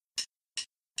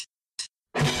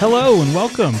Hello and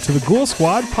welcome to the Ghoul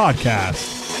Squad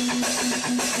podcast.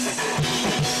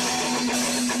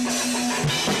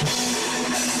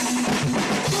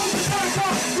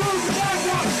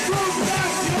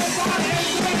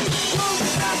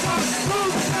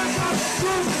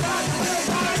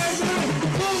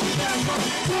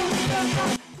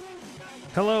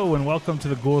 Hello and welcome to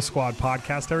the Ghoul Squad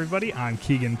podcast, everybody. I'm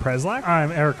Keegan Preslak.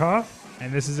 I'm Eric Hoff.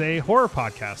 And this is a horror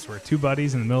podcast where two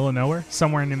buddies in the middle of nowhere,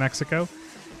 somewhere in New Mexico,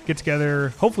 get together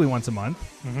hopefully once a month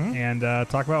and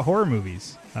talk about horror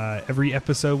movies. Every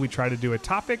episode we try to do a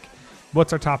topic.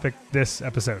 What's our topic this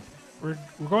episode? We're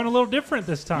going a little different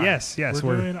this time. Yes.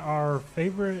 We're doing our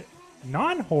favorite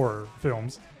non-horror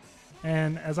films.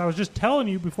 And as I was just telling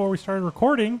you before we started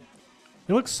recording,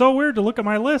 it looks so weird to look at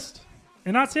my list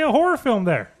and not see a horror film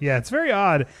there. Yeah, it's very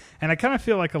odd. And I kind of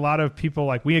feel like a lot of people,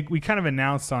 like we kind of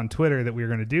announced on Twitter that we were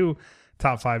going to do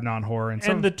top 5 non-horror.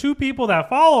 And the two people that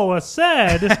follow us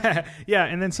said... Yeah,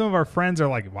 and then some of our friends are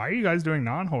like, why are you guys doing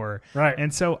non-horror? Right.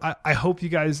 And so I hope you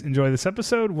guys enjoy this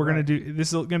episode. We're going to do... This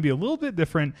is going to be a little bit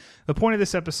different. The point of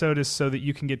this episode is so that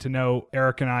you can get to know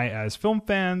Eric and I as film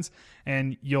fans,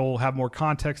 and you'll have more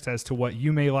context as to what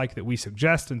you may like that we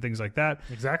suggest and things like that.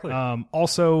 Exactly.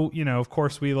 Also, you know, of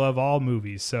course, we love all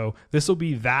movies. So this will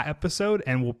be that episode,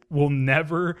 and we'll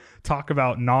never talk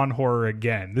about non-horror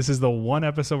again. This is the one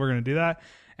episode we're going to do that.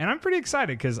 And I'm pretty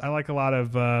excited because I like a lot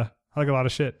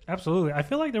of shit. Absolutely. I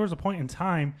feel like there was a point in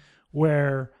time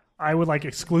where I would like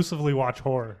exclusively watch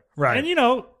horror. Right. And you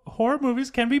know, horror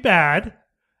movies can be bad.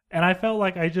 And I felt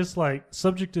like I just like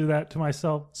subjected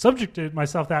myself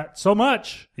that so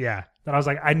much Yeah. that I was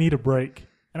like, I need a break.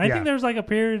 And I think there's like a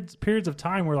periods of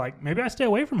time where like maybe I stay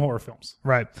away from horror films.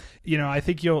 Right. You know, I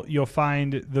think you'll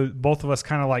find both of us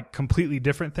kind of like completely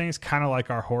different things, kind of like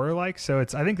our horror like. So I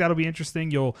think that'll be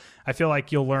interesting. I feel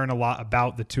like you'll learn a lot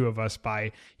about the two of us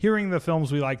by hearing the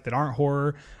films we like that aren't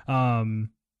horror.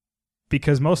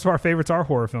 Because most of our favorites are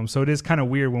horror films. So it is kind of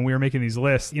weird when we were making these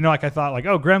lists. You know, like I thought like,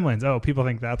 oh, Gremlins. Oh, people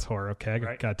think that's horror. Okay, I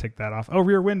got to take that off. Oh,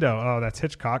 Rear Window. Oh, that's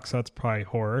Hitchcock. So that's probably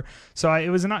horror. So it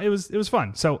was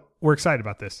fun. So we're excited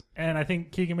about this. And I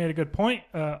think Keegan made a good point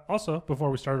also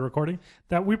before we started recording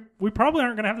that we probably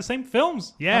aren't going to have the same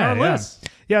films on our list.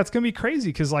 Yeah, it's going to be crazy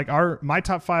because like my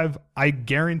top 5, I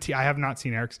guarantee, I have not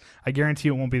seen Eric's. I guarantee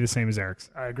it won't be the same as Eric's.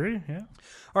 I agree, yeah.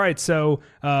 All right, so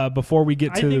before we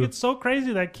get to... I think it's so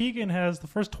crazy that Keegan has the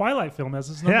first Twilight film as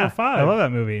his number 5. I love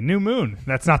that movie. New Moon.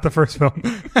 That's not the first film.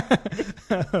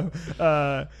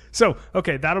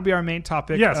 Okay, that'll be our main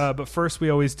topic. Yes. But first we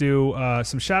always do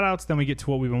some shout-outs, then we get to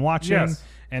what we've been watching. Yes.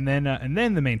 And then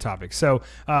the main topic. So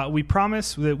we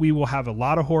promise that we will have a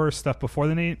lot of horror stuff before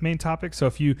the main topic. So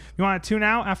if you want to tune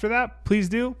out after that, please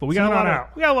do. But we got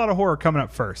a lot of horror coming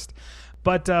up first.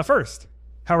 But first,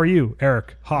 how are you,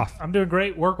 Eric Hoff? I'm doing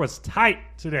great. Work was tight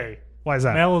today. Why is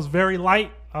that? Mail was very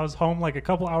light. I was home like a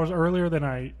couple hours earlier than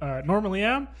I normally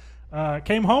am.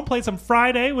 Came home, played some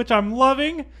Friday, which I'm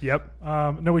loving. Yep.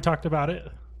 No, we talked about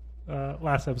it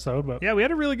last episode, but yeah, we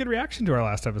had a really good reaction to our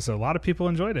last episode. A lot of people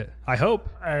enjoyed it. I hope.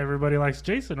 Everybody likes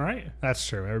Jason, right? That's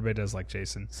true. Everybody does like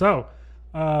Jason. So,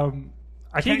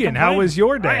 Keegan, how was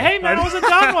your day? Hey, man, I wasn't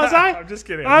done, was I? I'm just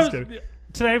kidding.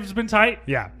 Today's been tight.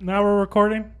 Yeah. Now we're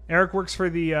recording. Eric works for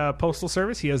the Postal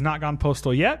Service. He has not gone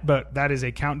postal yet, but that is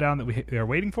a countdown that we are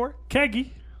waiting for. Keggy.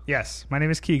 Yes. My name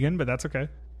is Keegan, but that's okay.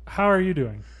 How are you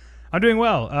doing? I'm doing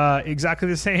well. Exactly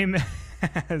the same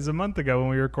as a month ago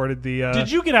when we recorded the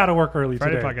Did you get out of work early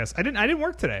Friday today? podcast. I didn't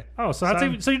work today. Oh, so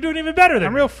you're doing even better than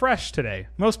I'm real fresh today.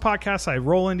 Most podcasts I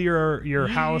roll into your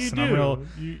house and I'm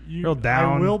real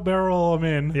down. I will barrel them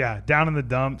in. Yeah, down in the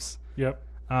dumps. Yep.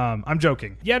 I'm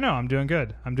joking. Yeah, no, I'm doing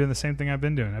good. I'm doing the same thing I've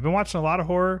been doing. I've been watching a lot of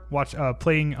horror,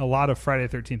 playing a lot of Friday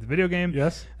the 13th video game.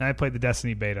 Yes. And I played the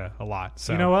Destiny beta a lot.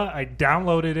 So you know what? I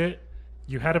downloaded it.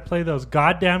 You had to play those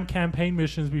goddamn campaign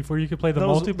missions before you could play the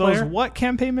multiplayer. Those what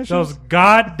campaign missions? Those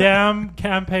goddamn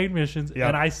campaign missions. Yep.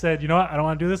 And I said, you know what? I don't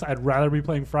want to do this. I'd rather be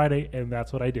playing Friday, and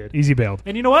that's what I did. Easy bailed.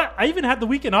 And you know what? I even had the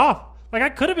weekend off. Like, I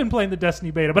could have been playing the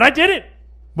Destiny beta, but I did it.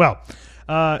 Well,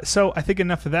 so I think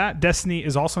enough of that. Destiny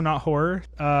is also not horror.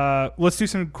 Let's do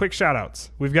some quick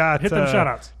shout-outs. We've got... Hit them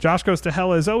shout-outs. Josh Goes to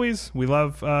Hell as always. We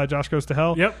love Josh Goes to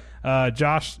Hell. Yep.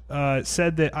 Josh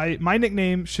said that my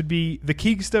nickname should be the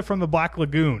Keegsta from the Black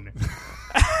Lagoon.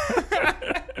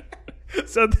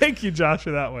 So thank you, Josh,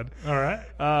 for that one. All right.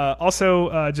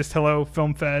 Also, just hello,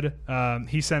 Film Fed.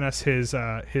 He sent us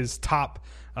his top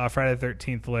Friday the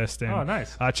 13th list. And,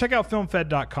 nice. Check out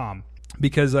filmfed.com.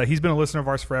 Because he's been a listener of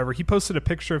ours forever. He posted a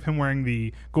picture of him wearing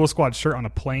the Ghoul Squad shirt on a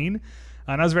plane.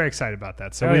 And I was very excited about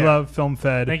that. So Oh, we yeah. love Film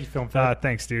Fed. Thank you, Film Fed.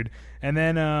 Thanks, dude. And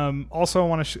then also I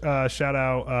want to shout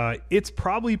out It's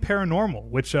Probably Paranormal,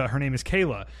 which her name is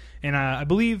Kayla. And I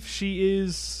believe she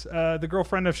is the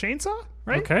girlfriend of Chainsaw,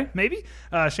 right? Okay. Maybe.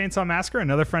 Chainsaw Massacre,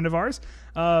 another friend of ours.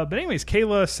 But anyways,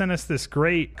 Kayla sent us this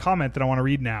great comment that I want to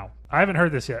read now. I haven't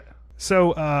heard this yet.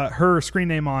 So her screen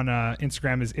name on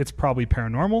Instagram is It's Probably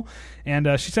Paranormal. And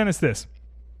she sent us this.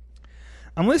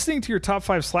 I'm listening to your Top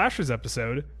 5 Slashers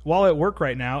episode while at work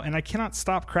right now, and I cannot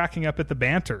stop cracking up at the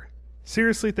banter.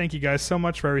 Seriously, thank you guys so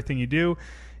much for everything you do.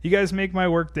 You guys make my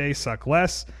work day suck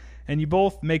less, and you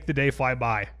both make the day fly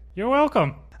by. You're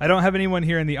welcome. I don't have anyone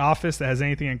here in the office that has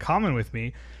anything in common with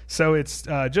me, so it's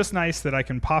just nice that I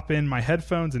can pop in my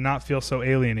headphones and not feel so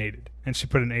alienated. And she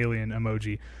put an alien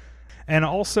emoji. And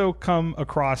also come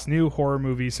across new horror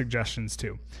movie suggestions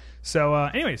too. So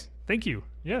anyways, thank you.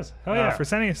 Yes. Hell yeah. For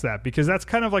sending us that, because that's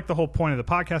kind of like the whole point of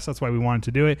the podcast. That's why we wanted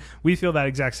to do it. We feel that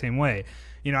exact same way.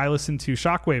 You know, I listen to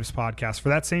Shockwave's podcast for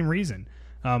that same reason.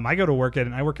 I go to work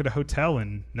I work at a hotel,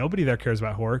 and nobody there cares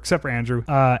about horror except for Andrew.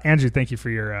 Andrew, thank you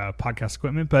for your podcast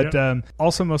equipment. But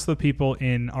also, most of the people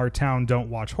in our town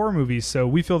don't watch horror movies, so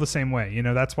we feel the same way. You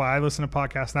know, that's why I listen to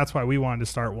podcasts. And that's why we wanted to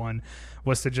start one,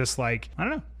 was to just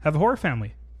have a horror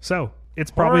family. So it's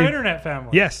probably Horror internet family.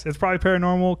 Yes, it's probably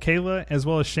Paranormal, Kayla, as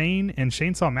well as Shane and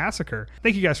Chainsaw Massacre.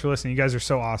 Thank you guys for listening. You guys are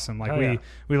so awesome.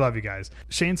 We love you guys.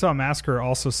 Chainsaw Massacre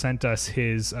also sent us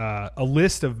his a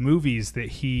list of movies that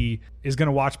he is going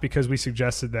to watch because we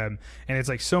suggested them, and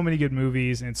it's so many good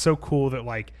movies, and it's so cool that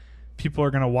people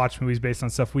are going to watch movies based on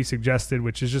stuff we suggested,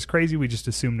 which is just crazy. We just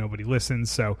assume nobody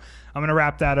listens. So I'm going to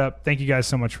wrap that up. Thank you guys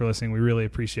so much for listening. We really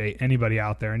appreciate anybody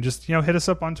out there. And just, hit us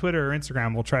up on Twitter or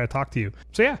Instagram. We'll try to talk to you.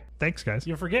 So yeah, thanks guys.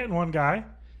 You're forgetting one guy.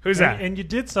 Who's that? And you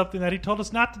did something that he told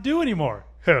us not to do anymore.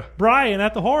 Who? Brian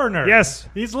at the Horror Nerd. Yes.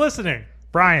 He's listening.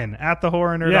 Brian at the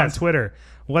Horror Nerd on Twitter.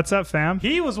 What's up, fam?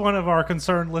 He was one of our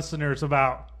concerned listeners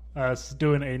about us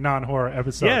doing a non-horror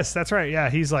episode. Yes, that's right. Yeah,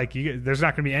 he's like, there's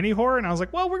not going to be any horror. And I was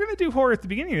like, well, we're going to do horror at the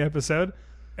beginning of the episode.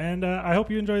 And I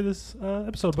hope you enjoy this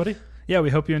episode, buddy. Yeah, we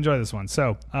hope you enjoy this one.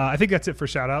 So I think that's it for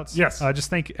shout-outs. Yes. Just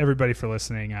thank everybody for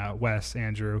listening. Wes,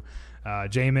 Andrew,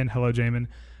 Jamin. Hello, Jamin.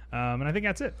 And I think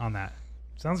that's it on that.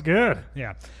 Sounds good.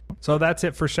 Yeah. So that's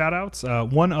it for shout-outs.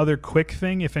 One other quick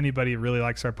thing, if anybody really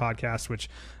likes our podcast, which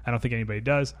I don't think anybody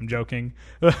does. I'm joking.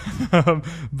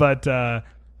 But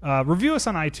review us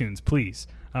on iTunes, please.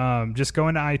 Just go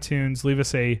into iTunes, leave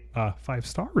us a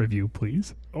 5-star review,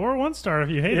 please. Or 1-star if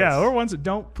you hate us. Yeah, or ones that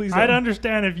don't. Please don't. I'd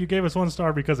understand if you gave us 1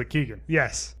 star because of Keegan.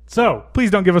 Yes. So, Please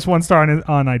don't give us 1 star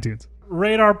on iTunes.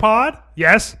 rate our pod,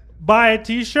 Yes. buy a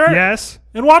t-shirt, Yes.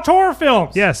 and watch horror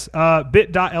films. Yes.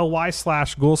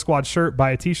 bit.ly/Ghoul Squad shirt.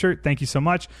 Buy a t-shirt. Thank you so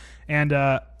much. And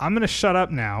I'm going to shut up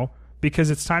now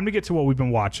because it's time to get to what we've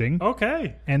been watching.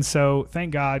 Okay. And so,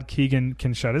 thank God, Keegan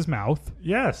can shut his mouth.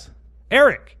 Yes.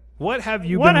 Eric, what have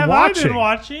you What been have watching? I been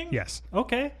watching? Yes.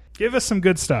 Okay. Give us some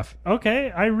good stuff.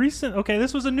 Okay.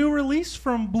 This was a new release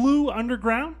from Blue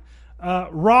Underground.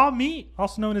 Raw Meat,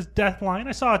 also known as Deathline.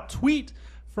 I saw a tweet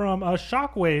from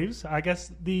Shockwaves. I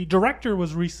guess the director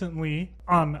was recently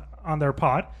on their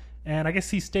pod, and I guess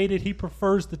he stated he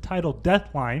prefers the title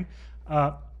Deathline.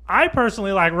 I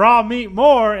personally like Raw Meat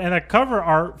more, and the cover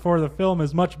art for the film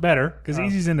is much better. Because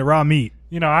Easy's into raw meat.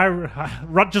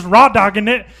 I just raw dogging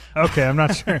it. Okay, I'm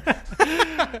not sure.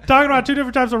 Talking about 2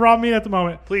 different types of raw meat at the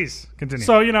moment. Please, continue.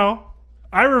 So,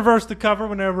 I reverse the cover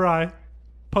whenever I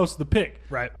post the pic.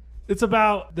 Right. It's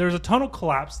about, there's a tunnel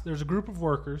collapse. There's a group of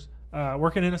workers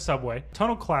working in a subway.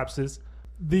 Tunnel collapses.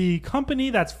 The company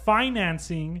that's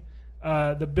financing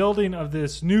the building of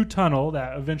this new tunnel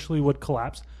that eventually would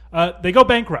collapse, they go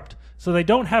bankrupt. So they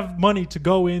don't have money to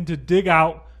go in to dig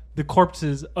out the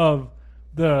corpses of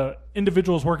the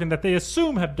individuals working that they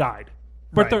assume have died.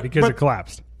 Because it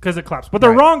collapsed. Because it collapsed. But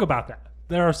they're wrong about that.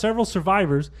 There are several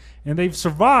survivors, and they've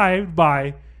survived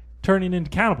by turning into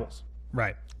cannibals.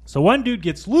 Right. So one dude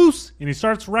gets loose, and he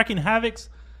starts wreaking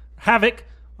havoc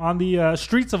on the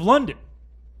streets of London.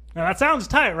 Now, that sounds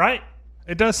tight, right?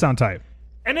 It does sound tight.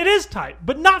 And it is tight,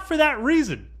 but not for that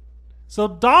reason. So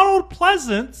Donald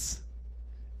Pleasance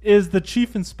is the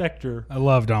chief inspector. I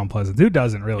love Don Pleasant. Who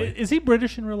doesn't, really? Is he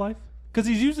British in real life? Because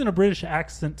he's using a British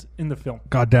accent in the film.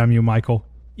 God damn you, Michael.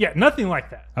 Yeah, nothing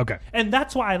like that. Okay. And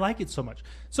that's why I like it so much.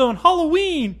 So in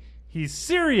Halloween, he's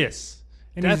serious.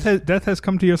 And Death has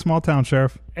come to your small town,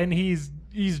 Sheriff. and he's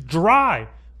dry.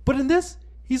 But in this,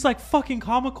 he's like fucking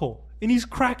comical. And he's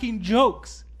cracking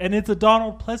jokes. and it's a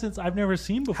Donald Pleasance I've never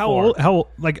seen before. How old,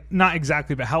 like, not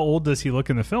exactly, but how old does he look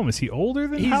in the film? Is he older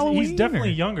than Halloween? He's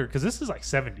definitely younger, because this is like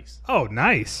 70s. Oh,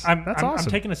 nice. That's awesome.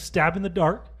 I'm taking a stab in the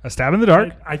dark. A stab in the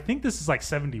dark? I think this is like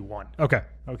 71. Okay.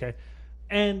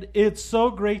 And it's so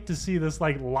great to see this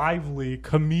like lively,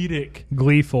 comedic,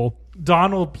 gleeful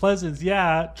Donald Pleasance,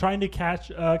 trying to catch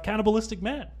a cannibalistic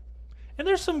man. And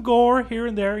there's some gore here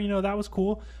and there, that was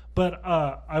cool. But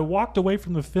I walked away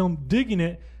from the film digging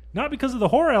it, not because of the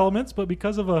horror elements, but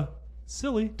because of a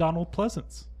silly Donald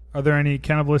Pleasance. Are there any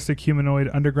cannibalistic humanoid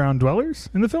underground dwellers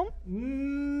in the film?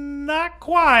 Not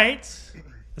quite.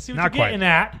 I see what you're getting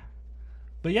at.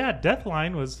 But yeah,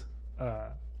 Deathline was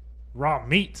raw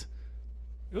meat.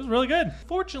 It was really good.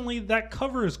 Fortunately, that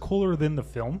cover is cooler than the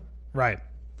film. Right.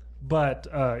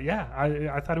 But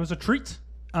I thought it was a treat.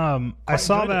 I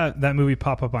saw that movie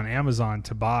pop up on Amazon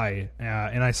to buy,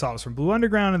 and I saw it was from Blue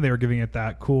Underground, and they were giving it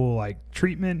that cool like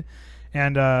treatment.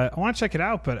 And I want to check it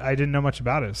out, but I didn't know much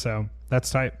about it, so that's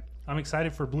tight. I'm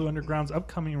excited for Blue Underground's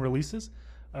upcoming releases.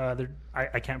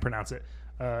 I can't pronounce it.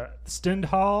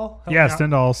 Stendhal.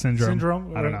 Stendhal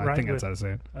Syndrome. I don't know. Right, I think that's how to say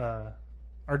it.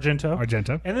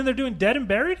 Argento. And then they're doing Dead and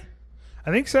Buried?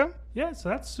 I think so. Yeah, so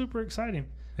that's super exciting.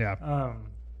 Yeah.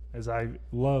 As I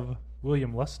love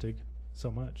William Lustig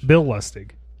so much. Bill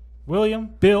Lustig.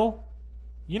 Bill.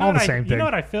 All the same thing. You know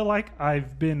what I feel like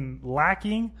I've been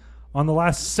lacking on the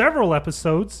last several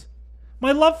episodes?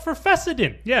 My love for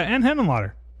Fessenden. Yeah, and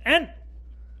Henenlotter. And,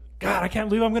 God, I can't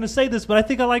believe I'm going to say this, but I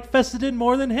think I like Fessenden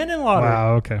more than Henenlotter.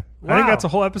 Wow, okay. Wow. I think that's a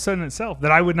whole episode in itself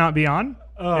that I would not be on.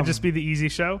 It'd just be the easy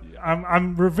show.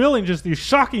 I'm revealing just these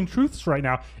shocking truths right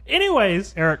now.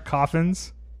 Anyways. Eric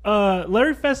Coffins.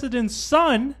 Larry Fessenden's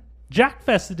son, Jack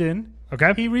Fessenden.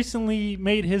 Okay. He recently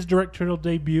made his directorial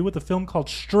debut with a film called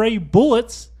Stray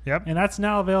Bullets. Yep. And that's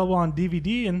now available on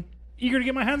DVD, and eager to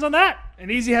get my hands on that.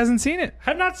 And Easy hasn't seen it.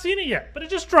 Have not seen it yet, but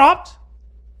it just dropped.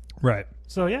 Right.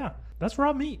 So, yeah. That's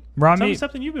Raw Meat. Tell me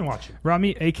something you've been watching. Raw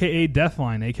Meat, a.k.a.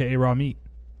 Deathline, a.k.a. Raw Meat.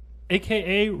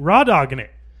 A.k.a. Raw Dogging It.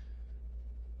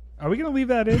 Are we going to leave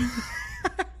that in?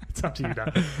 It's up to you,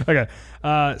 Don. Okay.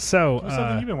 What's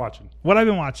something you've been watching? What I've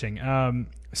been watching.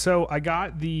 So I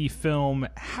got the film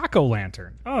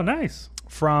Hack-O-Lantern. Oh, nice.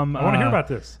 From I want to hear about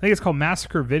this. I think it's called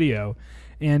Massacre Video.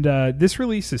 And this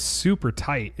release is super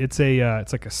tight. It's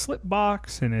like a slip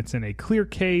box, and it's in a clear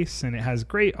case, and it has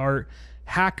great art.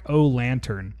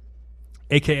 Hack-O-Lantern,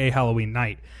 a.k.a. Halloween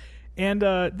Night. And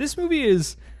this movie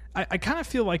is... I kind of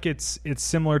feel like it's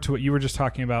similar to what you were just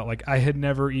talking about. Like, I had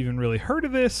never even really heard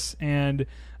of this, and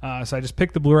so I just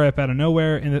picked the Blu-ray up out of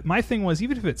nowhere. And my thing was,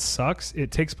 even if it sucks,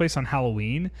 it takes place on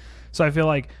Halloween. So I feel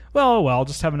like, well, I'll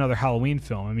just have another Halloween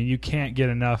film. I mean, you can't get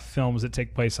enough films that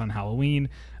take place on Halloween.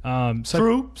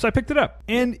 True. So I picked it up.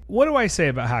 And what do I say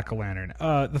about Hack-O-Lantern?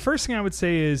 The first thing I would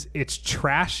say is it's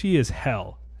trashy as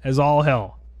hell. As all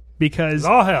hell. Because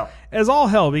as all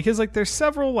hell, because like there's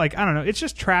several, like, I don't know, it's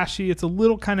just trashy. It's a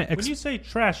little kind of when you say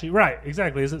trashy, right,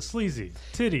 exactly, is it sleazy?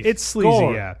 Titties, it's sleazy.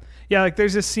 gore. Yeah, like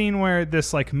there's a scene where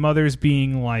this like mother's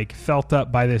being like felt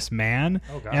up by this man,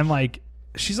 and like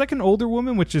she's like an older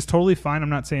woman, which is totally fine. I'm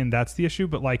not saying that's the issue,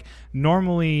 but like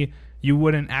normally you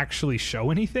wouldn't actually show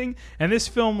anything, and this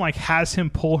film like has him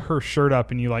pull her shirt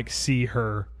up and you like see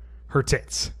her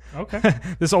tits. Okay.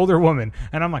 This older woman.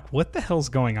 And I'm like, what the hell's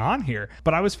going on here?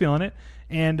 But I was feeling it.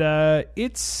 And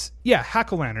it's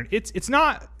Hack-O-Lantern. It's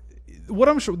not what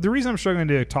the reason I'm struggling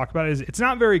to talk about it is it's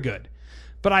not very good.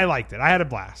 But I liked it. I had a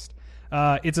blast.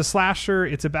 It's a slasher.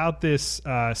 It's about this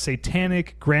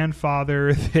satanic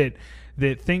grandfather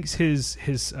that thinks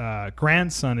his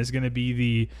grandson is going to be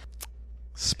the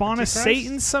spawn Antichrist? of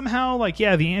Satan somehow. Like,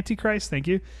 yeah, the Antichrist. Thank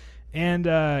you.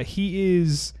 And he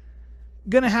is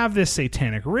gonna have this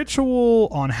satanic ritual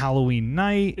on Halloween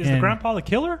night. Is the grandpa the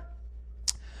killer?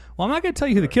 Well, I'm not gonna tell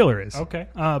you who the killer is. Okay.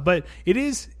 But it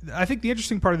is. I think the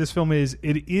interesting part of this film is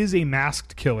it is a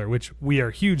masked killer, which we are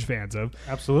huge fans of.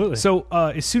 Absolutely. So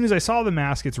as soon as I saw the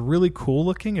mask, it's really cool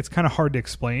looking. It's kind of hard to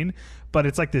explain, but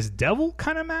it's like this devil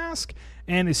kind of mask.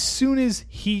 And as soon as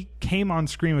he came on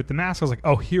screen with the mask, I was like,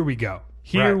 oh, here we go.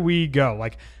 Here we go.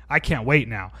 Like, I can't wait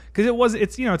now. Because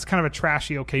it's kind of a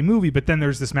trashy, okay movie, but then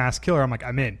there's this masked killer. I'm like,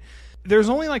 I'm in. There's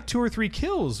only like 2 or 3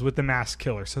 kills with the masked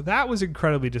killer, so that was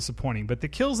incredibly disappointing. But the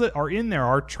kills that are in there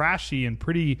are trashy and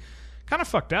pretty kind of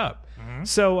fucked up. Mm-hmm.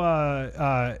 So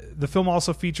the film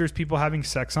also features people having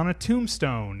sex on a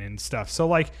tombstone and stuff. So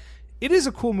like, it is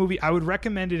a cool movie. I would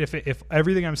recommend it if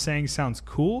everything I'm saying sounds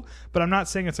cool, but I'm not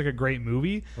saying it's like a great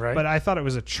movie. Right. But I thought it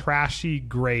was a trashy,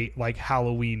 great like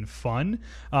Halloween fun.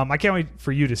 I can't wait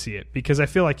for you to see it because I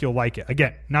feel like you'll like it.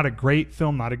 Again, not a great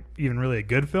film, not even really a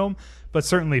good film, but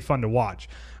certainly fun to watch.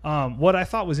 What I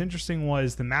thought was interesting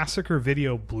was the Massacre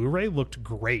Video Blu-ray looked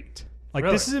great. Like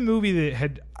Really? This is a movie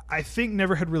that I think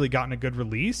never had really gotten a good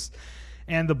release,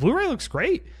 and the Blu-ray looks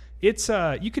great. It's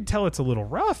you could tell it's a little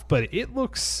rough, but it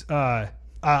looks. I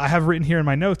have written here in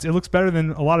my notes. It looks better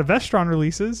than a lot of Vestron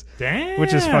releases. Damn.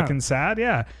 Which is fucking sad.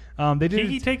 Yeah. They did.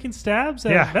 Kiki taking stabs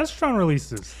at Vestron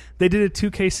releases. They did a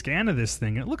 2K scan of this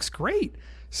thing. It looks great.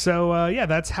 So yeah,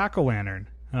 that's Hack-O-Lantern.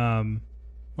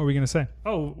 What were we gonna say?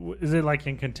 Oh, is it like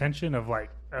in contention of like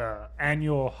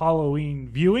annual Halloween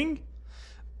viewing?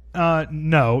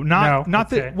 No, not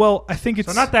okay. that. Well, I think it's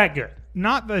So not that good.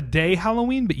 Not the day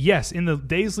Halloween, but yes, in the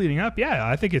days leading up, yeah,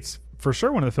 I think it's for sure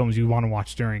one of the films you want to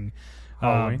watch during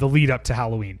the lead up to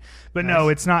Halloween. But no,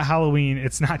 it's not Halloween.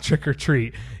 It's not Trick or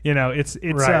Treat. It's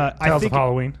Right. I Tales think of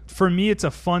Halloween. for me, it's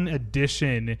a fun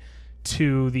addition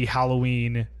to the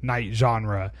Halloween night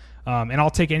genre. And I'll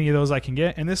take any of those I can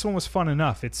get. And this one was fun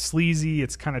enough. It's sleazy.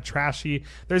 It's kind of trashy.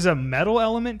 There's a metal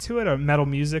element to it, a metal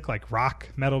music, like rock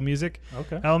metal music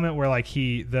element, where like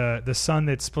the son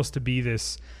that's supposed to be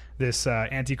this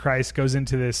Antichrist goes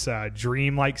into this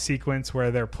dream-like sequence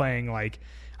where they're playing like,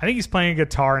 I think he's playing a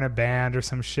guitar in a band or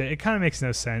some shit. It kind of makes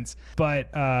no sense.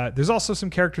 But there's also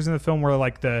some characters in the film where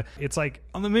like it's like,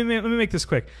 let me make this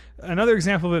quick. Another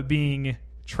example of it being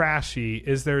trashy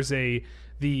is there's the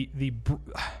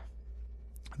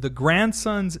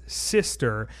grandson's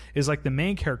sister is like the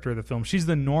main character of the film. She's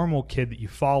the normal kid that you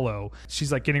follow.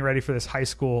 She's like getting ready for this high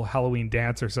school Halloween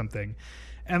dance or something.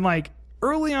 And like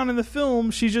early on in the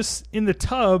film, she's just in the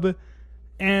tub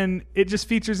and it just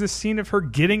features this scene of her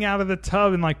getting out of the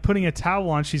tub and like putting a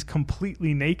towel on. She's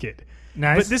completely naked.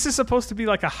 Nice. But this is supposed to be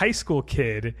like a high school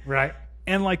kid. Right.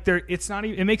 And like it's not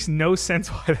even, it makes no sense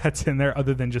why that's in there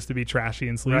other than just to be trashy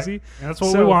and sleazy. Right. And that's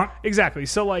what we want. Exactly.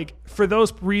 So like for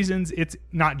those reasons, it's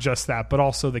not just that, but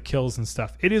also the kills and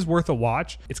stuff. It is worth a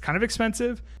watch. It's kind of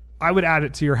expensive. I would add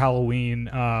it to your Halloween,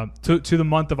 to the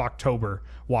month of October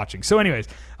watching. So anyways,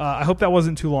 I hope that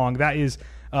wasn't too long. That is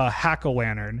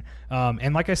Hack-O-Lantern.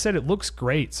 And like I said, it looks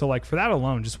great. So like for that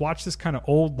alone, just watch this kind of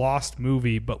old lost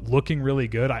movie, but looking really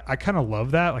good. I kind of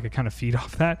love that. Like I kind of feed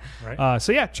off that. Right.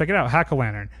 So yeah, check it out.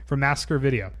 Hack-O-Lantern from Massacre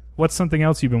Video. What's something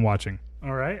else you've been watching?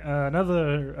 All right.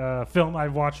 Another film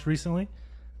I've watched recently.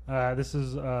 This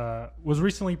was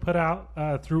recently put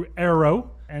out through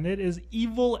Arrow, and it is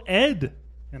Evil Ed.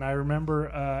 And I remember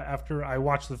after I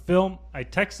watched the film, I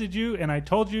texted you and I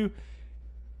told you,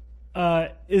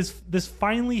 is this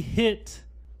finally hit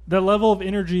the level of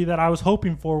energy that I was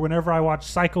hoping for whenever I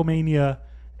watched Psychomania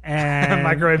and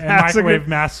Microwave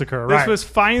Massacre. This was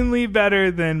finally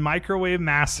better than Microwave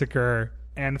Massacre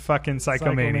and fucking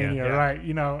Psychomania. Yeah. Right.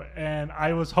 And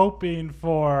I was hoping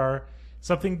for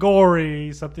something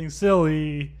gory, something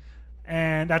silly,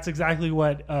 and that's exactly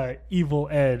what Evil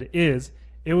Ed is.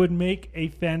 It would make a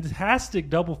fantastic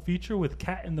double feature with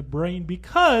Cat in the Brain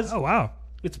because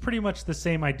it's pretty much the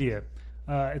same idea.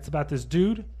 It's about this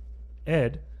dude,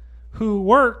 Ed, who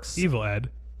works... Evil Ed.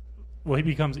 Well, he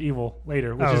becomes evil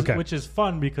later, which is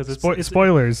fun because it's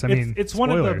spoilers. It's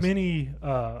one of the many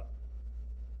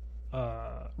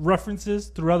references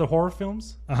through other horror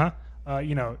films.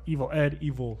 Evil Ed,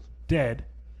 Evil Dead,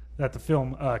 that the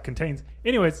film contains.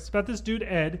 Anyways, it's about this dude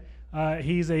Ed.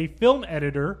 He's a film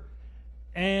editor,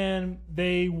 and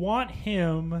they want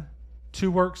him to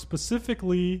work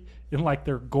specifically in like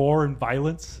their gore and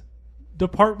violence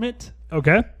department.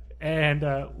 Okay. And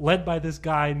led by this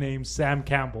guy named Sam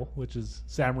Campbell, which is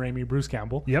Sam Raimi, Bruce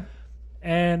Campbell. Yep.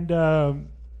 And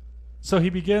so he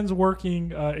begins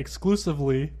working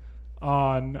exclusively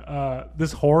on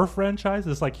this horror franchise,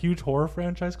 this like huge horror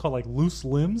franchise called like Loose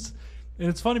Limbs. And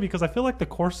it's funny because I feel like the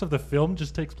course of the film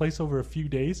just takes place over a few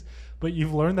days, but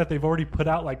you've learned that they've already put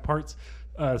out like parts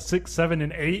 6, 7,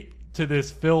 and 8 to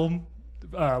this film,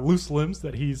 Loose Limbs,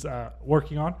 that he's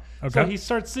working on. Okay. So he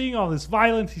starts seeing all this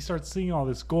violence, he starts seeing all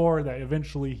this gore, that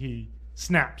eventually he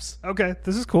snaps. Okay,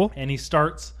 this is cool. And he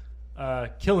starts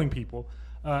killing people.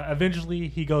 Eventually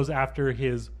he goes after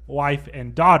his wife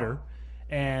and daughter,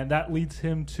 and that leads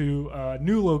him to a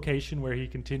new location where he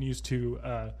continues to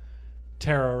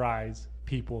terrorize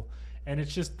people. And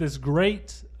it's just this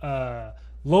great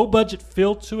low budget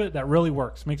feel to it that really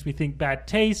works. Makes me think Bad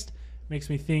Taste, makes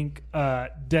me think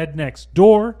Dead Next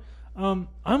Door. I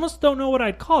almost don't know what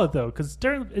I'd call it though, because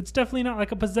it's definitely not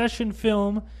like a possession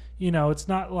film. It's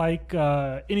not like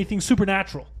anything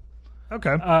supernatural.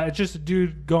 Okay. It's just a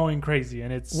dude going crazy,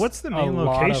 and it's what's the main a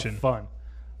location? Lot of fun.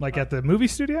 Like at the movie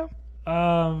studio?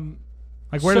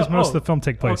 Like where So- does most of the film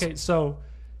take place? Okay, so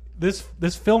this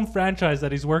film franchise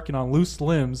that he's working on, Loose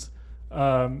Limbs,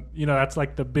 that's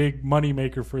like the big money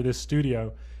maker for this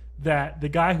studio. That the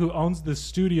guy who owns the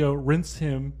studio rents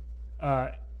him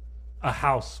a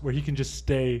house where he can just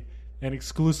stay and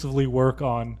exclusively work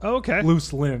on Okay.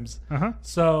 Loose Limbs. Uh-huh.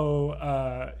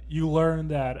 So you learn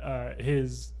that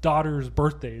his daughter's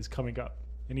birthday is coming up,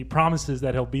 and he promises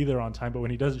that he'll be there on time. But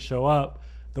when he doesn't show up,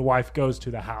 the wife goes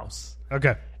to the house.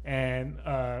 Okay. And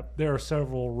there are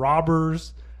several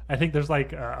robbers. I think there's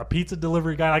like a pizza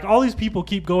delivery guy. Like all these people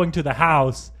keep going to the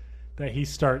house that he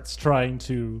starts trying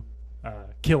to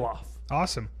kill off.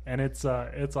 Awesome. And it's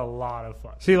a lot of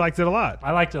fun. So you liked it a lot.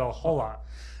 I liked it a whole lot.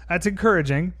 That's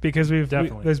encouraging because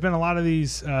Definitely. there's been a lot of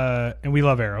these, and we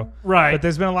love Arrow, Right. But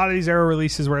there's been a lot of these Arrow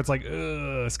releases where it's like,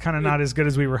 it's kind of not as good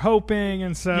as we were hoping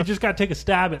and stuff. You just got to take a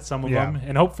stab at some of Yeah. them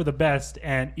and hope for the best.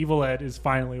 And Evil Ed is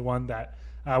finally one that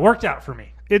worked out for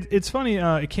me. It's funny.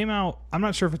 It came out. I'm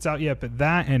not sure if it's out yet, but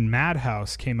that and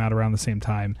Madhouse came out around the same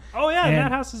time. Oh yeah, And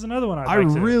Madhouse is another one. I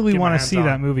really want to see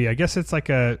that movie. I guess it's like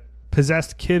a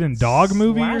possessed kid and dog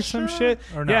movie or some Slasher? shit.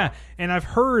 Or no? Yeah, and I've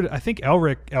heard. I think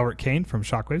Elric Kane from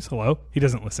Shockwaves. Hello, he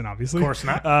doesn't listen, obviously. Of course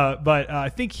not. But I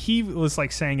think he was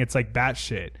like saying it's like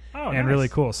batshit and nice. really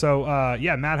cool. So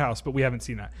yeah, Madhouse, but we haven't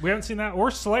seen that. We haven't seen that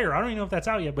or Slayer. I don't even know if that's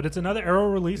out yet, but it's another Arrow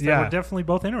release that Yeah. we're definitely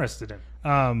both interested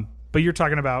in. But you're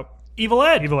talking about Evil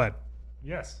Ed. Evil Ed.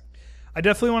 Yes. I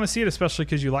definitely want to see it, especially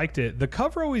because you liked it. The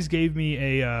cover always gave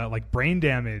me a like brain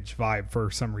damage vibe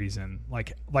for some reason,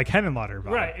 like Henenlotter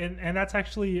vibe. Right, and that's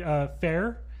actually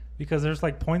fair because there's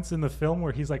like points in the film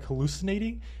where he's like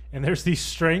hallucinating, and there's these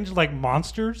strange like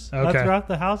monsters throughout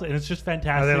the house, and it's just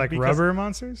fantastic. Are they like because, rubber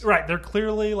monsters? Right, they're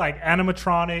clearly like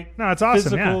animatronic, No, it's awesome.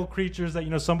 physical Yeah, creatures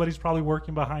that somebody's probably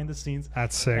working behind the scenes,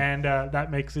 that's sick. and that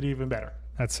makes it even better.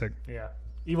 That's sick. Yeah,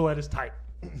 Evil Ed is tight.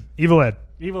 Evil Ed.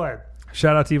 Evil Ed.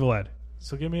 Shout out to Evil Ed.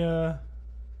 So give me another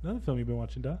film you've been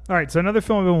watching, Duh. All right, so another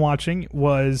film I've been watching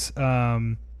was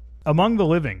Among the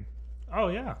Living. Oh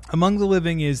yeah. Among the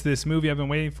Living is this movie I've been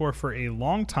waiting for a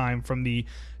long time from the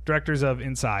directors of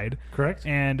Inside. Correct.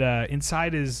 And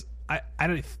Inside is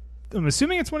I'm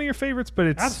assuming it's one of your favorites, but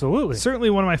it's Absolutely. certainly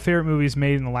one of my favorite movies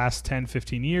made in the last 10,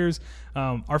 15 years.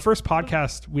 Our first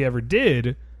podcast we ever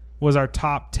did was our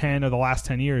top 10 of the last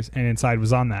 10 years, and Inside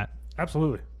was on that.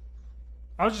 Absolutely.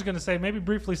 I was just going to say, maybe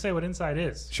briefly say what Inside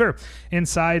is. Sure.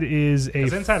 Inside is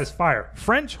Because Inside is fire.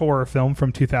 French horror film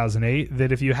from 2008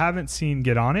 that if you haven't seen,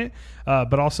 get on it.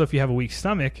 But also if you have a weak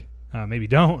stomach, maybe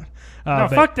don't. No,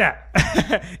 fuck that.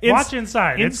 Watch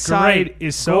Inside. It's Inside great.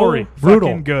 is so Gory. Brutal.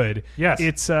 fucking good. Yes.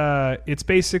 It's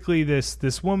basically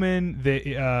this woman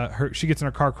that she gets in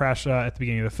a car crash at the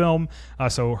beginning of the film.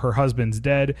 So her husband's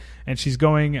dead, and she's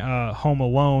going home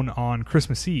alone on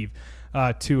Christmas Eve.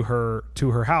 To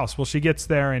her house. Well, she gets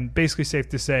there, and basically safe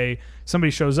to say somebody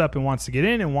shows up and wants to get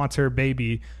in and wants her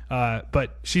baby,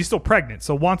 but she's still pregnant,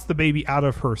 so wants the baby out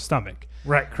of her stomach.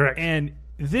 Right, correct. And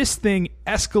this thing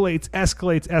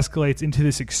escalates into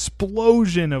this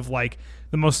explosion of like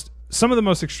some of the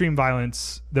most extreme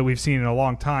violence that we've seen in a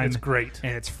long time. It's great.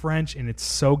 And it's French, and it's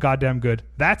so goddamn good.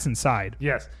 That's Inside.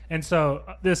 Yes. And so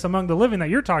this Among the Living that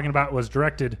you're talking about was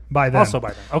directed By them. Also by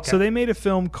them. Okay. So they made a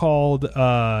film called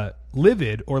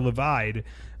Livid or Livide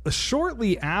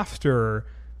shortly after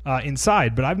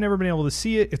Inside, but I've never been able to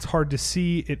see it. It's hard to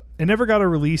see. It never got a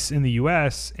release in the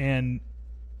U.S., and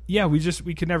yeah, we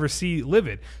could never see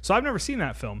Livid. So I've never seen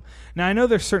that film. Now I know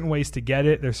there's certain ways to get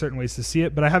it, there's certain ways to see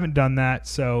it, but I haven't done that.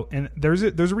 So, and there's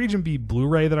a Region B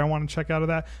Blu-ray that I want to check out of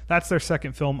that. That's their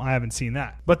second film. I haven't seen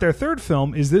that. But their third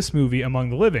film is this movie, Among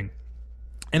the Living.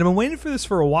 And I've been waiting for this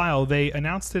for a while. They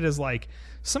announced it as like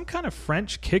some kind of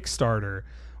French Kickstarter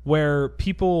where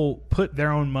people put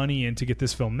their own money in to get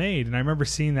this film made. And I remember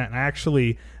seeing that, and I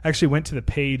actually went to the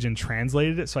page and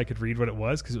translated it so I could read what it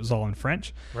was because it was all in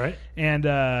French. Right. And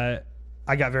I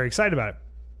got very excited about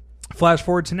it. Flash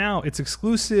forward to now, it's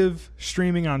exclusive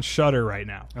streaming on Shudder right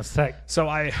now. That's tight. So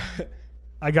I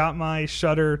got my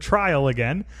Shudder trial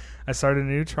again. I started a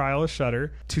new trial of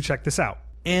Shudder to check this out.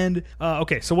 And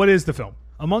okay, so what is the film?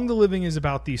 Among the Living is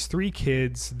about these three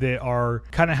kids that are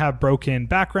kind of have broken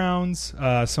backgrounds.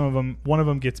 One of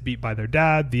them gets beat by their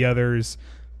dad. The others'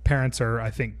 parents are, I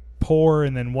think, poor.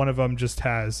 And then one of them just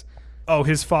has,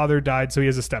 his father died, so he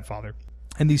has a stepfather.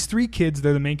 And these three kids,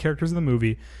 they're the main characters of the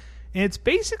movie. And it's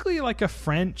basically like a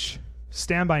French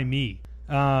Stand By Me.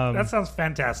 That sounds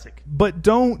fantastic. But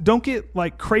don't get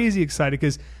like crazy excited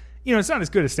because, it's not as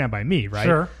good as Stand By Me, right?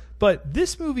 Sure. But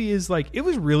this movie is like, it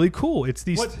was really cool. It's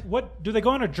these. What do they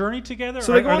go on a journey together?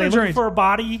 So they go on a journey looking for a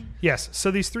body. Yes. So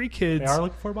these three kids. They are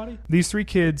looking for a body. These three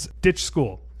kids ditch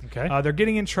school. Okay. They're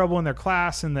getting in trouble in their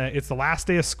class, and it's the last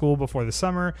day of school before the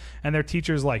summer, and their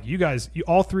teacher's like, you guys,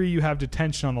 all three of you have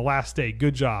detention on the last day.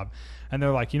 Good job. And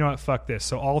they're like, you know what, fuck this.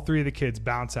 So all three of the kids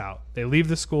bounce out. They leave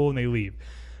the school and they leave.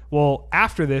 Well,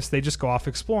 after this, they just go off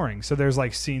exploring. So there's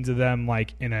like scenes of them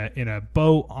like in a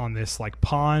boat on this like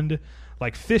pond,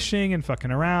 like fishing and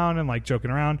fucking around and like joking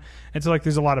around. And so like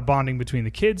there's a lot of bonding between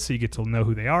the kids, so you get to know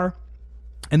who they are.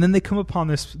 And then they come upon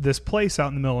this place out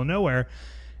in the middle of nowhere,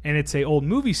 and it's a old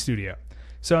movie studio.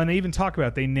 So, and they even talk about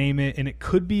it. They name it, and it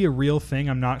could be a real thing.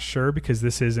 I'm not sure because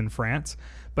this is in France.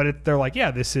 But they're like,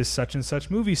 yeah, this is such and such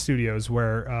movie studios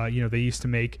where, they used to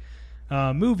make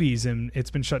movies, and it's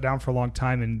been shut down for a long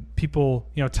time, and people,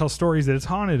 tell stories that it's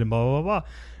haunted and blah, blah, blah.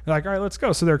 They're like, all right, let's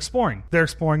go. So they're exploring. They're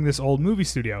exploring this old movie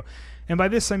studio. And by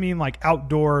this, I mean like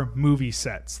outdoor movie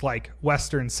sets, like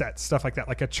Western sets, stuff like that,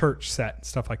 like a church set,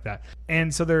 stuff like that.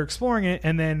 And so they're exploring it,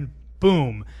 and then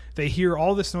boom, they hear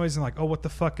all this noise and like, oh, what the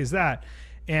fuck is that?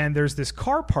 And there's this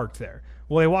car parked there.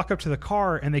 Well, they walk up to the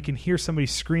car and they can hear somebody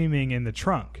screaming in the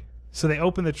trunk. So they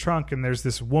open the trunk, and there's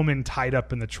this woman tied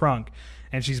up in the trunk,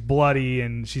 and she's bloody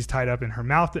and she's tied up, and her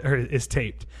mouth is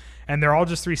taped. And they're all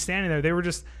just three standing there. They were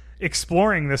just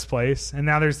exploring this place, and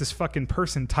now there's this fucking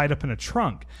person tied up in a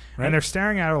trunk. Right. And they're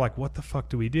staring at her like, what the fuck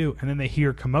do we do? And then they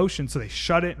hear commotion, so they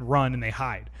shut it and run and they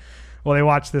hide. Well, they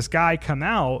watch this guy come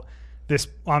out, this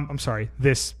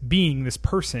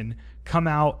person come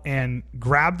out and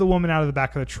grab the woman out of the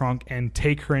back of the trunk and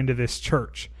take her into this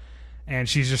church. And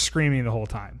she's just screaming the whole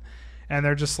time. And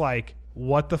they're just like,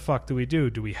 what the fuck do we do?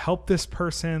 Do we help this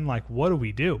person? Like, what do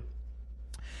we do?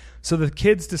 So the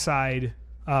kids decide,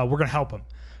 we're going to help them.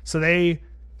 So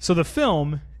the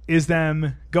film is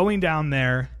them going down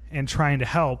there and trying to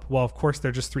help. Well, of course,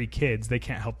 they're just three kids. They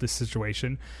can't help this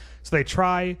situation. So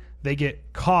they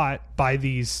get caught by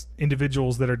these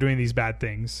individuals that are doing these bad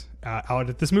things out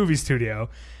at this movie studio.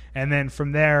 And then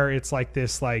from there, it's like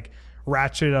this, like,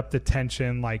 ratchet up the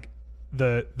tension. Like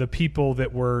the people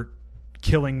that were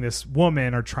killing this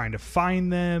woman are trying to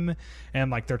find them,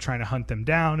 and like they're trying to hunt them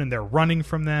down, and they're running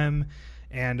from them.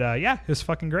 And it was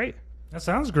fucking great. That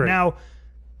sounds great. Now,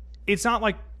 it's not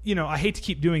like, I hate to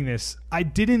keep doing this. I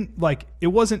didn't like,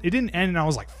 it didn't end and I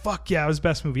was like, fuck yeah, it was the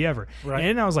best movie ever. Right.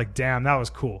 And I was like, damn, that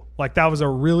was cool. Like, that was a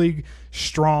really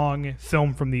strong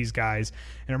film from these guys.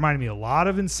 And it reminded me a lot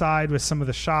of Inside with some of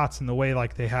the shots and the way,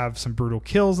 like, they have some brutal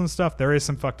kills and stuff. There is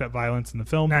some fucked up violence in the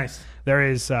film. Nice. There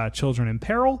is children in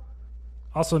peril.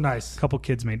 Also nice. A couple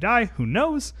kids may die. Who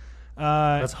knows?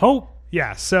 Let's hope.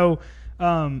 Yeah. So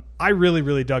I really,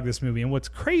 really dug this movie. And what's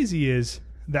crazy is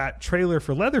that trailer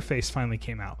for Leatherface finally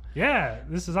came out. Yeah,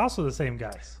 this is also the same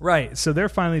guys. Right. So they're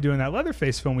finally doing that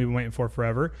Leatherface film we've been waiting for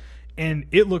forever. And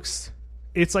it's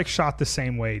like shot the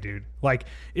same way, dude. Like,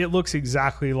 it looks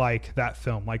exactly like that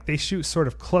film. Like, they shoot sort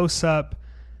of close-up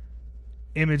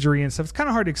imagery and stuff. It's kind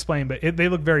of hard to explain, but they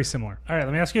look very similar. All right,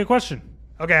 let me ask you a question.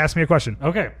 Okay, ask me a question.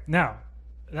 Okay, now,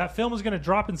 that film is going to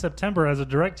drop in September as a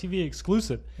DirecTV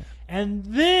exclusive. Yeah. And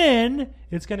then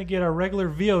it's going to get a regular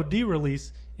VOD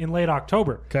release in late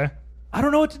October. Okay. I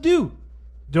don't know what to do.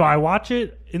 Do I watch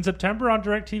it in September on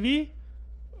DirecTV,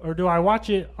 or do I watch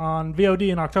it on VOD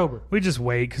in October? We just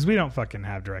wait because we don't fucking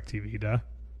have DirecTV, duh.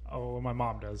 Oh, my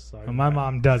mom does. So my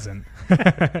mom doesn't.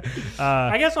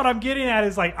 I guess what I'm getting at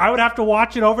is, like, I would have to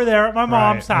watch it over there at my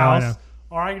mom's house,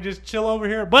 or I can just chill over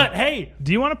here. But hey,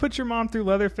 do you want to put your mom through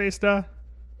Leatherface, duh?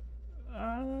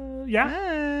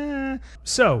 Yeah.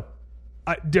 So,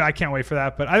 I can't wait for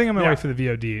that, but I think I'm going to wait for the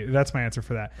VOD. That's my answer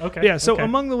for that. Okay. Yeah, so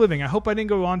Among the Living, I hope I didn't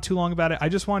go on too long about it. I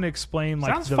just want to explain,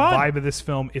 like, Sounds the fun. vibe of this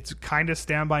film. It's kind of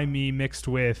Stand By Me mixed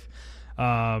with,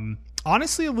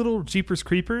 honestly, a little Jeepers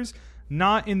Creepers.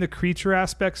 Not in the creature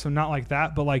aspect, so not like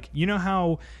that, but, like, you know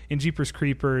how in Jeepers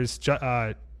Creepers,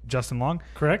 Justin Long,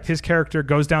 correct, his character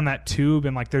goes down that tube,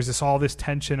 and, like, there's all this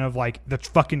tension of, like, the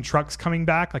fucking truck's coming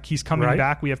back, like, he's coming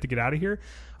back, we have to get out of here.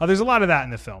 There's a lot of that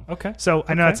in the film. Okay. So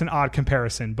I know that's an odd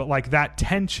comparison, but, like, that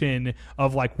tension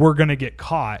of, like, we're gonna get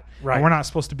caught, and we're not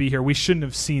supposed to be here, we shouldn't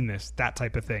have seen this, that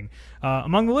type of thing.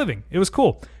 Among the Living, it was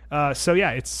cool. So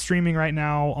yeah, it's streaming right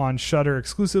now on Shudder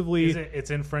exclusively. It's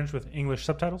in French with English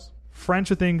subtitles. French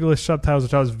with English subtitles,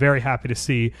 which I was very happy to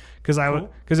see because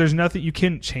there's nothing, you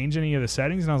couldn't change any of the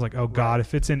settings, and I was like, oh god,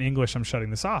 if it's in English, I'm shutting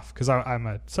this off because I'm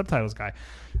a subtitles guy.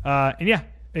 And yeah,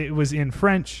 It was in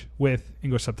French with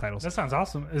English subtitles. That sounds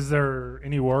awesome. Is there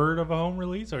any word of a home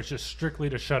release, or it's just strictly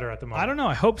to Shudder at the moment? I don't know.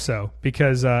 I hope so,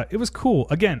 because it was cool.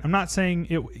 Again, I'm not saying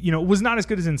it. It was not as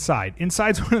good as Inside.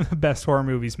 Inside's one of the best horror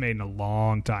movies made in a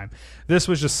long time. This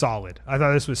was just solid. I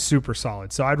thought this was super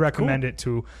solid. So I'd recommend it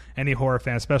to any horror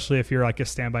fan, especially if you're like a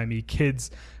Stand By Me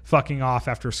kids fucking off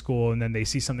after school and then they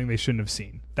see something they shouldn't have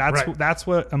seen. That's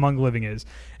what Among the Living is,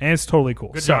 and it's totally cool.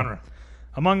 Good genre.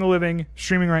 Among the Living,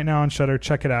 streaming right now on Shudder.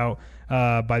 Check it out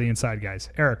by the Inside guys.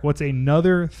 Eric, what's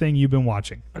another thing you've been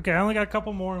watching? Okay, I only got a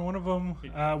couple more, and one of them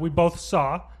we both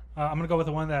saw. I'm going to go with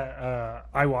the one that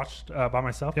I watched by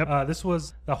myself. Yep. This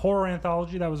was the horror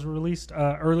anthology that was released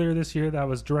earlier this year that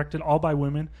was directed all by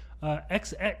women,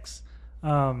 XX.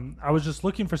 I was just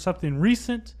looking for something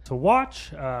recent to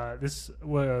watch. This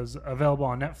was available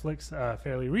on Netflix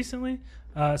fairly recently,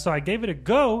 so I gave it a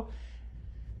go.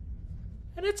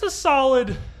 And it's a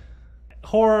solid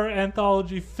horror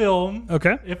anthology film.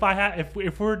 Okay.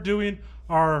 If we're doing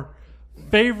our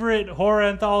favorite horror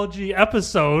anthology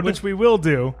episode, Which we will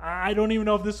do. I don't even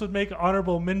know if this would make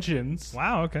honorable mentions.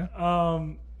 Wow, okay.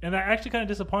 And that actually kind of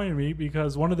disappointed me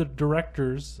because one of the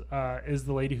directors is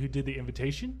the lady who did The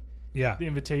Invitation. Yeah. The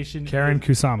Invitation. Karen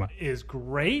Kusama. is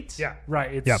great. Yeah.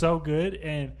 Right. It's so good,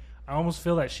 and I almost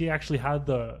feel that she actually had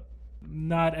the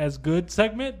not as good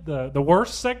segment, the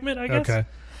worst segment, I guess. Okay.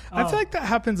 I feel like that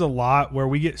happens a lot where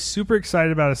we get super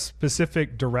excited about a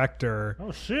specific director.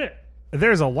 Oh shit.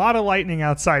 There's a lot of lightning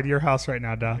outside your house right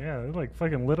now, Duh. Yeah, they like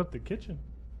fucking lit up the kitchen.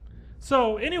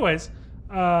 So, anyways,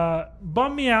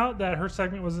 bummed me out that her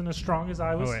segment wasn't as strong as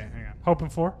I was hang on. hoping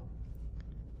for.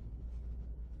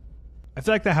 I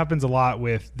feel like that happens a lot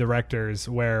with directors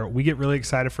where we get really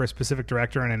excited for a specific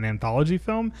director in an anthology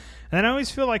film, and then I always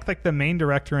feel like the main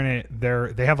director in it,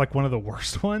 they have like one of the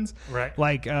worst ones. Right.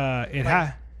 Like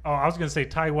Oh, I was gonna say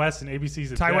Ty West and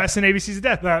ABC's of Ty Death. West and ABC's of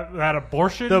Death. That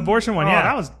abortion. The abortion one, Oh, yeah,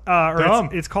 that was or dumb.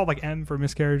 it's called like M for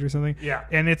miscarriage or something. Yeah.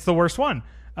 and it's the worst one.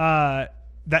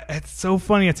 It's so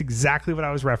funny. It's exactly what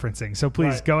I was referencing. So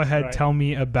please go ahead, tell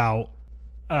me about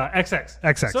XX.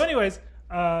 XX. So, anyways,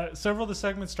 several of the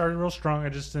segments started real strong. I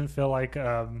just didn't feel like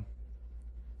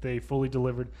they fully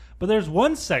delivered. But there's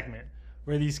one segment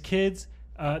where these kids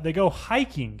they go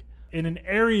hiking in an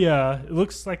area. It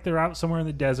looks like they're out somewhere in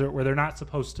the desert where they're not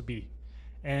supposed to be,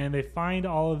 and they find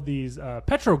all of these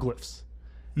petroglyphs,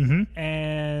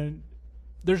 and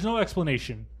there's no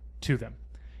explanation to them.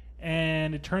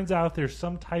 And it turns out there's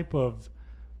some type of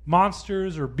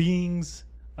monsters or beings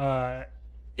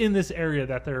in this area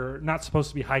that they're not supposed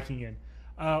to be hiking in.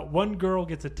 One girl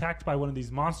gets attacked by one of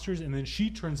these monsters, and then she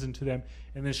turns into them,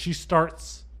 and then she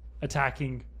starts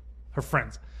attacking her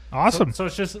friends. Awesome. So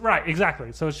it's just right,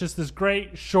 exactly. So it's just this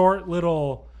great short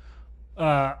little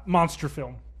monster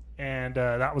film, and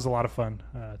that was a lot of fun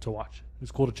to watch. It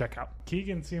was cool to check out.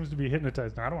 Keegan seems to be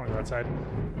hypnotized. No, I don't want to go outside.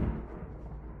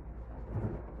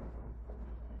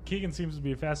 Keegan seems to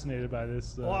be fascinated by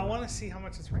this. Well, I want to see how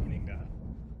much it's raining, Dad.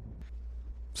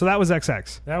 So that was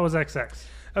XX. That was XX.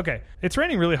 Okay. It's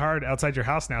raining really hard outside your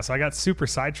house now, so I got super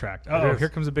sidetracked. Oh, here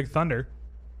comes a big thunder.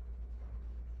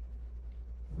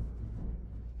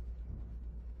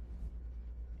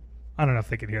 I don't know if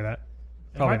they can hear that.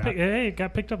 Probably not. Hey, it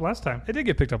got picked up last time. It did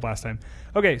get picked up last time.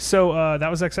 Okay, so that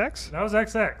was XX? That was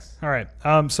XX. All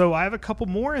right. So I have a couple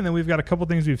more, and then we've got a couple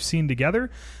things we've seen together.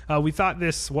 We thought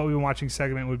this What We've Been Watching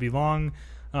segment would be long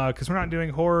because we're not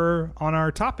doing horror on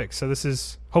our topic. So this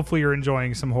is, hopefully you're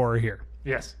enjoying some horror here.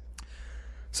 Yes.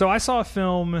 So I saw a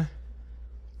film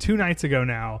 2 nights ago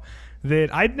now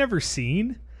that I'd never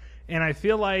seen, and I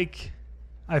feel like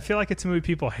it's a movie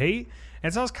people hate.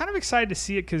 And so I was kind of excited to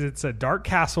see it because it's a Dark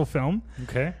Castle film.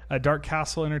 Okay. A Dark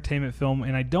Castle entertainment film.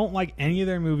 And I don't like any of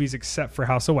their movies except for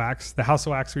House of Wax. The House of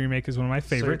Wax remake is one of my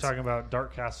favorites. So you're talking about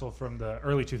Dark Castle from the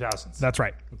early 2000s. That's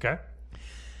right. Okay.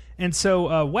 And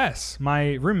so Wes,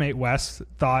 my roommate Wes,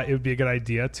 thought it would be a good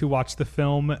idea to watch the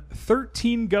film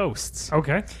 13 Ghosts.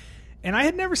 Okay. And I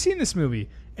had never seen this movie.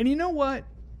 And you know what?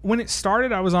 When it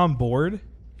started, I was on board.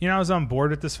 I was on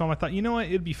board with this film. I thought, you know what?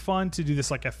 It'd be fun to do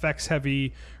this like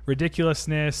effects-heavy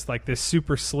ridiculousness, like this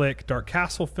super slick Dark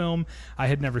Castle film. I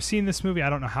had never seen this movie.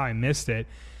 I don't know how I missed it.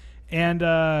 And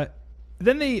then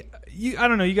I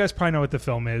don't know. You guys probably know what the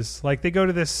film is. Like they go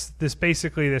to this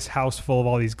basically this house full of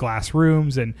all these glass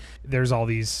rooms, and there's all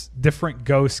these different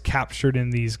ghosts captured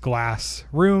in these glass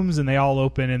rooms, and they all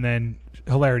open, and then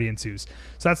hilarity ensues.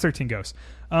 So that's 13 Ghosts.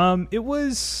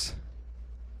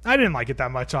 I didn't like it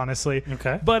that much, honestly.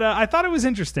 Okay. But I thought it was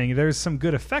interesting. There's some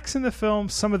good effects in the film.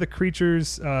 Some of the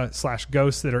creatures /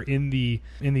 ghosts that are in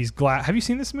these glass. Have you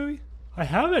seen this movie? I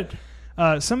haven't.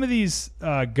 some of these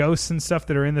ghosts and stuff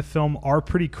that are in the film are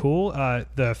pretty cool. The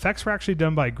effects were actually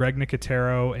done by Greg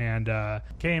Nicotero and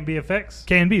K&B Effects.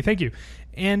 K&B, thank you.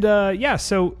 And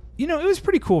so it was a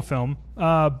pretty cool film,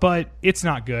 but it's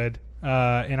not good.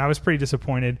 And I was pretty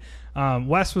disappointed.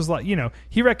 Wes was like,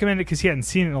 he recommended it because he hadn't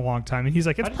seen it in a long time, and he's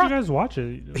like, "How did you guys watch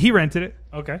it?" He rented it.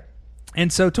 Okay.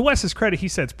 And so to Wes's credit, he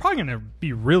said it's probably going to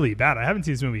be really bad. I haven't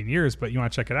seen this movie in years, but you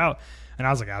want to check it out? And I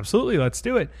was like, absolutely, let's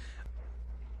do it.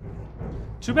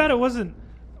 Too bad it wasn't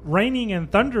raining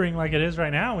and thundering like it is right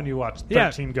now when you watch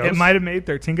 13 Ghosts. It might have made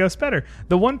 13 Ghosts better.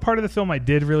 The one part of the film I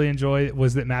did really enjoy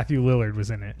was that Matthew Lillard was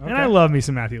in it. Okay. And I love me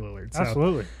some Matthew Lillard. So,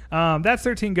 absolutely. That's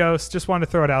 13 Ghosts. Just wanted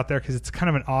to throw it out there because it's kind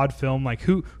of an odd film. Like,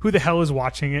 who the hell is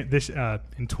watching it this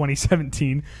in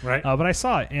 2017? Right. But I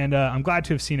saw it, and I'm glad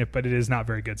to have seen it, but it is not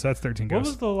very good. So that's 13 Ghosts.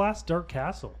 What was the last Dark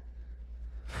Castle?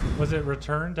 Was it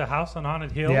Return to House on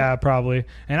Haunted Hill? Yeah, probably.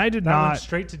 And I did that not. Went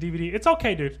straight to DVD. It's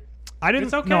okay, dude. I didn't.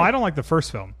 It's okay. No, I don't like the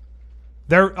first film.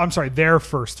 Their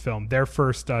first film. Their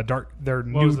first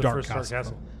new Dark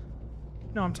Castle.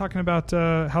 No, I'm talking about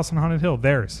House on Haunted Hill.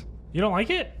 Theirs. You don't like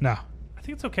it? No. I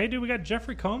think it's okay, dude. We got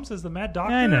Jeffrey Combs as the Mad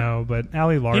Doctor. I know, but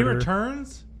Ali Larter. He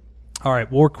returns. All right,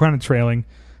 we're kind of trailing.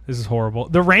 This is horrible.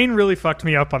 The rain really fucked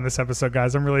me up on this episode,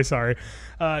 guys. I'm really sorry.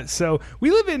 So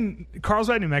we live in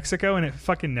Carlsbad, New Mexico, and it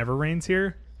fucking never rains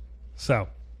here. So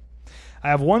I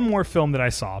have one more film that I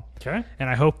saw. Okay. And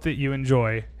I hope that you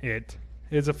enjoy it.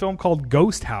 It's a film called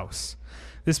Ghost House.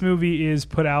 This movie is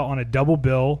put out on a double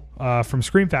bill from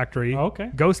Scream Factory. Oh, okay.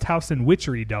 Ghost House and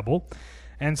Witchery double.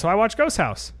 And so I watched Ghost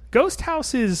House. Ghost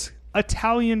House is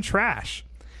Italian trash.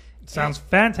 Sounds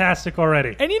fantastic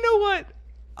already. And you know what?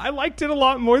 I liked it a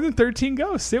lot more than 13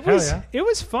 Ghosts. It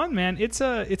was fun, man. It's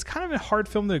kind of a hard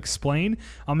film to explain.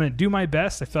 I'm going to do my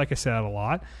best. I feel like I said that a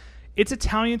lot. It's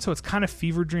Italian, so it's kind of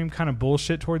fever dream kind of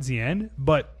bullshit towards the end.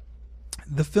 But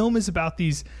the film is about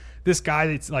this guy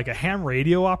that's like a ham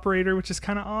radio operator, which is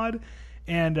kind of odd.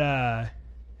 And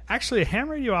actually a ham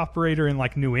radio operator in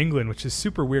like New England, which is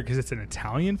super weird because it's an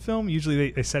Italian film.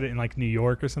 Usually they set it in like New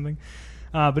York or something.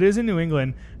 But it was in New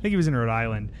England. I think he was in Rhode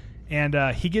Island. And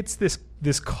he gets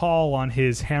this call on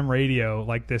his ham radio,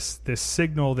 like this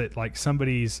signal that like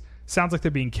somebody's sounds like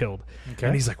they're being killed. Okay.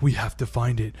 And he's like, we have to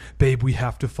find it, babe. We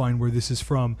have to find where this is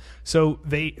from. So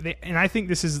they and I think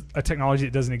this is a technology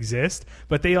that doesn't exist,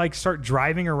 but they like start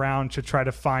driving around to try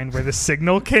to find where the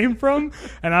signal came from.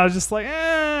 And I was just like,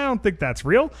 I don't think that's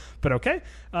real, but okay.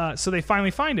 So they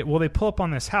finally find it. Well, they pull up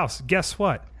on this house. Guess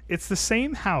what? It's the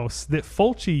same house that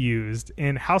Fulci used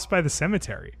in House by the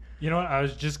Cemetery. You know what? I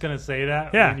was just going to say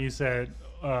that when you said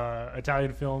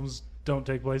Italian films don't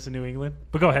take place in New England.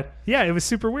 But go ahead. Yeah, it was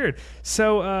super weird.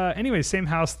 So anyway, same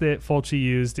house that Fulci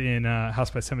used in House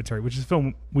by the Cemetery, which is a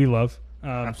film we love.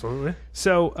 Absolutely.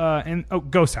 So,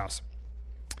 Ghost House.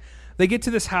 They get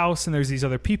to this house, and there's these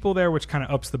other people there, which kind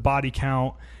of ups the body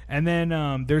count. And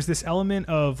then there's this element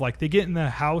of, like, they get in the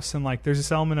house, and, like, there's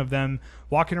this element of them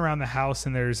walking around the house,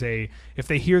 and if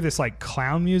they hear this, like,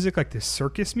 clown music, like this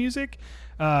circus music,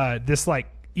 this, like,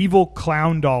 evil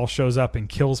clown doll shows up and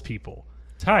kills people.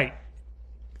 Tight.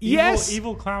 Yes.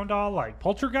 Evil clown doll, like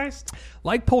Poltergeist?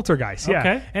 Like Poltergeist, yeah.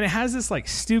 Okay. And it has this, like,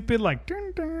 stupid, like,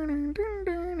 dun, dun, dun, dun,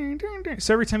 dun, dun, dun.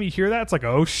 So every time you hear that, it's like,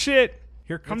 oh, shit.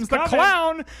 Here comes the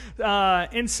clown.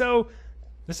 And so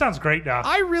this sounds great now.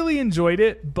 I really enjoyed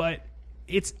it, but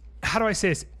it's, how do I say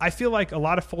this? I feel like a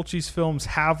lot of Fulci's films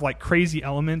have like crazy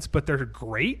elements, but they're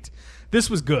great. This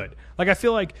was good. Like, I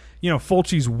feel like,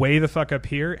 Fulci's way the fuck up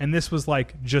here, and this was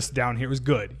like just down here. It was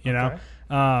good, know?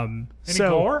 Any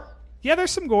gore? Yeah,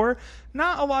 there's some gore.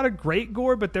 Not a lot of great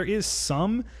gore, but there is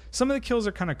some. Some of the kills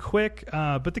are kind of quick,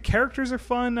 but the characters are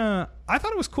fun. I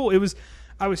thought it was cool.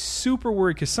 I was super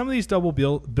worried because some of these double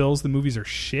bills, the movies are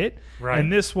shit, right,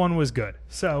 and this one was good.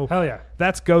 So hell yeah,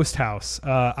 that's Ghost House.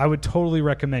 I would totally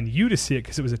recommend you to see it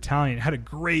because it was Italian. It had a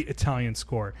great Italian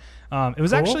score. It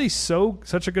was actually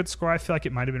such a good score. I feel like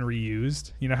it might have been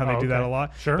reused. You know how they do that a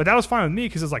lot. Sure, but that was fine with me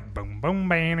because it's like boom, boom,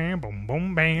 bang, boom,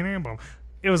 boom, bang, boom.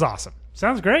 It was awesome.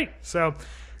 Sounds great. So,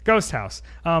 Ghost House.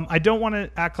 I don't want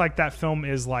to act like that film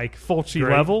is like Fulci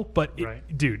level, but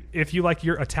dude, if you like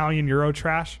your Italian Euro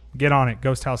trash, get on it.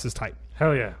 Ghost House is tight.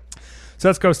 Hell yeah. So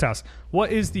that's Ghost House.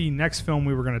 What is the next film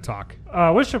we were going to talk?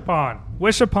 Wish Upon.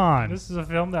 Wish Upon. This is a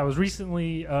film that was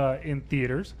recently in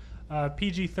theaters.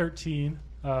 PG-13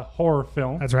 horror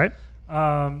film. That's right.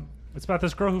 It's about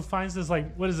this girl who finds this,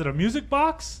 like, what is it, a music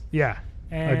box? Yeah.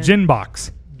 And a gin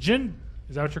box. Gin.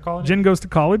 Is that what you're calling it? Gin goes to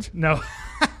college? No.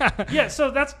 Yeah,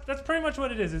 so that's pretty much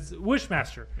what it is. It's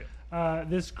Wishmaster.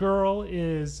 This girl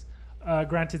is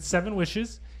granted 7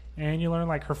 wishes, and you learn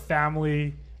like her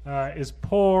family is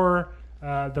poor.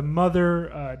 The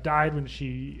mother died when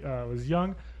she was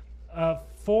young.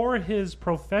 For his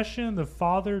profession, the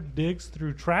father digs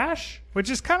through trash. Which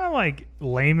is kind of like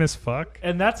lame as fuck.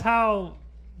 And that's how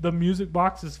the music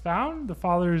box is found. The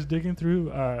father is digging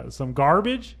through some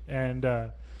garbage,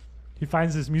 and he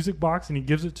finds this music box, and he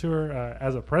gives it to her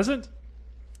as a present.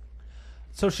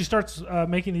 So she starts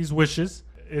making these wishes.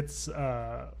 It's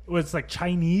like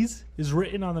Chinese is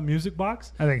written on the music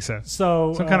box. I think so.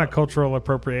 So some kind of cultural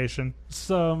appropriation.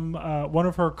 One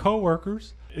of her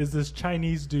coworkers is this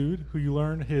Chinese dude who you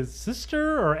learn his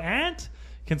sister or aunt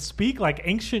can speak like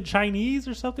ancient Chinese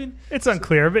or something. It's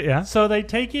unclear, but yeah. So they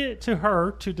take it to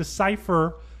her to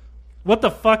decipher what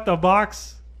the fuck the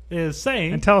box is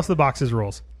saying. And tell us the box's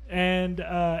rules. And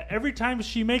every time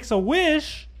she makes a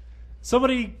wish,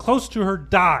 somebody close to her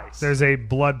dies. There's a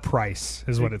blood price,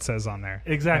 is what it says on there.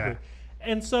 Exactly.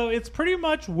 Yeah. And so it's pretty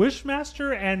much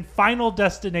Wishmaster and Final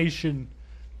Destination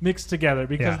mixed together,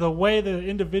 because the way the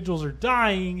individuals are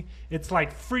dying, it's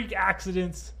like freak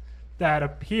accidents that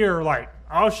appear like,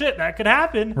 oh shit, that could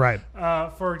happen. Right.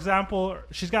 For example,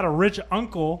 she's got a rich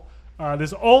uncle,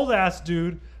 this old ass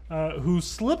dude, who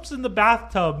slips in the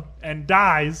bathtub and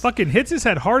dies. Fucking hits his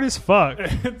head hard as fuck.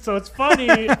 So it's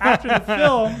funny, after the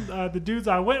film, the dudes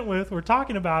I went with were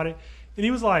talking about it, and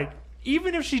he was like,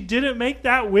 even if she didn't make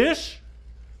that wish,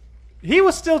 he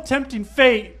was still tempting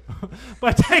fate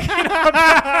by taking her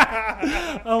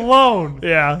back alone.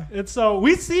 Yeah. And so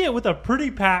we see it with a pretty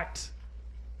packed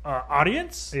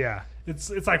audience. Yeah.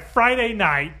 It's like Friday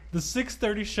night, the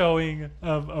 6:30 showing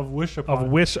of Wish Upon.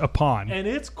 Of Wish Upon. And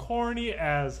it's corny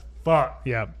as fuck.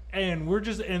 Yeah. And we're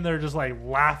just in there just like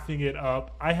laughing it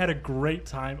up. I had a great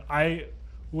time. I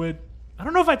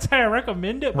don't know if I'd say I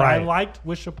recommend it, but I liked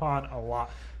Wish Upon a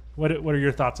lot. What are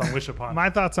your thoughts on Wish Upon? My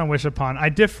thoughts on Wish Upon. I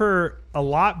differ a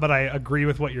lot, but I agree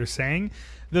with what you're saying.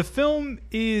 The film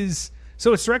is...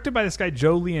 So it's directed by this guy,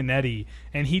 Joe Leonetti,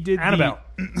 and he did Annabelle.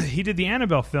 He did the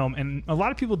Annabelle film, and a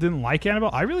lot of people didn't like Annabelle.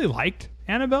 I really liked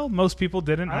Annabelle. Most people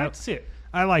didn't. I liked to see it.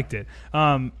 I liked it.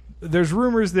 There's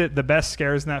rumors that the best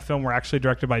scares in that film were actually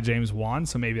directed by James Wan,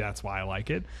 so maybe that's why I like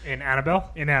it. In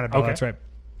Annabelle? In Annabelle, okay. That's right.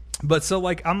 But so,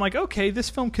 like, I'm like, okay,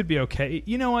 this film could be okay.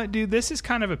 You know what, dude? This is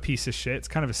kind of a piece of shit. It's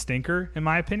kind of a stinker, in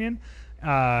my opinion,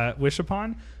 Wish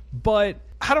Upon. But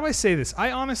how do I say this?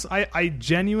 I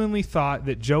genuinely thought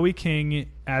that Joey King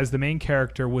as the main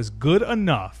character was good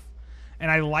enough,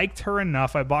 and I liked her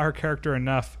enough. I bought her character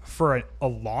enough for a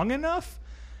long enough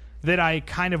that I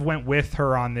kind of went with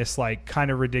her on this, like, kind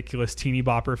of ridiculous teeny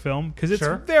bopper film, because it's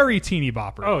very teeny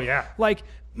bopper. Oh, yeah. Like,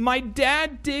 my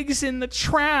dad digs in the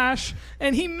trash,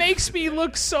 and he makes me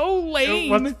look so lame.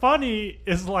 What's funny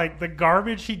is, like, the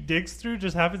garbage he digs through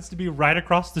just happens to be right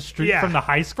across the street from the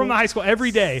high school. From the high school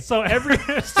every day. So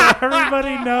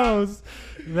everybody knows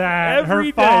that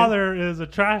her father is a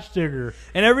trash digger.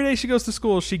 And every day she goes to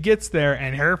school, she gets there,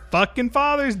 and her fucking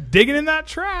father's digging in that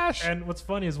trash. And what's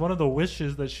funny is one of the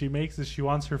wishes that she makes is she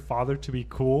wants her father to be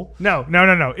cool. No.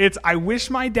 It's, I wish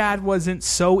my dad wasn't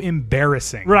so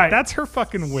embarrassing. Right. That's her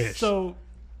fucking wish. So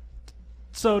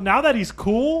now that he's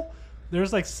cool,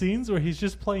 there's like scenes where he's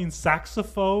just playing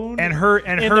saxophone in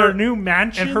their new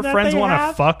mansion, and her friends want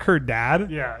to fuck her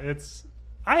dad. Yeah,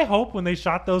 I hope when they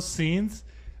shot those scenes,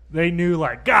 they knew,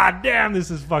 like, God damn,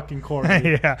 this is fucking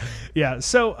corny. Yeah.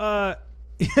 So,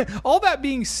 all that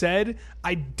being said,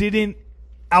 I didn't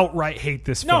outright hate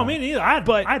this film. No, me neither. I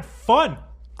had fun.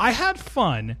 I had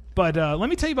fun, but let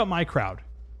me tell you about my crowd.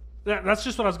 That's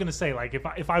just what I was going to say. Like,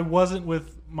 if I wasn't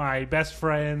with my best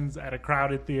friends at a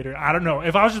crowded theater, I don't know.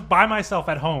 If I was just by myself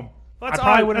at home, I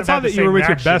probably wouldn't have had the same reaction. You were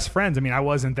with your best friends. I mean, I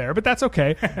wasn't there, but that's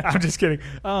okay. I'm just kidding.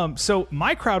 So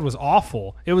my crowd was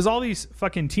awful. It was all these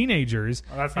fucking teenagers.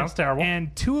 Oh, that sounds terrible.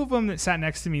 And two of them that sat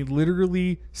next to me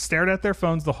literally stared at their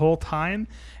phones the whole time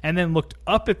and then looked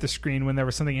up at the screen when there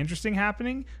was something interesting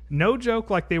happening. No joke,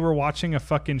 like they were watching a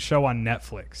fucking show on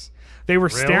Netflix. They were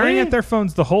staring at their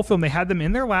phones the whole film. They had them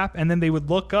in their lap, and then they would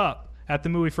look up at the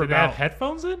movie for Did they have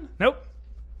headphones in? Nope.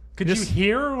 Could you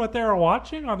hear what they were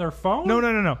watching on their phone?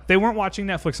 No. They weren't watching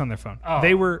Netflix on their phone. Oh.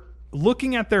 They were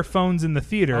looking at their phones in the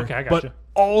theater, okay, I gotcha. But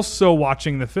also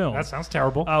watching the film. That sounds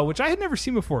terrible. Which I had never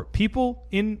seen before. People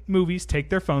in movies take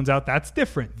their phones out. That's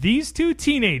different. These two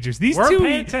teenagers, these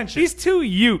two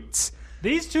utes.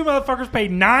 These two motherfuckers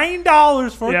paid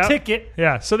 $9 for a ticket.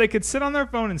 Yeah, so they could sit on their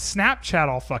phone and Snapchat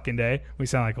all fucking day. We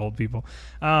sound like old people.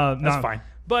 That's fine.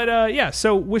 But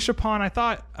so Wish Upon, I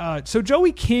thought. So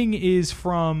Joey King is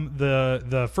from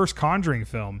the first Conjuring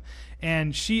film,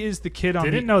 and she is the kid on.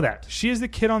 Didn't know that. She is the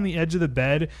kid on the edge of the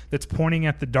bed that's pointing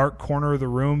at the dark corner of the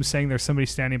room, saying there's somebody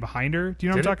standing behind her. Do you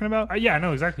know what I'm talking about? Yeah, I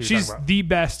know exactly. What She's you're talking about. the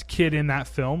best kid in that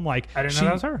film. Like, I didn't know she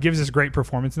that was her. gives this great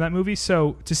performance in that movie.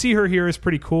 So to see her here is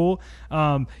pretty cool.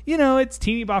 It's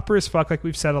teeny bopper as fuck, like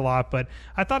we've said a lot, but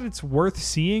I thought it's worth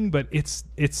seeing. But it's.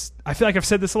 I feel like I've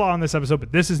said this a lot on this episode,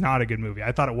 but this is not a good movie.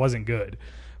 I thought it wasn't good,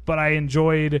 but I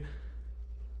enjoyed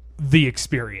the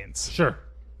experience. Sure.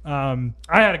 I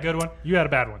had a good one. You had a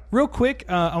bad one. Real quick,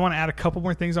 I want to add a couple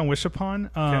more things on Wish Upon.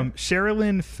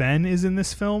 Sherilyn Fenn is in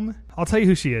this film. I'll tell you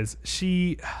who she is.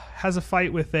 She has a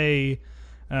fight with a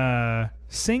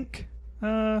sink.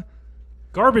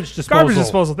 Garbage disposal. Garbage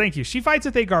disposal. Thank you. She fights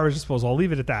with a garbage disposal. I'll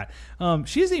leave it at that.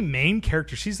 She is a main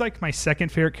character. She's like my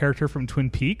second favorite character from Twin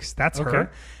Peaks. That's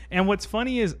her. And what's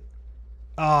funny is,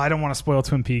 I don't want to spoil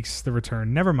Twin Peaks: The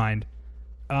Return. Never mind.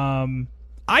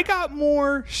 I got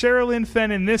more Sherilyn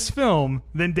Fenn in this film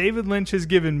than David Lynch has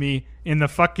given me in the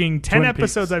fucking 10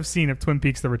 episodes I've seen of Twin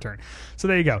Peaks: The Return. So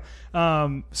there you go.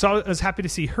 So I was happy to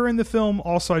see her in the film.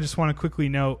 Also, I just want to quickly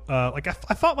note, I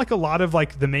thought like a lot of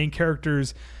like the main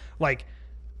characters, like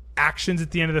actions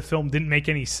at the end of the film didn't make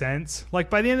any sense. Like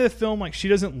by the end of the film, like she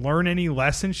doesn't learn any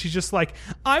lessons. She's just like,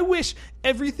 I wish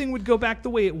everything would go back the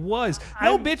way it was.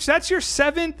 No, bitch, that's your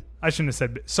seventh. I shouldn't have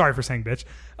said. Sorry for saying bitch.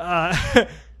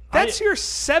 That's your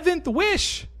seventh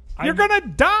wish. You're gonna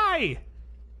die.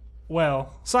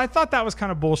 Well, so I thought that was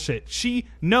kind of bullshit. She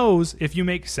knows if you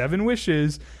make 7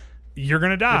 wishes, you're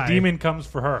gonna die. The demon comes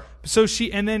for her. So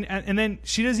she and then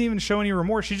she doesn't even show any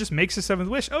remorse. She just makes a 7th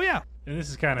wish. Oh yeah. And this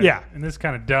is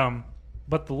kind of dumb.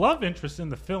 But the love interest in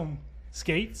the film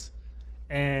skates,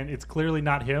 and it's clearly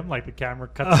not him. Like the camera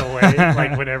cuts away,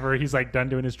 like whenever he's like done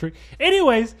doing his trick.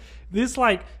 Anyways, this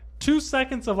like 2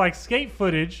 seconds of like skate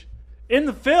footage in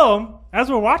the film, as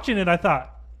we're watching it, I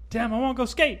thought, damn, I want to go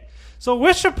skate. So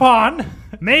Wish Upon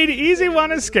made easy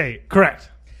one to skate. Correct.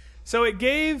 So it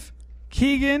gave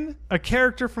Keegan a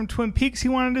character from Twin Peaks he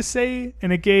wanted to say,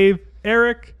 and it gave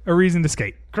Eric a reason to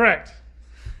skate. Correct.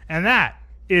 And that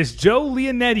is Joe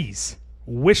Leonetti's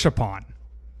Wish Upon.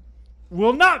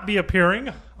 Will not be appearing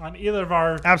on either of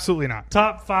our absolutely not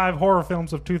top 5 horror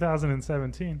films of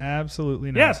 2017.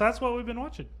 Absolutely not. Yes, that's what we've been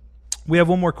watching. We have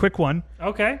one more quick one.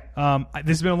 Okay. This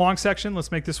has been a long section.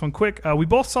 Let's make this one quick. We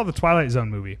both saw the Twilight Zone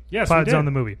movie. Yes, Twilight we did. Zone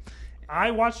the movie. I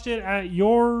watched it at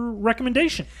your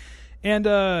recommendation. And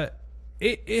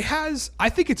it has, I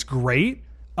think it's great.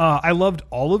 I loved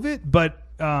all of it, but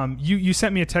you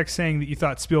sent me a text saying that you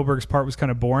thought Spielberg's part was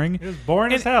kind of boring. It was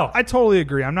boring as hell. I totally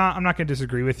agree. I'm not going to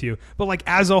disagree with you. But like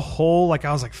as a whole, like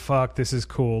I was like, fuck, this is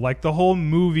cool. Like the whole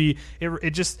movie,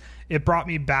 it brought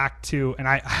me back to, and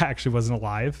I actually wasn't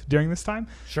alive during this time.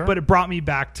 Sure. But it brought me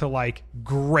back to like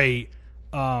great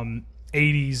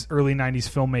 80s, early 90s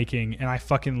filmmaking,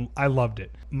 and I loved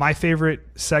it. My favorite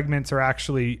segments are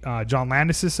actually John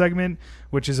Landis' segment,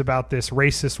 which is about this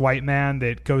racist white man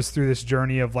that goes through this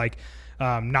journey of like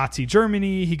Nazi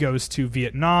Germany. He goes to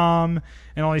Vietnam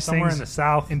and all these somewhere things.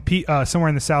 Somewhere in the South. Somewhere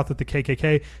in the South with the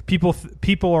KKK.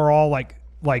 People are all like,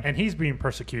 and he's being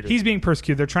persecuted. He's being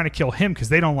persecuted. They're trying to kill him because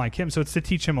they don't like him. So it's to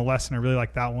teach him a lesson. I really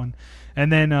like that one.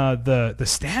 And then the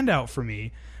standout for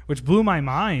me, which blew my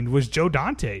mind, was Joe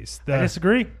Dante's. I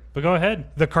disagree, but go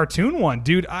ahead. The cartoon one,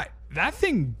 dude. That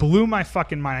thing blew my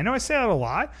fucking mind. I know I say that a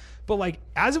lot, but like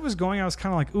as it was going, I was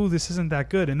kind of like, ooh, this isn't that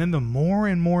good. And then the more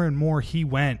and more and more he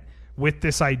went with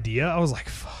this idea, I was like,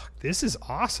 fuck, this is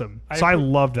awesome. I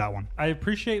loved that one. I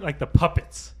appreciate like the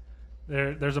puppets.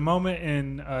 There's a moment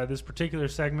in this particular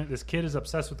segment. This kid is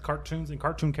obsessed with cartoons, and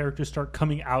cartoon characters start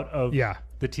coming out of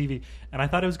the TV. And I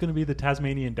thought it was going to be the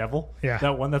Tasmanian Devil. Yeah.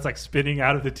 That one that's like spinning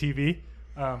out of the TV.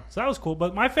 So that was cool.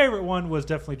 But my favorite one was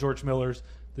definitely George Miller's,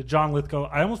 the John Lithgow.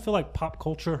 I almost feel like pop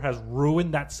culture has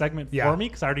ruined that segment for me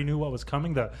because I already knew what was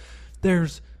coming.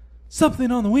 There's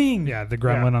something on the wing. Yeah, the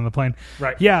gremlin on the plane.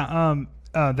 Right. Yeah,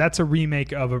 that's a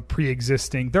remake of a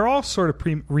pre-existing. They're all sort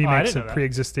of remakes of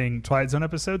pre-existing Twilight Zone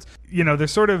episodes. You know, they're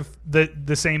sort of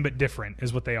the same but different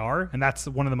is what they are, and that's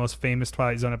one of the most famous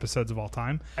Twilight Zone episodes of all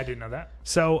time. I didn't know that.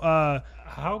 So,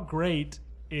 how great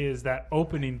is that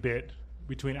opening bit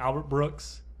between Albert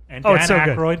Brooks and Dan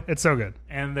Aykroyd? Good. It's so good.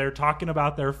 And they're talking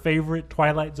about their favorite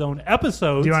Twilight Zone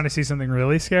episodes. Do you want to see something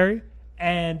really scary?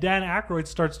 And Dan Aykroyd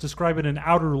starts describing an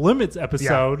Outer Limits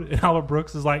episode, and Albert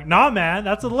Brooks is like, "Nah, man,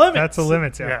 that's a limit. That's a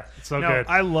limit." Yeah, it's so good.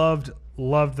 I loved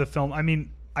the film. I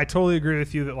mean, I totally agree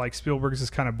with you that like Spielberg's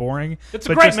is kind of boring. It's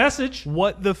a great message.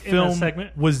 What the film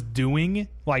was doing,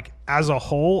 like as a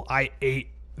whole, I ate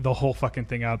the whole fucking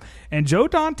thing up. And Joe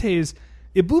Dante's,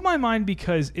 it blew my mind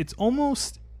because it's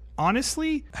almost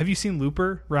honestly. Have you seen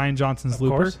Looper? Ryan Johnson's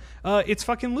Looper. Course. It's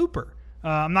fucking Looper.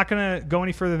 I'm not going to go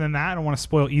any further than that. I don't want to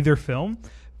spoil either film,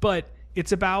 but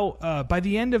it's about by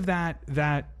the end of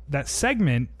that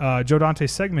segment, Joe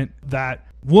Dante's segment, that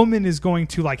woman is going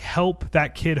to like help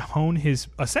that kid hone his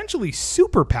essentially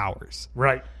superpowers.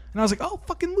 Right. And I was like, oh,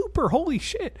 fucking Looper, holy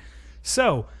shit.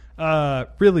 So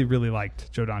really, really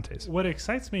liked Joe Dante's. What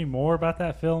excites me more about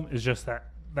that film is just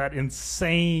that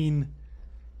insane,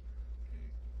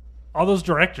 all those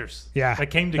directors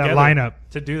that came together lineup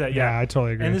to do that. Yeah, I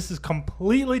totally agree. And this is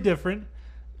completely different,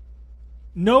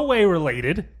 no way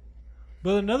related.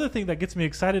 But another thing that gets me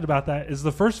excited about that is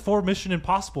the first 4 Mission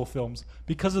Impossible films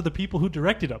because of the people who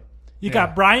directed them. You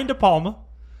got Brian De Palma,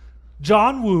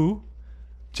 John Woo,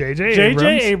 J.J.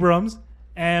 Abrams,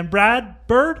 and Brad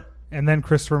Bird. And then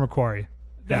Christopher McQuarrie.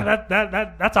 Yeah.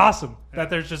 That's awesome. Yeah. That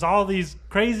there's just all these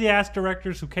crazy-ass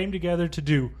directors who came together to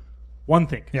do one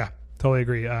thing. Yeah, totally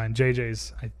agree. And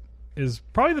JJ's is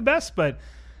probably the best, but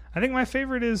I think my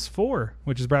favorite is 4,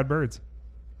 which is Brad Bird's.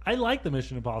 I like the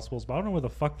Mission Impossibles, but I don't know where the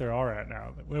fuck they are at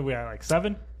now. Where are we at, like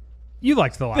 7? You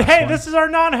liked the last one. Hey, this is our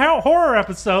non-horror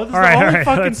episode. This is the only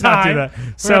fucking time we're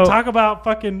going to talk about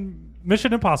fucking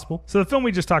Mission Impossible. So the film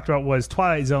we just talked about was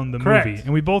Twilight Zone, the movie.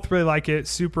 And we both really like it.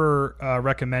 Super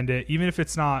recommend it. Even if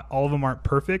it's not, all of them aren't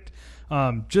perfect.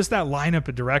 Just that lineup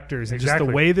of directors and just the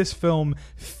way this film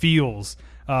feels.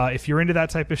 If you're into that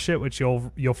type of shit, which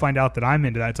you'll find out that I'm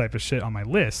into that type of shit on my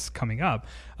list coming up,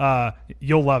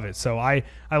 you'll love it. So I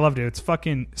loved it.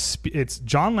 It's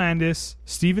John Landis,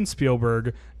 Steven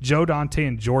Spielberg, Joe Dante,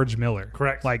 and George Miller.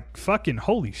 Correct. Like fucking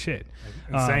holy shit.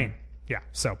 Insane. Yeah.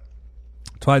 So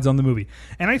Twilight Zone the movie.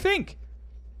 And I think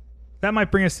that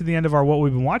might bring us to the end of our what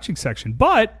we've been watching section.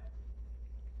 But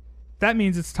that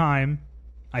means it's time,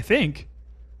 I think,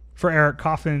 for Eric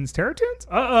Coffin's Terror Tunes.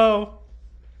 Uh-oh.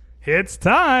 It's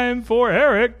time for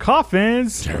Eric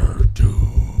Coffin's Terror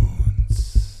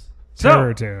Tunes.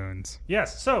 Terror Tunes.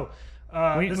 Yes. So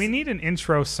we need an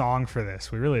intro song for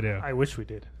this. We really do. I wish we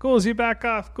did. Ghouls, you back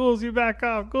off. Ghouls, you back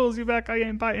off. Ghouls, you back. I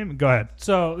ain't biting. Go ahead.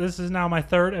 So this is now my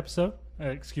third episode.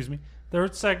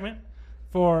 Third segment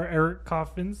for Eric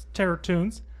Coffin's Terror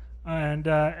Tunes. And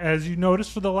as you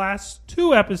noticed for the last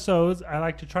 2 episodes, I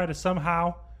like to try to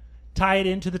somehow tie it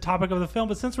into the topic of the film.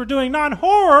 But since we're doing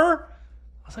non-horror,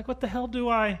 I was like, what the hell do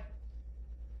I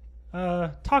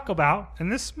talk about? And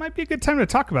this might be a good time to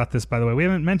talk about this, by the way. We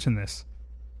haven't mentioned this.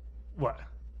 What?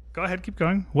 Go ahead, keep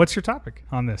going. What's your topic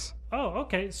on this? Oh,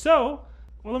 okay. So,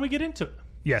 well, let me get into it.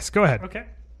 Yes, go ahead. Okay.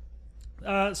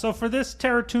 So for this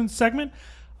Terror Tunes segment,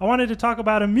 I wanted to talk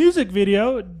about a music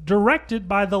video directed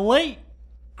by the late,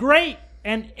 great,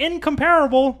 and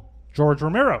incomparable George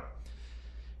Romero.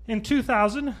 In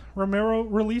 2000, Romero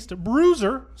released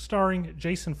Bruiser, starring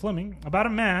Jason Fleming, about a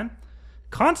man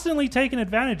constantly taken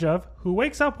advantage of who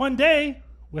wakes up one day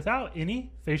without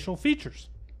any facial features.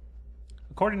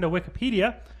 According to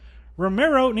Wikipedia,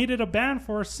 Romero needed a band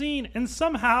for a scene, and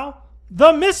somehow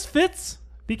the Misfits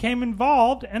became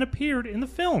involved and appeared in the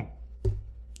film.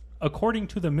 According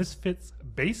to the Misfits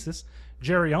bassist,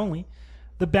 Jerry Only,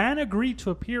 the band agreed to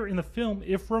appear in the film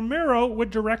if Romero would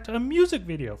direct a music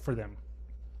video for them.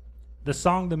 The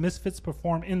song the Misfits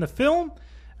perform in the film,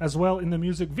 as well in the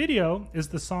music video, is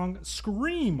the song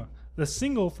Scream, the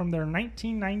single from their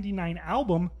 1999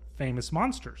 album, Famous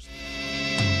Monsters.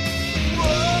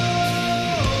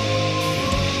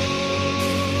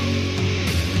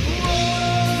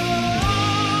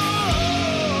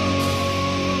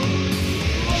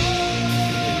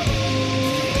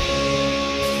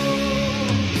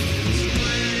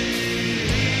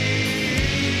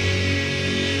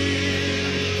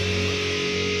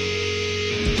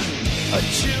 A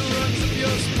chill runs up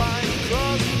your spine,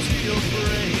 crawls into your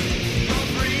brain. The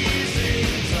freezing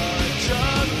touch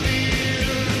of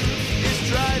fear is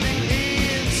driving me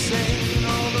insane.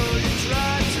 Although you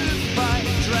try to fight,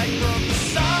 drag from the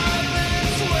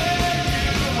silence where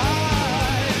you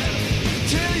hide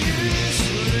till you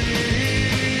scream.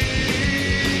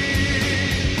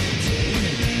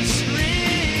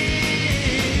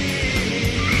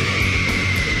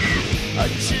 A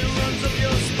chill runs up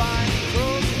your spine.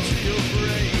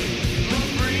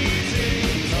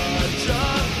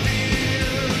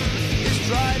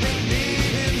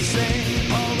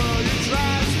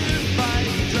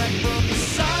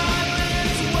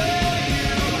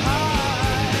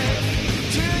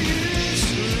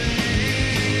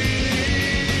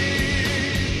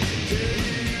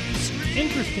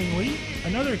 Interestingly,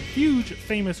 another huge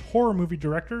famous horror movie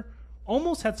director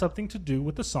almost had something to do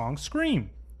with the song Scream.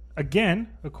 Again,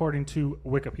 according to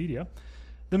Wikipedia,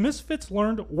 the Misfits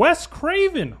learned Wes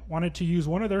Craven wanted to use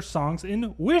one of their songs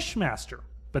in Wishmaster,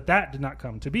 but that did not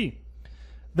come to be.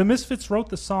 The Misfits wrote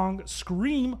the song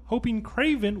Scream, hoping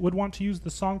Craven would want to use the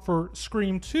song for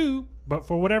Scream 2, but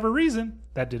for whatever reason,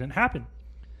 that didn't happen.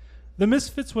 The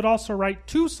Misfits would also write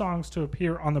 2 songs to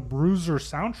appear on the Bruiser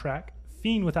soundtrack,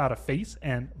 Fiend Without a Face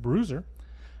and Bruiser.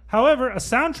 However, a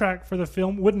soundtrack for the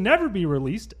film would never be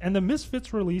released, and the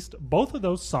Misfits released both of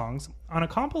those songs on a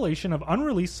compilation of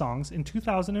unreleased songs in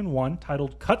 2001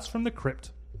 titled Cuts from the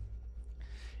Crypt.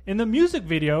 In the music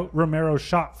video Romero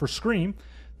shot for Scream,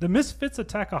 the Misfits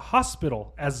attack a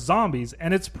hospital as zombies,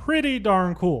 and it's pretty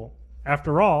darn cool.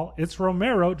 After all, it's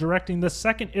Romero directing the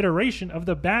second iteration of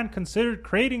the band considered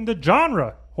creating the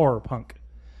genre horror punk.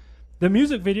 The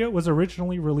music video was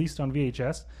originally released on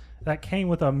VHS that came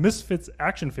with a Misfits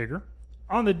action figure,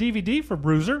 on the DVD for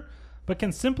Bruiser, but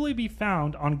can simply be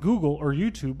found on Google or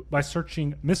YouTube by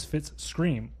searching Misfits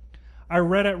Scream. I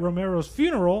read at Romero's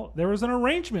funeral there was an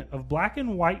arrangement of black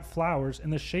and white flowers in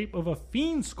the shape of a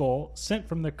fiend skull sent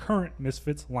from the current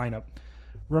Misfits lineup.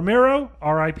 Romero,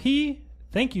 R.I.P.,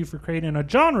 thank you for creating a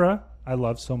genre I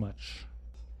love so much.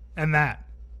 And that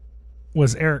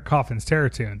was Eric Coffin's Terror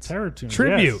Tunes. Terror Tunes,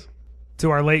 Tribute yes.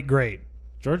 to our late great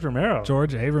George Romero.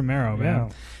 George A. Romero,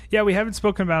 man. Yeah, we haven't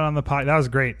spoken about it on the podcast. That was a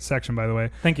great section, by the way.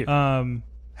 Thank you.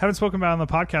 Haven't spoken about it on the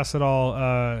podcast at all.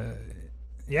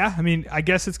 Yeah, I mean, I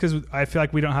guess it's because I feel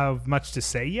like we don't have much to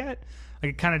say yet.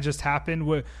 Like, it kind of just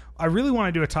happened. I really want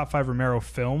to do a top 5 Romero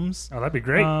films. Oh, that'd be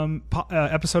great.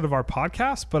 Episode of our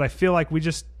podcast, but I feel like we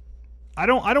just... I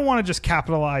don't want to just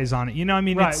capitalize on it. You know what I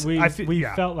mean? Right. We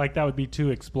felt like that would be too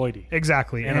exploity.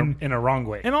 Exactly. In a wrong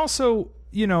way. And also,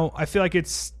 you know, I feel like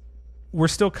we're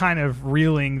still kind of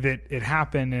reeling that it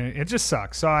happened, and it just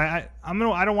sucks. So I don't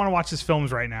want to watch his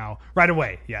films right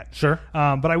away yet. Sure.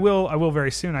 But I will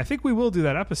very soon. I think we will do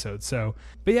that episode. So,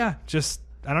 but yeah, just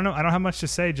I don't know. I don't have much to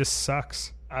say. It just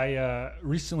sucks. I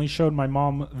recently showed my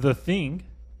mom The Thing,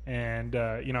 and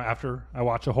you know, after I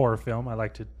watch a horror film, I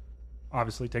like to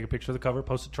obviously take a picture of the cover,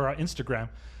 post it to our Instagram.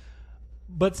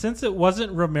 But since it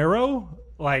wasn't Romero,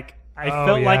 like I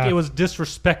felt like it was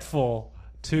disrespectful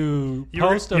to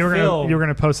post a film. You were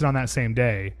going to post it on that same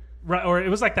day. Right, or it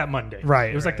was like that Monday.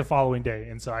 Right. It was like the following day,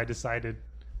 and so I decided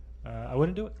I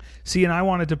wouldn't do it. See, and I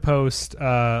wanted to post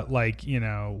like, you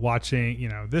know, watching, you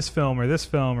know, this film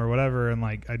or whatever, and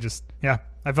like I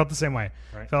felt the same way.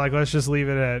 Right. Felt like let's just leave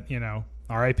it at, you know,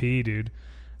 R.I.P. dude.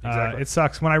 Exactly. It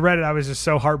sucks. When I read it, I was just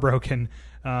so heartbroken.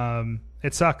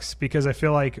 It sucks because I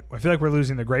feel like we're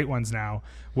losing the great ones now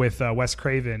with Wes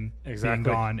Craven being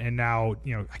gone, and now,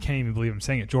 you know, I can't even believe I'm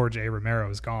saying it. George A. Romero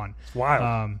is gone. It's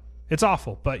wild. It's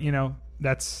awful, but you know,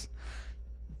 that's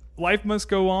life must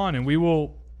go on, and we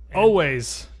will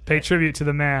always pay tribute to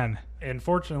the man. And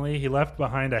fortunately, he left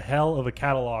behind a hell of a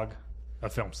catalog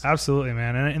of films. Absolutely,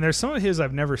 man. And there's some of his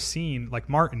I've never seen, like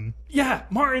Martin. Yeah,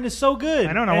 Martin is so good.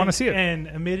 I know, and I want to see it. And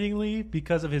admittingly,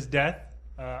 because of his death,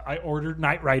 I ordered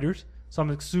Night Riders, so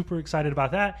I'm super excited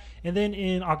about that. And then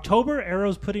in October,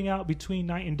 Arrow's putting out Between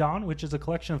Night and Dawn, which is a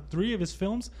collection of 3 of his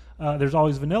films. There's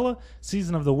Always Vanilla,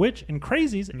 Season of the Witch, and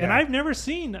Crazies. Yeah. And I've never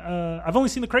seen... I've only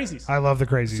seen the Crazies. I love the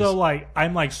Crazies. So like,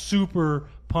 I'm like super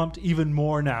pumped even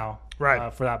more now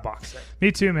for that box set.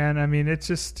 Me too, man. I mean, it's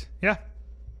just... Yeah.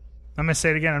 I'm going to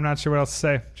say it again. I'm not sure what else to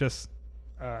say. Just...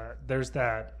 there's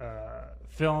that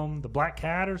film, The Black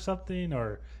Cat or something,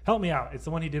 or help me out. It's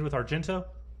the one he did with Argento.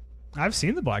 I've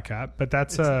seen The Black Cat, but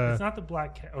that's... It's not The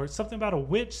Black Cat, or it's something about a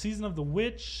witch, Season of the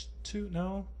Witch 2.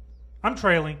 No? I'm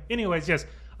trailing. Anyways, yes.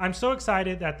 I'm so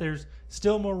excited that there's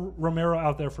still more Romero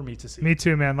out there for me to see. Me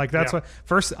too, man. Like, that's what...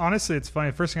 First, honestly, it's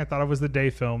funny. First thing I thought of was the Day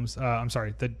films. I'm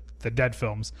sorry, the Dead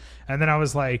films. And then I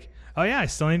was like, oh yeah, I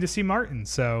still need to see Martin.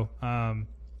 So I'm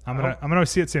gonna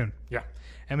see it soon. Yeah.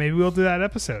 And maybe we'll do that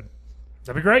episode.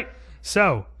 That'd be great.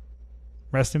 So,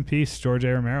 rest in peace, George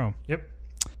A. Romero. Yep.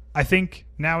 I think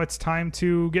now it's time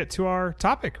to get to our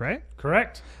topic, right?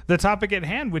 Correct. The topic at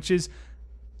hand, which is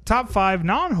top 5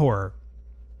 non-horror.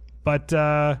 But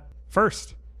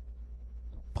first,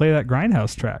 play that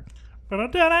Grindhouse track.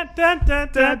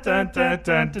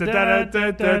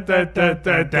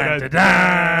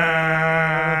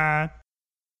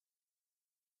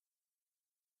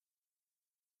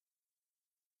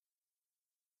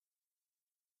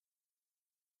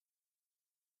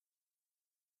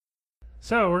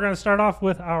 So we're going to start off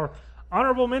with our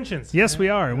honorable mentions. Yes, we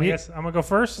are. And I'm going to go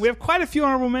first. We have quite a few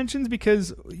honorable mentions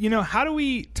because, you know, how do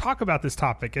we talk about this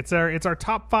topic? It's our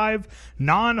top 5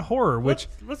 non-horror. Which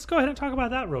let's go ahead and talk about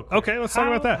that real quick. Okay, let's talk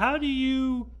about that. How do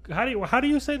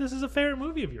you say this is a favorite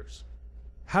movie of yours?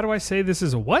 How do I say this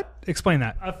is a what? Explain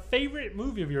that. A favorite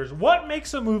movie of yours. What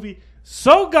makes a movie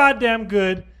so goddamn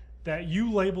good that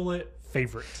you label it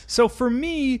favorite? So for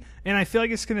me, and I feel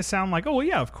like it's going to sound like, oh, well,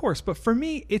 yeah, of course. But for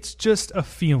me, it's just a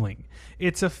feeling.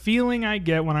 It's a feeling I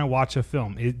get when I watch a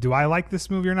film. Do I like this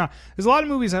movie or not? There's a lot of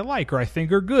movies I like or I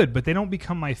think are good, but they don't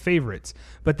become my favorites.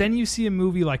 But then you see a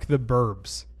movie like The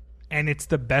Burbs, and it's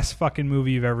the best fucking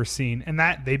movie you've ever seen, and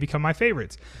that they become my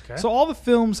favorites. Okay. So all the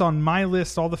films on my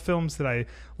list, all the films that I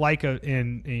like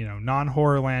in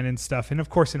non-horror land and stuff, and of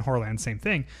course in horror land, same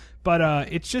thing. But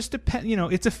it's just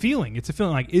it's a feeling. It's a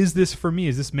feeling like, is this for me?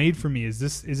 Is this made for me? Is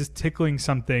this tickling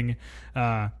something?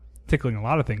 Tickling a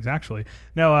lot of things, actually.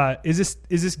 No, is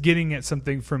this getting at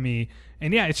something for me?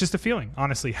 And yeah, it's just a feeling.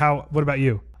 Honestly, what about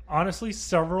you? Honestly,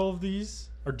 several of these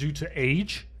are due to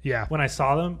age. Yeah. When I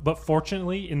saw them, but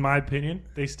fortunately, in my opinion,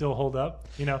 they still hold up.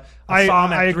 I saw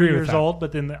them at 3 years old,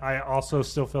 but then I also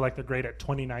still feel like they're great at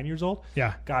 29 years old.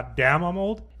 Yeah. God damn, I'm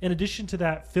old. In addition to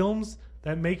that, films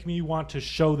that make me want to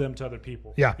show them to other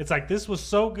people. Yeah. It's like, this was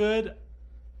so good,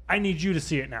 I need you to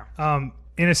see it now.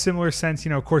 In a similar sense,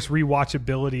 of course,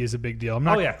 rewatchability is a big deal. I'm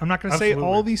not going to say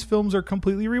all these films are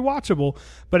completely rewatchable,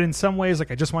 but in some ways,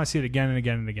 like, I just want to see it again and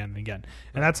again and again and again.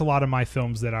 And that's a lot of my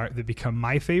films that become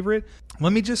my favorite.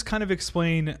 Let me just kind of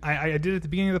explain. I did it at the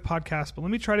beginning of the podcast, but let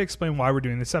me try to explain why we're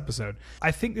doing this episode.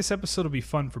 I think this episode will be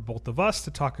fun for both of us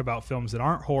to talk about films that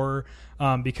aren't horror,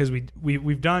 because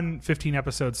we've done 15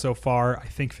 episodes so far. I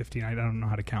think 15. I don't know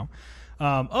how to count,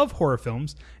 of horror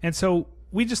films, and so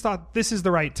we just thought this is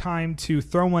the right time to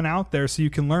throw one out there so you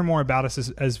can learn more about us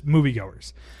as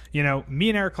moviegoers. Me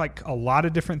and Eric like a lot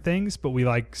of different things, but we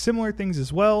like similar things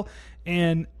as well.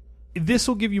 And this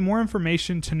will give you more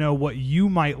information to know what you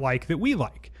might like that we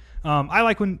like. I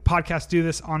like when podcasts do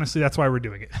this. Honestly, that's why we're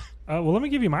doing it. Well, let me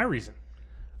give you my reason.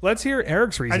 Let's hear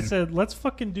Eric's reason. I said, let's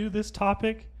fucking do this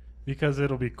topic because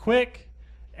it'll be quick.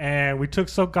 And we took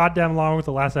so goddamn long with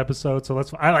the last episode, so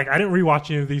I didn't rewatch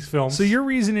any of these films. So your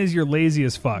reason is you're lazy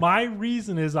as fuck. My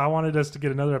reason is I wanted us to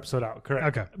get another episode out. Correct.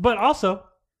 Okay. But also,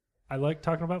 I like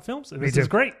talking about films, and this is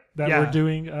great that we're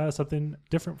doing something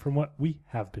different from what we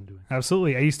have been doing.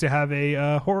 Absolutely. I used to have a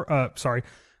I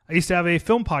used to have a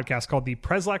film podcast called the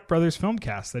Preslak Brothers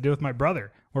Filmcast that I did with my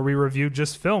brother, where we reviewed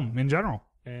just film in general.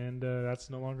 And that's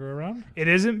no longer around? It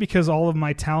isn't, because all of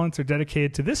my talents are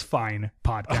dedicated to this fine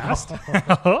podcast.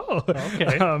 Oh,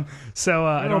 okay. So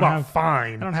I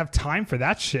don't have time for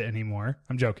that shit anymore.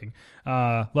 I'm joking.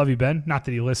 Love you, Ben. Not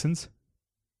that he listens.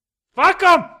 Fuck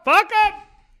him! Fuck him!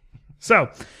 So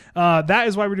that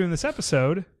is why we're doing this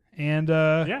episode. And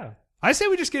yeah. I say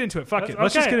we just get into it. Fuck it.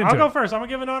 Let's just get into it. I'll go first. I'm going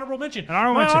to give an honorable mention.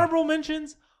 Honorable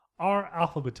mentions are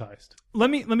alphabetized. Let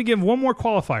me give one more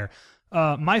qualifier.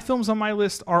 My films on my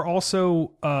list are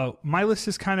also, my list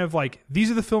is kind of like, these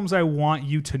are the films I want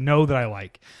you to know that I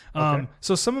like.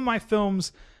 So some of my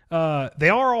films, they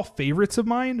are all favorites of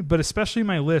mine, but especially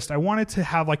my list, I wanted to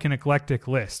have like an eclectic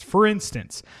list. For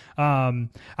instance, I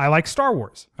like Star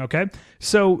Wars. Okay.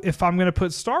 So if I'm going to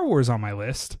put Star Wars on my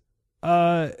list,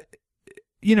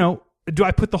 do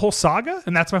I put the whole saga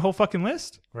and that's my whole fucking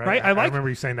list? Right? I remember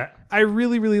you saying that. I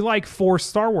really, really like 4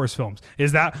 Star Wars films.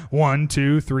 Is that 1,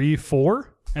 2, 3,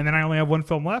 4? And then I only have 1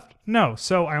 film left? No.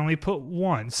 So I only put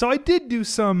 1. So I did do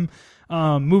some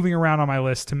moving around on my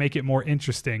list to make it more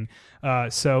interesting.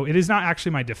 So it is not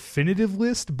actually my definitive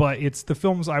list, but it's the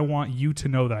films I want you to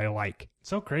know that I like. It's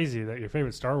so crazy that your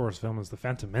favorite Star Wars film is The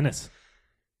Phantom Menace.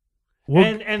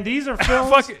 And these are films...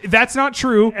 Fuck, that's not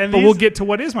true, but we'll get to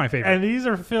what is my favorite. And these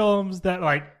are films that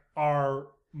are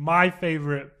my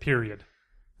favorite, period.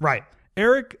 Right.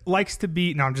 Eric likes to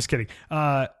be... No, I'm just kidding.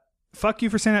 Fuck you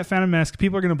for saying that Phantom Menace.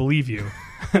 People are going to believe you.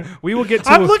 We will get to...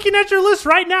 I'm looking at your list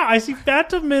right now. I see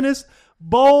Phantom Menace,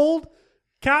 bold,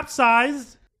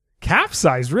 capsized.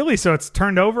 Capsized? Really? So it's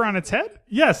turned over on its head?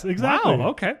 Yes, exactly. Wow,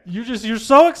 okay. You're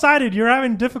so excited. You're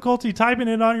having difficulty typing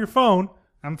it on your phone.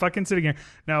 I'm fucking sitting here.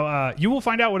 Now, you will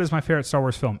find out what is my favorite Star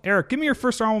Wars film. Eric, give me your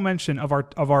first honorable mention of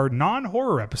our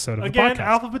non-horror episode of the podcast. Again,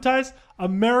 alphabetized,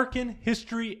 American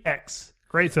History X.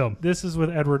 Great film. This is with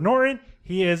Edward Norton.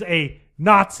 He is a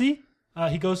Nazi.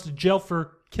 He goes to jail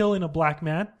for killing a black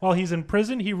man. While he's in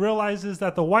prison, he realizes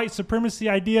that the white supremacy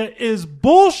idea is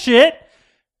bullshit.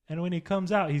 And when he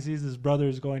comes out, he sees his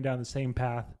brothers going down the same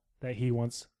path that he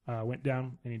once went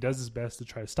down, and he does his best to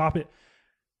try to stop it.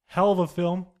 Hell of a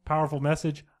film, powerful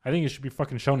message. I think it should be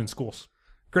fucking shown in schools.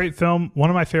 Great film. One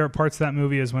of my favorite parts of that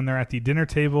movie is when they're at the dinner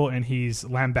table and he's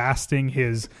lambasting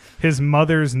his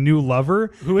mother's new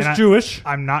lover, who is Jewish.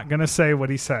 I'm not going to say what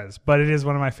he says, but it is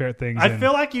one of my favorite things. I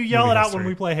feel like you yell it out when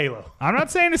we play Halo. I'm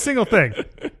not saying a single thing.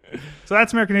 So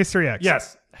that's American History X.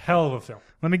 Yes. Hell of a film.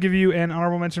 Let me give you an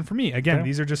honorable mention for me. Again,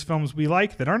 These are just films we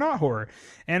like that are not horror.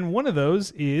 And one of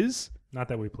those is Not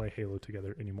that we play Halo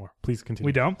together anymore. Please continue.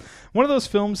 We don't. One of those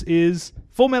films is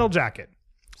Full Metal Jacket.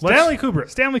 Stanley Kubrick.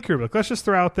 Stanley Kubrick. Let's just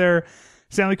throw out there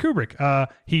Stanley Kubrick.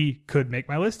 He could make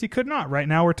my list. He could not. Right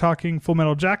now we're talking Full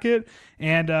Metal Jacket,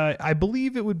 and I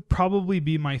believe it would probably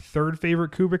be my third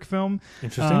favorite Kubrick film.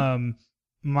 Interesting.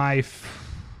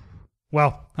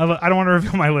 Well, I don't want to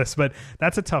reveal my list, but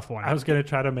that's a tough one. I was going to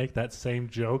try to make that same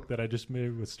joke that I just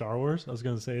made with Star Wars. I was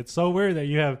going to say, it's so weird that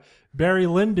you have Barry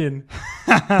Lyndon,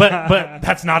 but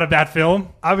that's not a bad film.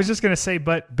 I was just going to say,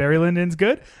 but Barry Lyndon's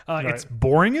good. It's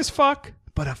boring as fuck,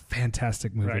 but a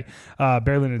fantastic movie. Right.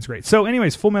 Barry Lyndon's great. So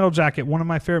anyways, Full Metal Jacket, one of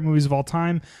my favorite movies of all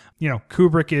time. You know,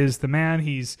 Kubrick is the man.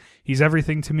 He's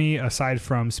everything to me aside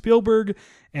from Spielberg.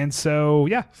 And so,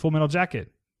 yeah, Full Metal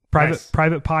Jacket.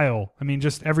 Private Pile. I mean,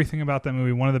 just everything about that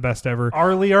movie. One of the best ever.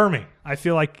 Arlie Ermey. I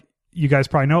feel like you guys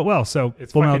probably know it well. So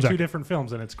It's Full Metal fucking Jacket. 2 different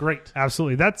films, and it's great.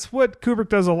 Absolutely. That's what Kubrick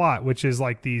does a lot, which is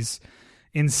like these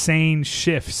insane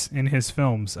shifts in his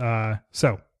films.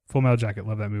 So Full Metal Jacket.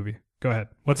 Love that movie. Go ahead.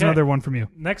 What's another one from you?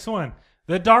 Next one.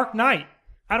 The Dark Knight.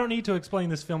 I don't need to explain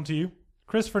this film to you.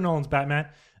 Christopher Nolan's Batman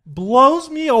blows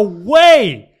me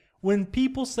away when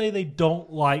people say they don't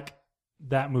like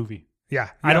that movie.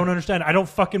 Yeah. I don't understand. I don't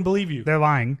fucking believe you. They're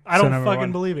lying. I don't number fucking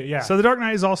one. believe it. Yeah. So The Dark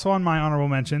Knight is also on my honorable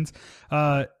mentions.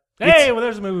 Well,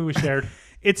 there's a movie we shared.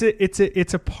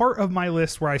 It's a part of my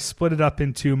list where I split it up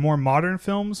into more modern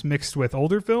films mixed with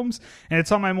older films, and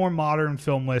it's on my more modern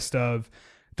film list of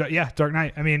Dark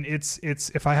Knight. I mean, it's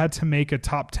if I had to make a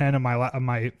top 10 of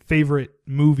my favorite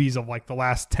movies of like the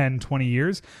last 10, 20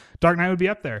 years, Dark Knight would be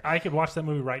up there. I could watch that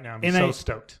movie right now and be And so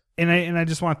stoked. And I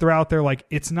just want to throw out there, like,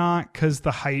 it's not because the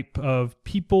hype of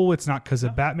people. It's not because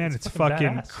of Batman. It's fucking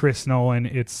badass. Chris Nolan.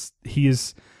 You'll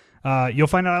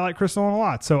find out I like Chris Nolan a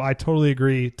lot. So I totally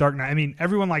agree. Dark Knight. I mean,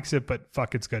 everyone likes it, but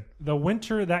fuck, it's good. The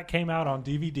winter that came out on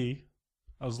DVD,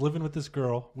 I was living with this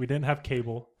girl. We didn't have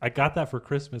cable. I got that for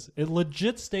Christmas. It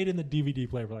legit stayed in the DVD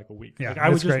player for like a week. Yeah, like I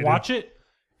would that's just great, watch it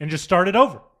and just start it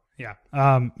over. Yeah.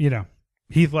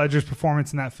 Heath Ledger's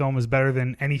performance in that film is better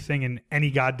than anything in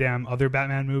any goddamn other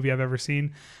Batman movie I've ever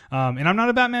seen. And I'm not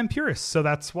a Batman purist, so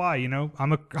that's why,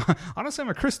 I'm a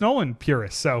Chris Nolan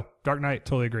purist. So Dark Knight,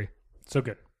 totally agree. So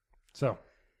good. So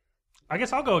I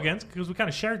guess I'll go against because we kind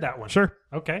of shared that one. Sure.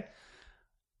 Okay.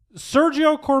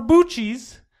 Sergio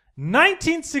Corbucci's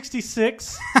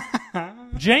 1966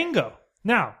 Django.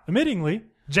 Now, admittingly,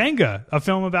 Jenga, a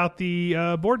film about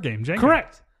the board game Jenga.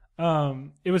 correct.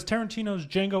 It was Tarantino's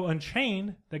Django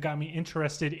Unchained that got me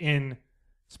interested in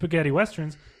spaghetti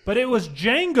westerns, but it was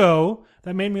Django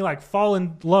that made me like fall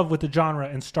in love with the genre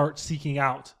and start seeking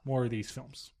out more of these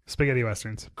films. Spaghetti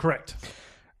westerns. Correct.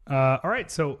 All right,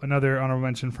 so another honorable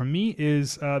mention from me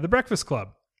is The Breakfast Club.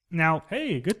 Now,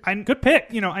 Hey, good pick.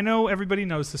 I know everybody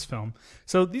knows this film,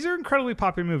 so these are incredibly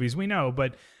popular movies. We know,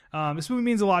 but this movie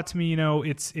means a lot to me.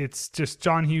 It's just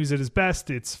John Hughes at his best.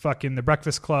 It's fucking The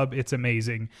Breakfast Club. It's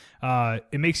amazing.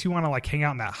 It makes you want to like hang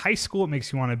out in that high school. It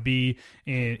makes you want to be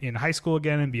in high school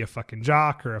again and be a fucking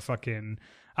jock or a fucking,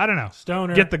 I don't know,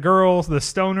 Stoner. Get the girls, the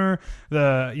stoner,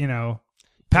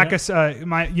 pack us. What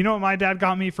my dad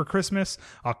got me for Christmas?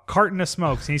 A carton of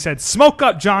smokes, and he said, "Smoke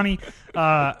up, Johnny."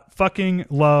 Fucking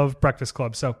love Breakfast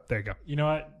Club. So there you go. You know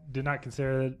what? Did not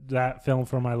consider that film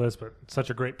for my list, but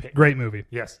such a great pick. Great movie.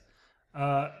 Yes.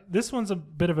 This one's a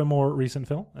bit of a more recent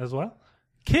film as well.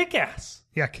 Kick-Ass.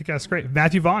 Yeah, Kick-Ass, great.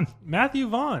 Matthew Vaughn. Matthew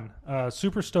Vaughn.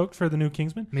 Super stoked for the new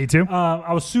Kingsman. Me too.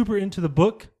 I was super into the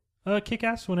book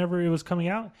Kick-Ass whenever it was coming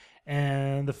out,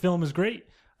 and the film is great.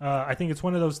 I think it's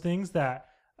one of those things that,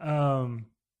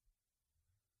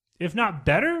 if not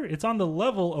better, it's on the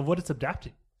level of what it's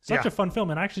adapting. Such a fun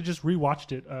film, and I actually just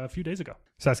rewatched it a few days ago.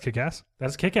 So that's Kick-Ass.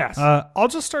 That's Kick-Ass. I'll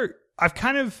just start. I've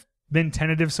kind of been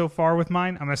tentative so far with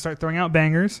mine. I'm going to start throwing out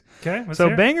bangers. Okay.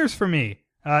 So bangers for me.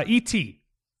 E.T.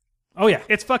 Oh, yeah.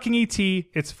 It's fucking E.T.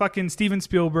 It's fucking Steven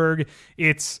Spielberg.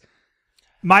 It's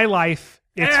my life.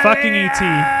 It's fucking E.T.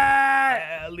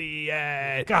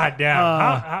 Elliot. God damn.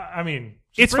 I mean,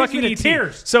 It's brings fucking me to E.T.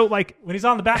 tears So like, when he's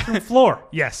on the bathroom floor.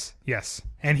 yes.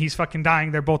 And he's fucking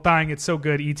dying. They're both dying. It's so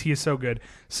good. E.T. is so good.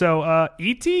 So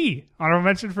E.T. honorable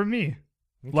mention from me.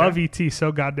 Okay. Love E.T.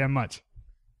 so goddamn much.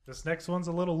 This next one's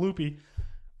a little loopy.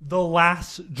 The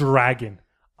Last Dragon.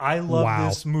 I love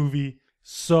this movie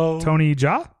so. Tony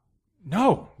Jaa?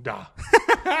 No.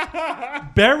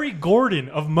 Barry Gordon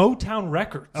of Motown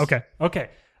Records. Okay.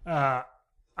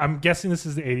 I'm guessing this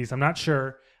is the 80s. I'm not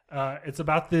sure. It's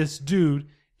about this dude.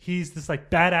 He's this like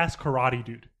badass karate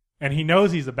dude. And he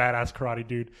knows he's a badass karate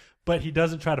dude, but he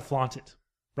doesn't try to flaunt it,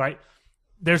 right?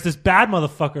 There's this bad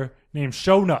motherfucker named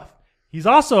Shonuff. He's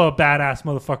also a badass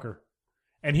motherfucker.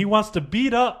 And he wants to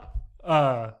beat up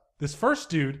this first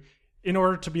dude in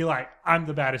order to be like, I'm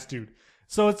the baddest dude.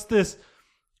 So it's this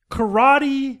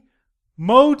karate,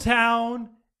 Motown,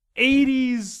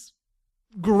 80s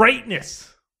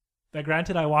greatness that,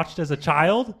 granted, I watched as a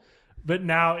child, but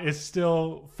now is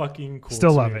still fucking cool.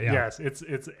 Still to love me. it, yeah. Yes, it's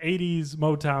 80s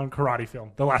Motown karate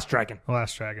film, The Last Dragon. The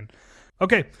Last Dragon.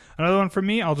 Okay, another one for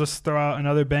me. I'll just throw out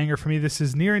another banger for me. This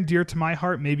is near and dear to my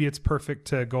heart. Maybe it's perfect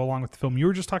to go along with the film you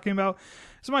were just talking about.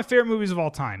 It's one of my favorite movies of all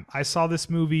time. I saw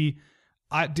this movie,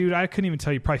 I couldn't even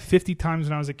tell you, probably 50 times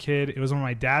when I was a kid. It was one of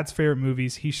my dad's favorite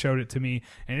movies. He showed it to me,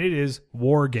 and it is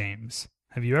War Games.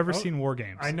 Have you ever seen War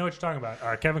Games? I know what you're talking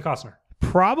about. Kevin Costner.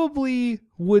 Probably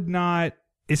would not.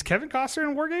 Is Kevin Costner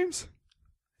in War Games?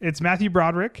 It's Matthew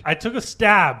Broderick. I took a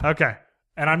stab, Okay.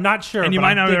 and I'm not sure. And you but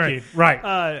might I'm not be thinking, right.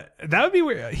 That would be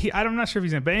weird. I'm not sure if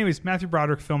he's in it. But anyways, Matthew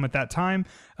Broderick film at that time.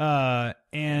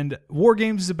 And War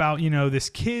Games is about, this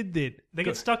kid that... They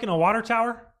get stuck in a water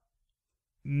tower?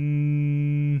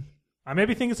 Mm, I may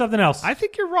be thinking something else. I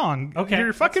think you're wrong. Okay, You're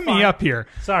that's fucking me fine. up here.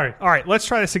 Sorry. All right, let's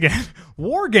try this again.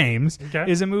 War Games Okay.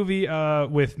 is a movie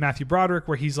with Matthew Broderick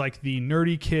where he's like the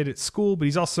nerdy kid at school, but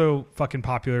he's also fucking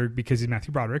popular because he's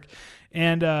Matthew Broderick.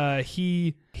 And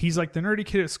he's like the nerdy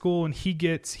kid at school, and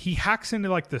he hacks into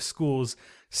like the school's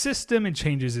system and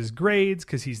changes his grades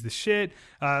because he's the shit.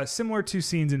 Similar to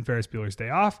scenes in Ferris Bueller's Day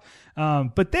Off.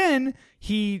 But then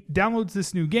he downloads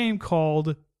this new game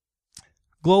called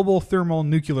Global Thermal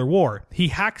Nuclear War. He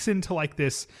hacks into like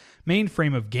this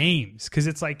mainframe of games because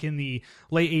it's like in the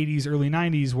late 80s, early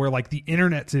 90s where like the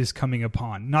internet is coming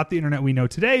upon. Not the internet we know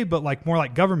today, but like more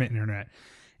like government internet.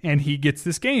 And he gets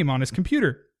this game on his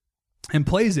computer and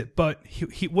plays it. But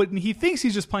when he thinks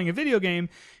he's just playing a video game,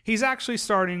 he's actually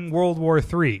starting World War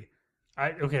III.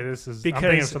 Okay, this is... Because I'm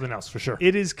thinking of something else for sure.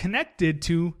 It is connected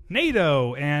to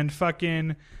NATO and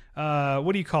fucking...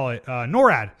 what do you call it?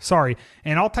 NORAD, sorry.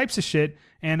 And all types of shit.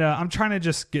 And I'm trying to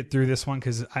just get through this one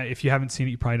because if you haven't seen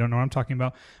it, you probably don't know what I'm talking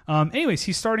about. Anyways,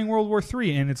 he's starting World War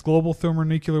III, and it's global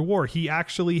thermonuclear war. He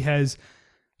actually has...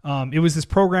 it was this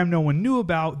program no one knew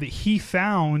about that he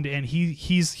found, and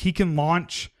he can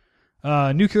launch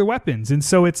nuclear weapons. And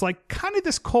so it's like kind of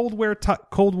this Cold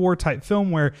War type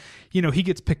film where, he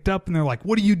gets picked up and they're like,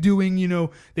 what are you doing?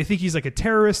 They think he's like a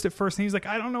terrorist at first. And he's like,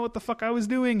 I don't know what the fuck I was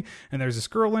doing. And there's this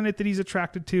girl in it that he's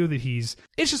attracted to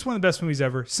it's just one of the best movies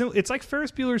ever. So it's like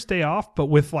Ferris Bueller's Day Off, but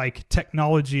with like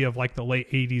technology of like the late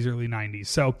 80s, early 90s.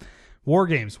 So War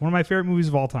Games, one of my favorite movies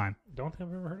of all time. Don't think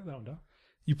I've ever heard of that one, Doc.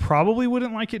 You probably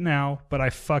wouldn't like it now, but I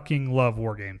fucking love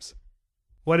War Games.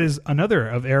 What is another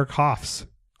of Eric Hoff's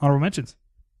honorable mentions?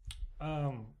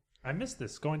 I missed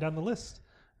this going down the list.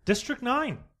 District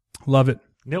 9. Love it.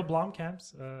 Neil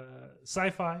Blomkamp's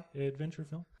sci-fi adventure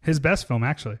film. His best film,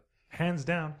 actually. Hands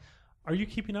down. Are you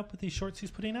keeping up with these shorts he's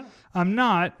putting out? I'm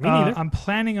not. Me neither. I'm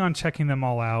planning on checking them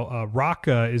all out.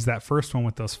 Raka is that first one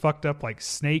with those fucked up like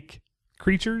snake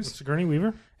creatures. Sigourney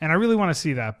Weaver? And I really want to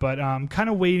see that, but I'm kind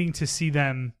of waiting to see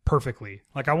them perfectly.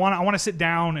 Like I want to sit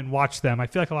down and watch them. I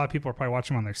feel like a lot of people are probably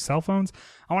watching them on their cell phones.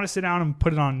 I want to sit down and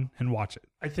put it on and watch it.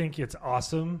 I think it's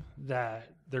awesome that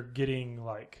they're getting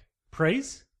like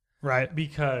praise, Right.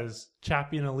 because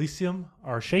Chappie and Elysium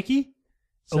are shaky.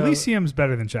 So, Elysium's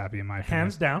better than Chappie in my opinion.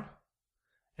 hands down.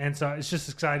 And so it's just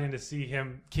exciting to see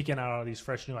him kicking out all these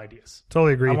fresh new ideas.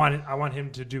 Totally agree. I want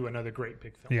him to do another great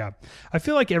big film. Yeah. I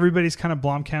feel like everybody's kind of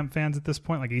Blomkamp fans at this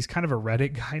point. Like he's kind of a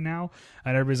Reddit guy now.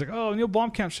 And everybody's like, oh, Neil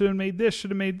Blomkamp should have made this,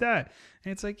 should have made that.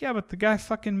 And it's like, yeah, but the guy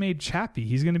fucking made Chappie.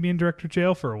 He's going to be in director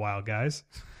jail for a while, guys.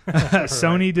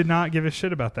 Sony did not give a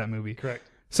shit about that movie. Correct.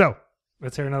 So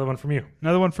Let's hear another one from you.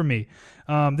 another one from me.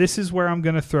 This is where I'm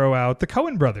going to throw out the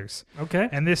Coen brothers. Okay.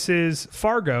 And this is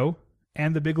Fargo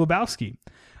and The Big Lebowski.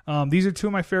 These are two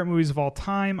of my favorite movies of all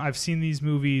time. I've seen these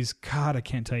movies, God, I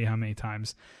can't tell you how many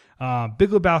times. Big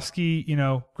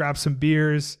Lebowski, grab some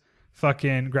beers,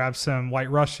 fucking grab some White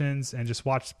Russians, and just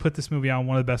put this movie on.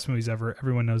 One of the best movies ever.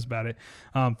 Everyone knows about it.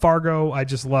 Fargo, I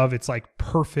just love. It's like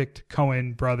perfect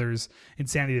Coen brothers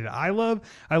insanity that I love.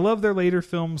 I love their later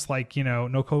films like,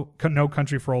 No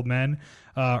Country for Old Men,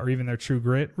 or even their True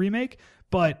Grit remake.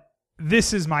 But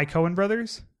this is my Coen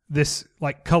brothers. This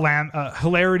like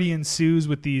hilarity ensues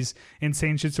with these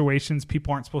insane situations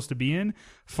people aren't supposed to be in.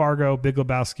 Fargo, Big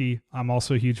Lebowski. I'm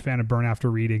also a huge fan of Burn After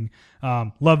Reading.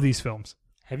 Love these films.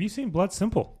 Have you seen Blood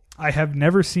Simple? I have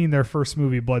never seen their first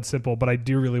movie, Blood Simple, but I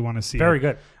do really want to see Very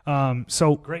it. good.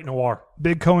 So Great noir.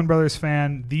 big Coen brothers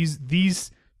fan.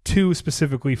 These two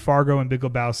specifically, Fargo and Big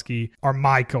Lebowski, are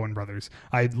my Coen brothers.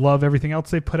 I love everything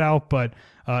else they put out, but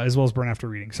as well as Burn After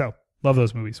Reading. So love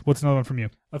those movies. What's another one from you?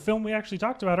 A film we actually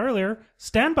talked about earlier,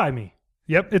 Stand By Me.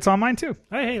 Yep, it's on mine too.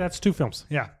 Hey, that's two films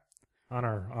Yeah. on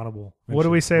our honorable What do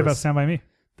we mention say about list. Stand By Me?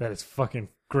 That is fucking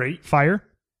Great. Fire.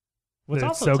 What's It's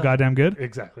also so tight- goddamn good.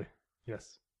 Exactly.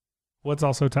 Yes. What's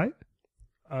also tight?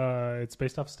 It's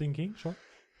based off Stephen King. Sure.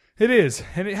 It is,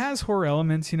 and it has horror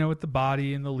elements, with the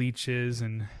body and the leeches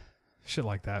and shit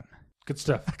like that. Good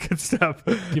stuff. Good stuff.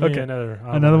 Give me another.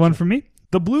 One from me.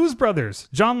 The Blues Brothers.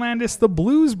 John Landis, The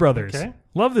Blues Brothers. Okay.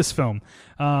 Love this film.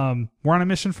 We're on a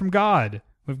mission from God.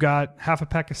 We've got half a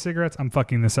pack of cigarettes. I'm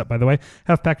fucking this up, by the way.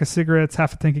 Half a pack of cigarettes,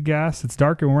 half a tank of gas. It's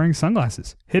dark and we're wearing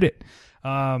sunglasses. Hit it.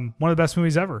 One of the best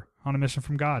movies ever. On a mission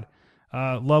from God.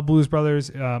 Love Blues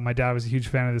Brothers. My dad was a huge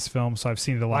fan of this film, so I've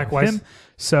seen it a lot Likewise. with him.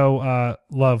 So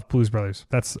love Blues Brothers.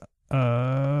 That's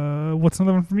what's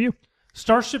another one from you?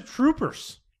 Starship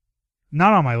Troopers.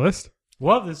 Not on my list.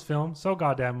 Love this film so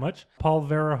goddamn much. Paul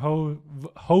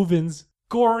Verhoeven's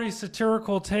gory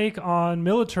satirical take on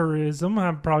militarism.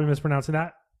 I'm probably mispronouncing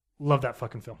that. Love that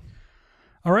fucking film.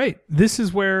 All right. This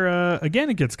is where, again,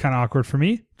 it gets kind of awkward for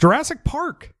me. Jurassic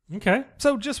Park. Okay.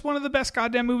 So just one of the best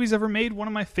goddamn movies ever made. One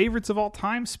of my favorites of all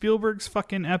time. Spielberg's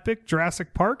fucking epic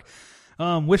Jurassic Park.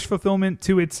 Wish fulfillment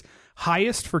to its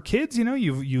highest for kids.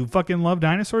 You fucking love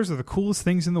dinosaurs. They're the coolest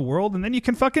things in the world. And then you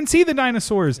can fucking see the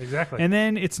dinosaurs. Exactly. And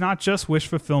then it's not just wish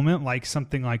fulfillment like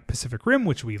something like Pacific Rim,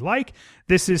 which we like.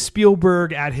 This is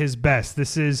Spielberg at his best.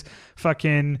 This is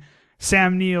fucking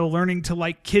Sam Neill learning to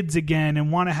like kids again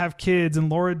and want to have kids, and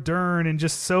Laura Dern, and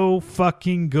just so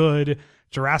fucking good.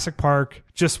 Jurassic Park,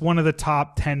 just one of the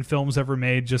top 10 films ever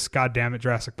made. Just goddamn it,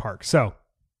 Jurassic Park. So,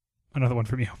 another one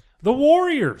from you. The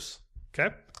Warriors.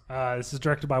 Okay. This is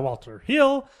directed by Walter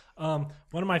Hill. One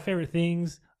of my favorite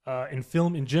things in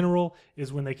film in general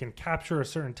is when they can capture a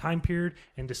certain time period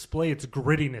and display its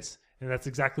grittiness. And that's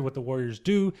exactly what the Warriors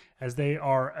do, as they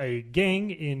are a gang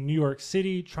in New York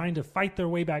City trying to fight their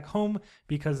way back home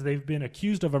because they've been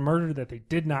accused of a murder that they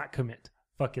did not commit.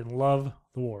 Fucking love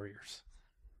the Warriors.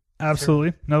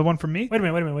 Absolutely. Another one from me. Wait a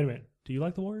minute. Do you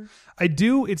like the Warriors? I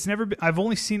do. It's never been, I've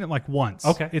only seen it like once.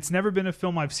 Okay. It's never been a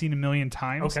film I've seen a million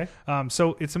times. Okay.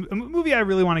 So it's a movie I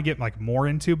really want to get like more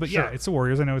into, but Sure. yeah, it's the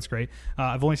Warriors. I know it's great.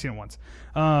 I've only seen it once.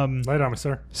 Lay it on me,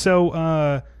 sir.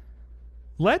 So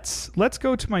let's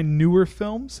go to my newer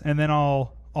films, and then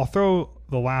I'll throw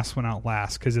the last one out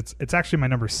last because it's actually my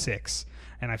number 6,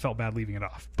 and I felt bad leaving it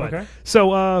off. But Okay.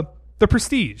 so The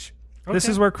Prestige. This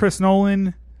Okay. is where Chris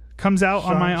Nolan comes out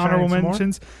on my honorable shine some more.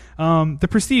 mentions. The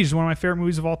Prestige is one of my favorite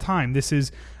movies of all time. This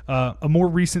is a more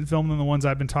recent film than the ones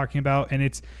I've been talking about, and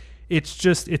it's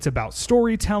about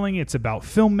storytelling, it's about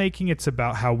filmmaking, it's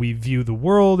about how we view the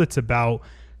world, it's about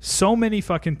so many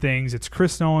fucking things. It's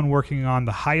Chris Nolan working on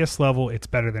the highest level. It's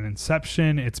better than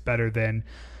Inception. It's better than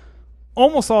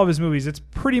almost all of his movies. It's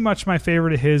pretty much my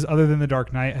favorite of his, other than The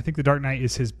Dark Knight. I think The Dark Knight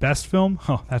is his best film.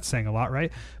 Oh, that's saying a lot,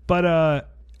 right? But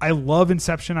I love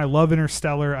Inception. I love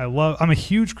Interstellar. I'm a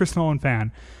huge Chris Nolan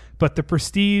fan. But The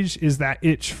Prestige is that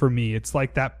itch for me. It's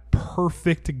like that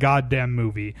perfect goddamn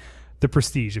movie. The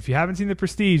Prestige. If you haven't seen The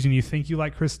Prestige and you think you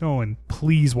like Chris Nolan,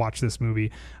 please watch this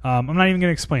movie. I'm not even going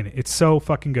to explain it. It's so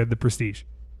fucking good, The Prestige.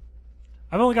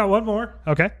 I've only got one more,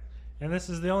 Okay. and this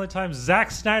is the only time Zack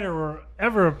Snyder will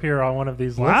ever appear on one of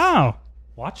these lists. Wow.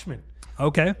 Watchmen.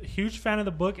 Okay. Huge fan of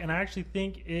the book, and I actually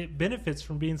think it benefits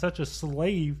from being such a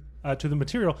slave to the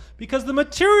material because the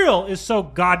material is so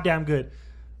goddamn good.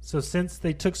 So since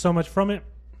they took so much from it,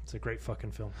 it's a great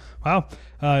fucking film. Wow.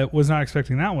 Was not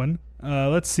expecting that one.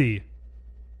 Let's see.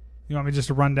 You want me just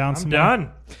to run down some I'm done.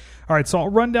 more? All right, so I'll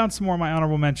run down some more of my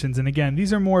honorable mentions. And again,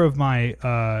 these are more of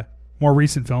my more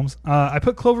recent films. I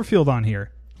put Cloverfield on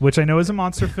here, which I know is a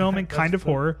monster film and kind of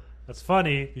horror. That's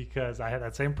funny because I had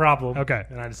that same problem. Okay.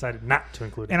 And I decided not to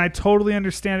include it. And I totally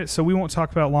understand it, so we won't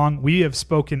talk about it long. We have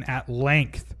spoken at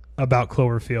length about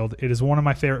Cloverfield. It is one of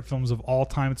my favorite films of all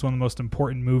time. It's one of the most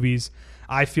important movies,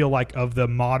 I feel like, of the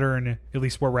modern, at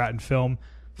least where we're at in film.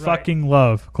 Right. Fucking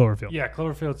love Cloverfield. Yeah,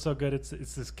 Cloverfield's so good. It's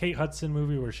this Kate Hudson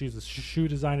movie where she's a shoe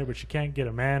designer, but she can't get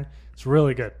a man. It's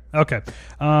really good. Okay.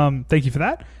 Thank you for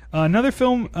that. Another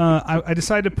film, I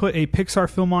decided to put a Pixar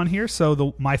film on here.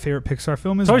 So my favorite Pixar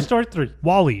film is Toy Story 3.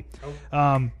 WALL-E.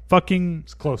 Fucking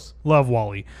It's close. love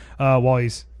WALL-E.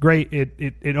 WALL-E's great.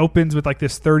 It opens with like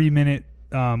this 30-minute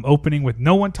opening with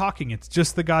no one talking. It's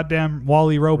just the goddamn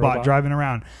WALL-E robot driving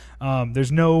around.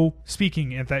 There's no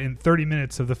speaking in 30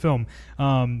 minutes of the film.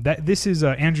 This is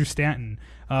Andrew Stanton.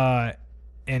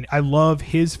 And I love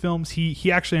his films.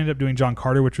 He actually ended up doing John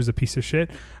Carter, which was a piece of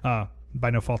shit, by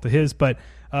no fault of his. But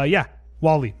yeah,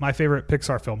 WALL-E, my favorite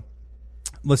Pixar film.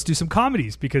 Let's do some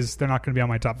comedies because they're not going to be on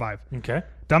my top 5. Okay.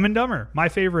 Dumb and Dumber, my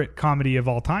favorite comedy of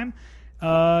all time.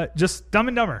 Just Dumb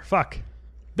and Dumber. Fuck.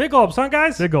 Big gulps, huh,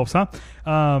 guys? Big gulps, huh?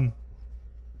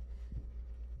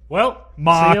 Well,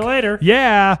 Mock. see you later.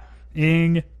 Yeah.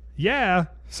 Yeah.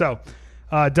 So,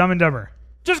 Dumb and Dumber.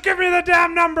 Just give me the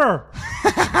damn number.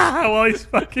 Well, he's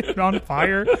fucking on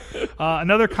fire.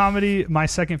 Another comedy, my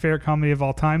second favorite comedy of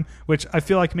all time, which I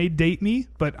feel like may date me,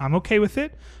 but I'm okay with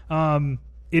it.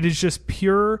 It is just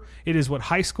pure. It is what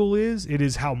high school is. It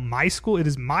is it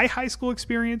is my high school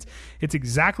experience. It's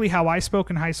exactly how I spoke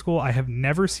in high school. I have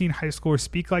never seen high schoolers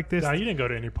speak like this. No, you didn't go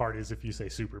to any parties if you say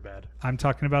super bad. I'm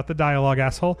talking about the dialogue,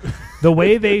 asshole. The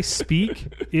way they speak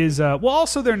is,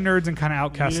 also they're nerds and kind of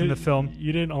outcasts in the film.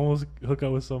 You didn't almost hook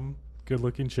up with some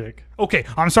good-looking chick. Okay,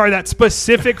 I'm sorry, that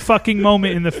specific fucking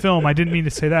moment in the film. I didn't mean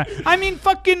to say that. I mean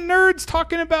fucking nerds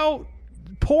talking about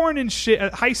porn and shit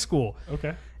at high school.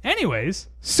 Okay. Anyways,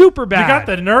 super bad. You got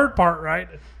the nerd part right.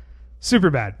 Super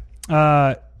bad.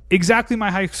 Exactly my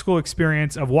high school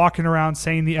experience of walking around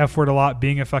saying the F word a lot,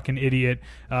 being a fucking idiot,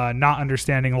 not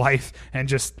understanding life, and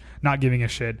just not giving a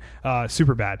shit.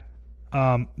 Super bad.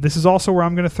 This is also where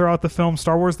I'm going to throw out the film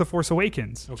Star Wars The Force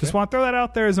Awakens. Okay. Just want to throw that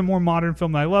out there as a more modern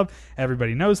film that I love.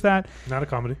 Everybody knows that. Not a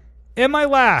comedy. And my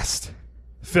last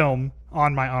film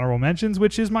on my honorable mentions,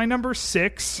 which is my number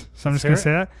 6. So I'm just going to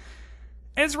say that.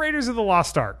 It's Raiders of the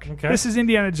Lost Ark. Okay. This is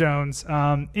Indiana Jones.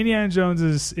 Indiana Jones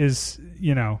is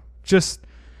just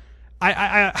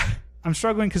I'm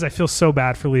struggling because I feel so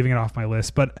bad for leaving it off my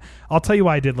list, but I'll tell you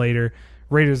why I did later.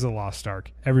 Raiders of the Lost Ark.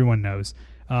 Everyone knows.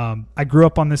 I grew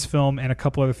up on this film and a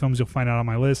couple other films you'll find out on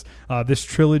my list. This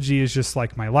trilogy is just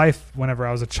like my life. Whenever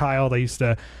I was a child, I used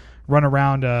to run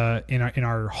around in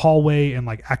our hallway and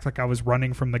like act like I was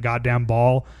running from the goddamn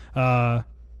ball.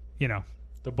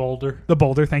 The boulder. The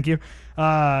boulder, thank you.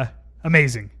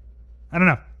 Amazing. I don't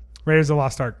know. Raiders of the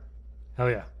Lost Ark.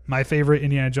 Hell yeah. My favorite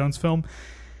Indiana Jones film.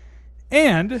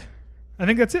 And I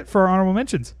think that's it for our honorable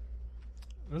mentions.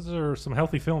 Those are some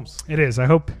healthy films. It is. I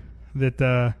hope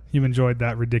that you enjoyed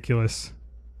that ridiculous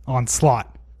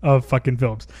onslaught of fucking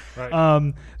films.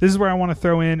 Right. This is where I want to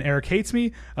throw in Eric Hates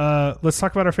Me. Let's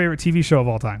talk about our favorite TV show of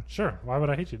all time. Sure. Why would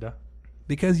I hate you, duh?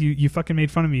 Because you fucking made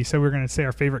fun of me. You said we were going to say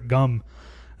our favorite gum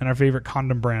and our favorite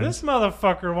condom brands. This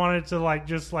motherfucker wanted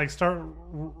to start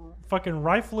fucking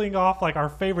rifling off like our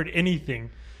favorite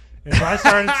anything. And so I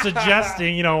started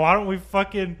suggesting, why don't we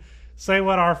fucking say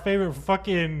what our favorite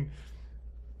fucking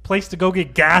place to go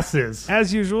get gas is.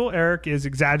 As usual, Eric is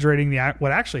exaggerating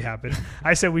what actually happened.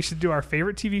 I said we should do our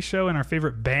favorite TV show and our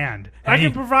favorite band. And I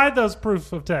can provide those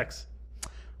proofs of text.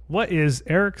 What is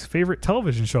Eric's favorite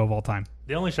television show of all time?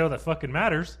 The only show that fucking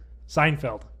matters,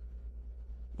 Seinfeld.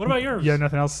 What about yours? You have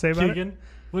nothing else to say about Keegan? it?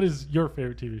 What is your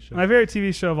favorite TV show? My favorite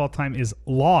TV show of all time is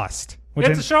Lost.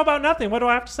 It's a show about nothing. What do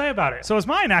I have to say about it? So is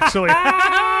mine, actually.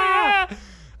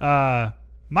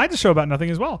 Mine's a show about nothing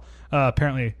as well,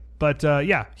 apparently. But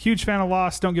yeah, huge fan of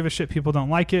Lost. Don't give a shit. People don't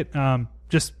like it.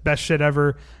 Just best shit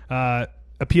ever.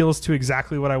 Appeals to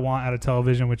exactly what I want out of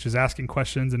television, which is asking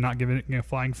questions and not giving a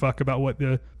flying fuck about what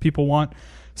the people want.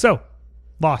 So,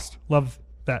 Lost. Love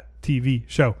that TV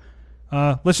show.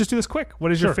 Let's just do this quick.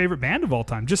 What is your favorite band of all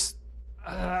time? Just,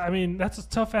 that's a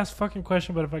tough ass fucking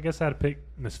question, but if I guess I had to pick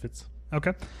Misfits.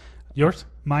 Okay. Yours?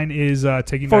 Mine is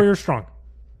Taking 4 Back. Years Strong.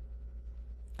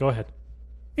 Go ahead.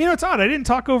 You know, it's odd. I didn't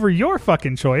talk over your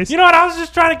fucking choice. You know what? I was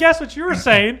just trying to guess what you were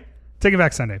saying. Taking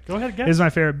Back Sunday. Go ahead, guess. Is my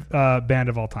favorite band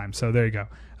of all time. So there you go.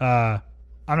 I'm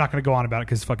not going to go on about it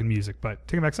because it's fucking music, but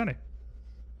Taking Back Sunday.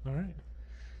 All right.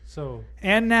 So,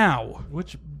 and now,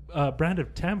 which brand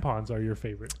of tampons are your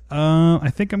favorite? I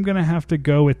think I'm going to have to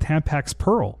go with Tampax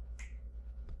Pearl.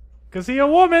 Because he a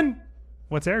woman.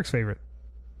 What's Eric's favorite?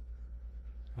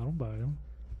 I don't buy them.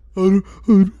 I don't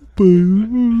buy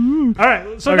them. All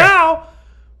right. So now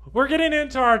we're getting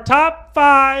into our top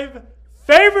 5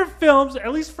 favorite films,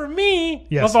 at least for me,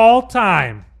 of all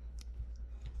time.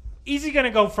 Easy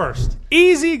gonna go first.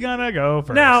 Easy gonna go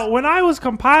first. Now, when I was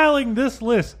compiling this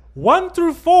list, 1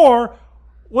 through 4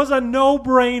 was a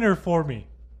no-brainer for me.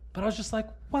 But I was just like,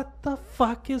 what the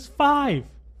fuck is 5?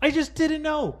 I just didn't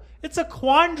know. It's a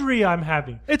quandary I'm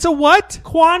having. It's a what?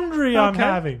 Quandary I'm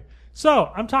having.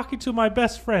 So, I'm talking to my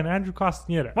best friend, Andrew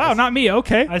Castaneda. Wow, not me.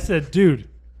 Okay. I said, dude,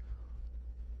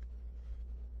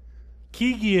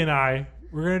 Kiki and I,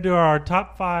 we're going to do our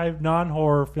top 5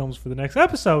 non-horror films for the next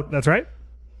episode. That's right.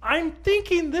 I'm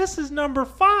thinking this is number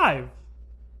 5.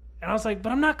 And I was like,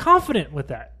 but I'm not confident with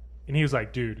that. And he was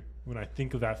like, dude, when I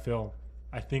think of that film,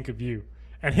 I think of you.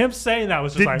 And him saying that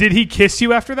was just did he kiss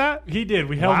you after that? He did.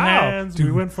 We held hands. Dude,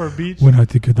 we went for a beach. When I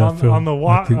think of that film, on the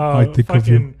I think of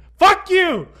you. Fuck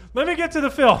you! Let me get to the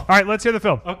film. All right, let's hear the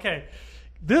film. Okay.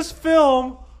 This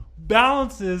film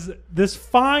balances this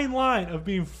fine line of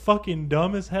being fucking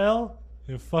dumb as hell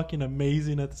and fucking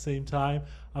amazing at the same time.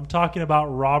 I'm talking about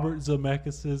Robert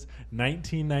Zemeckis'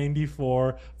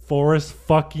 1994 Forrest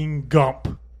fucking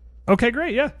Gump. Okay,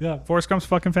 great. Yeah. Yeah. Forrest Gump's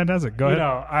fucking fantastic. Go ahead.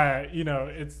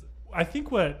 I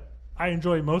think what I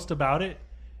enjoy most about it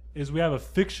is we have a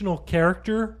fictional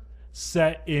character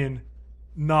set in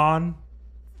a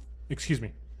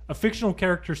fictional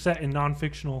character set in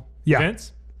non-fictional Yeah.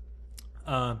 events.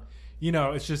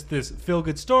 It's just this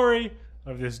feel-good story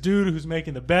of this dude who's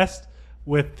making the best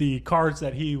with the cards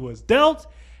that he was dealt,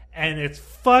 and it's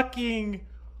fucking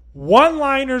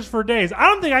one-liners for days. I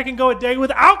don't think I can go a day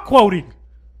without quoting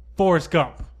Forrest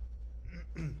Gump.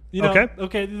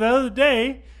 Okay. The other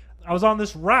day, I was on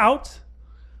this route.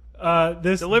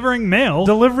 Delivering mail.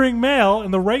 Delivering mail,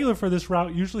 and the regular for this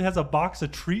route usually has a box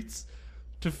of treats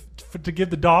to give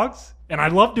the dogs. And I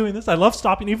love doing this. I love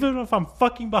stopping, even if I'm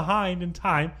fucking behind in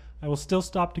time. I will still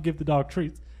stop to give the dog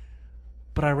treats.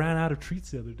 But I ran out of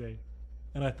treats the other day,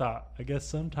 and I thought, I guess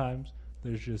sometimes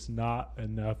there's just not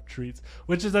enough treats,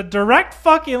 which is a direct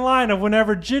fucking line of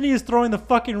whenever Ginny is throwing the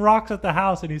fucking rocks at the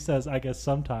house, and he says, I guess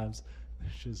sometimes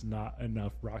there's just not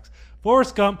enough rocks.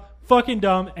 Forrest Gump, fucking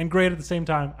dumb and great at the same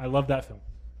time. I love that film.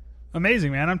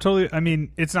 Amazing, man.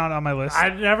 It's not on my list. I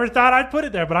never thought I'd put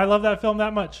it there, but I love that film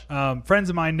that much. Friends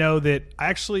of mine know that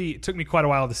it took me quite a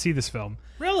while to see this film.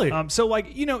 Really? So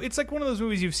it's like one of those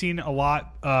movies you've seen a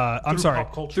lot.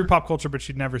 Through pop culture, but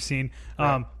you'd never seen.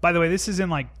 Right. By the way, this is in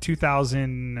like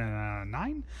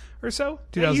 2009 or so.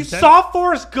 You 2010. saw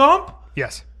Forrest Gump?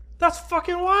 Yes. That's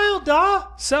fucking wild, duh.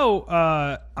 So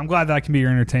I'm glad that I can be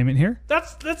your entertainment here.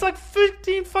 That's like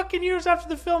 15 fucking years after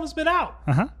the film has been out.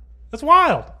 Uh-huh. That's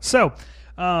wild. So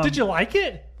did you like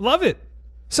it? love it.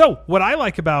 So what I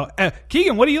like about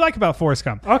Keegan, what do you like about Forrest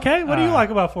Gump? Okay, what do you like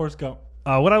about Forrest Gump?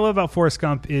 What I love about Forrest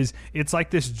Gump is it's like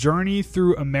this journey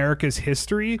through America's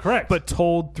history, correct, but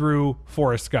told through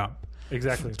Forrest Gump.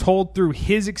 Exactly. Told through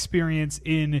his experience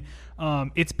in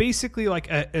it's basically like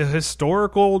a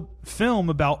historical film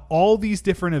about all these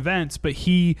different events, but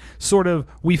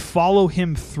we follow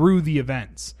him through the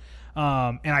events.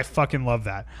 And I fucking love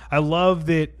that. I love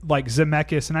that, like,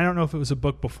 Zemeckis, and I don't know if it was a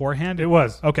book beforehand. It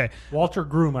was. Okay. Walter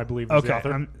Groom, I believe, was the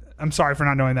author. I'm sorry for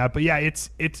not knowing that, but yeah,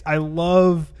 I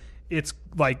love, it's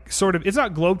like sort of, it's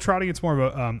not globe-trotting, it's more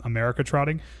of a America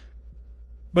trotting,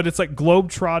 but it's like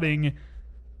globe-trotting,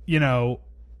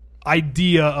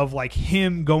 idea of like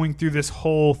him going through this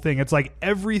whole thing. It's like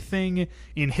everything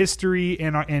in history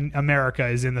and America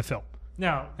is in the film.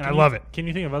 Now, and I love it. Can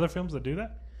you think of other films that do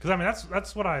that? Because I mean,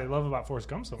 that's what I love about Forrest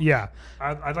Gump so much. Yeah,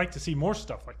 I'd like to see more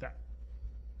stuff like that.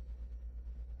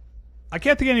 I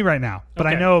can't think of any right now, but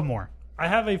okay. I know of more. I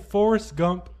have a Forrest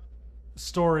Gump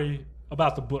story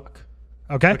about the book.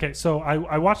 Okay. Okay. So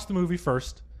I watched the movie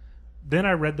first, then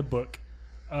I read the book.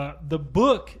 The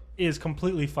book is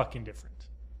completely fucking different.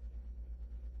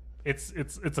 It's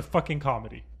a fucking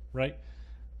comedy, right?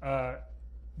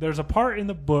 There's a part in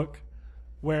the book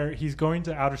where he's going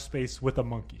to outer space with a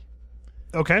monkey.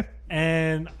 Okay.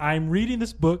 And I'm reading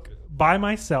this book by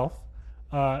myself.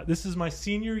 This is my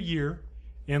senior year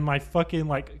in my fucking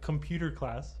like computer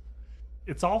class.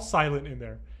 It's all silent in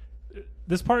there.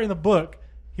 This part in the book,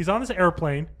 he's on this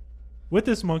airplane with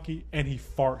this monkey and he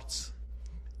farts.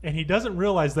 And he doesn't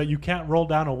realize that you can't roll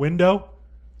down a window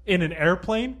in an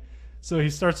airplane. So he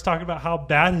starts talking about how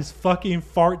bad his fucking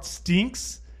fart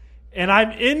stinks. And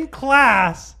I'm in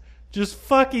class just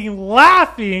fucking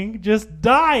laughing, just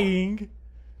dying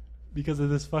because of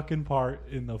this fucking part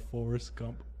in the Forrest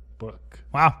Gump book.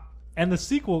 Wow. And the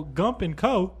sequel, Gump and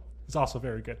Co., is also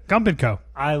very good. Gump and Co.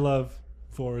 I love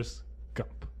Forrest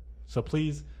Gump. So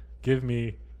please give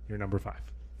me your number 5.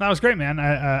 That was great, man.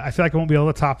 I feel like I won't be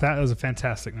able to top that. That was a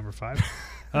fantastic number 5.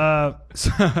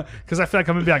 Because I feel like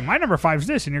I'm going to be like, my number 5 is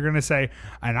this, and you're going to say,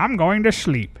 and I'm going to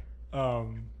sleep.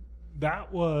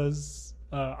 That was...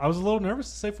 I was a little nervous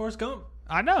to say Forrest Gump.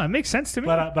 I know. It makes sense to me.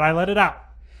 But I let it out.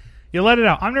 You let it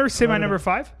out. I'm nervous to say my number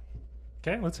 5.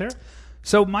 Okay, let's hear it.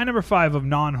 So my number 5 of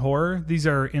non-horror, these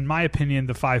are, in my opinion,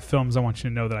 the 5 films I want you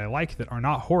to know that I like that are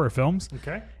not horror films.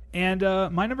 Okay. And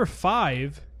my number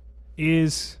 5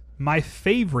 is my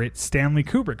favorite Stanley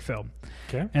Kubrick film.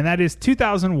 Okay. And that is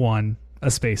 2001, A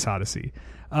Space Odyssey.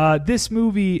 This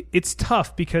movie, it's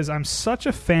tough because I'm such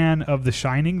a fan of The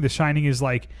Shining. The Shining is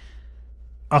like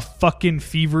a fucking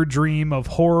fever dream of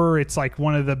horror. It's like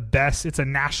one of the best. It's a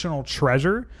national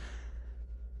treasure.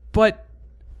 But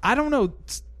I don't know,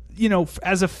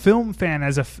 as a film fan,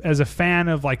 as a fan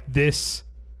of like this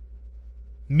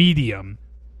medium,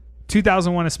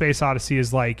 2001: A Space Odyssey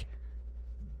is like,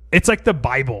 it's like the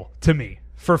Bible to me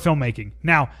for filmmaking.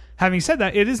 Now, having said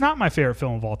that, it is not my favorite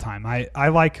film of all time. I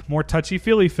like more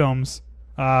touchy-feely films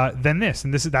than this,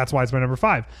 and that's why it's my number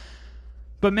 5.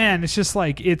 But man, it's just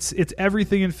like it's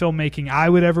everything in filmmaking I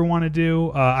would ever want to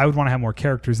do. I would want to have more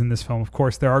characters in this film. Of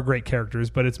course, there are great characters,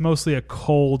 but it's mostly a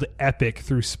cold epic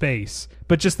through space.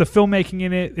 But just the filmmaking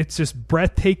in it, it's just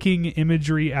breathtaking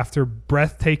imagery after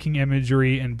breathtaking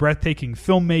imagery and breathtaking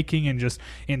filmmaking and just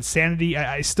insanity.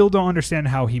 I still don't understand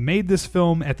how he made this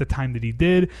film at the time that he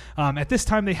did. At this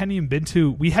time, we hadn't even been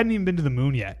to the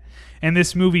moon yet, and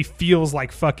this movie feels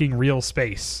like fucking real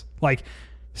space. Like,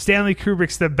 Stanley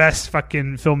Kubrick's the best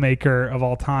fucking filmmaker of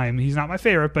all time. He's not my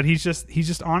favorite, but he's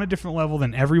just on a different level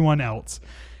than everyone else.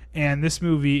 And this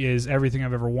movie is everything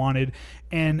I've ever wanted.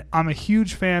 And I'm a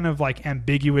huge fan of like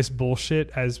ambiguous bullshit,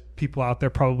 as people out there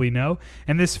probably know.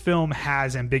 And this film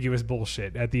has ambiguous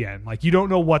bullshit at the end. Like, you don't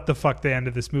know what the fuck the end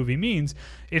of this movie means.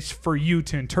 It's for you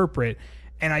to interpret.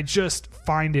 And I just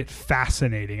find it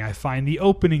fascinating. I find the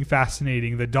opening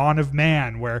fascinating, the dawn of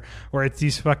man, where it's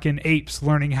these fucking apes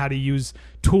learning how to use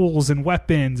tools and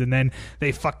weapons, and then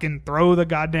they fucking throw the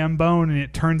goddamn bone and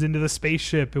it turns into the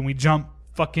spaceship, and we jump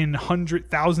fucking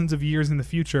thousands of years in the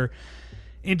future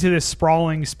into this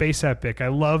sprawling space epic. I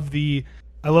love the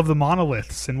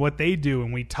monoliths and what they do,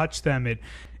 and we touch them.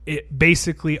 It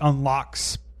basically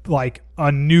unlocks like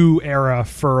a new era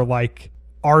for like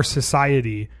our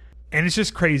society. And it's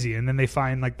just crazy. And then they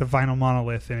find like the final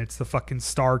monolith, and it's the fucking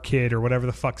Star Kid or whatever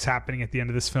the fuck's happening at the end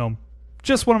of this film.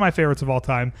 Just one of my favorites of all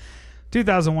time.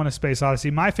 2001: A Space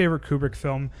Odyssey, my favorite Kubrick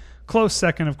film. Close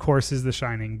second, of course, is The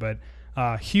Shining, but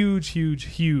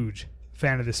huge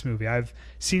fan of this movie. I've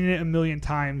seen it a million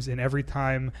times, and every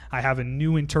time I have a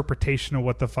new interpretation of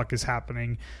what the fuck is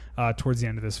happening towards the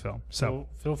end of this film. So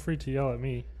feel free to yell at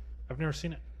me. I've never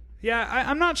seen it. Yeah,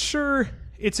 I'm not sure.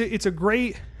 It's a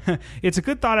great, it's a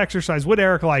good thought exercise. Would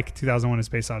Eric like 2001: A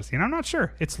Space Odyssey? And I'm not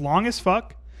sure. It's long as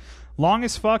fuck.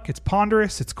 It's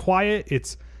ponderous. It's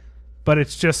quiet. But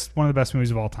it's just one of the best movies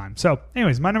of all time. So,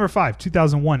 anyways, my number 5,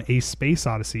 2001: A Space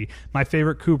Odyssey, my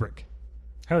favorite Kubrick.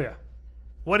 Hell yeah.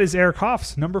 What is Eric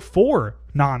Hoff's number 4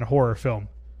 non-horror film?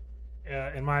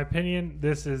 In my opinion,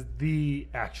 this is the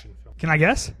action film. Can I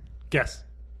guess? Guess.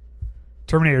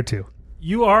 Terminator 2.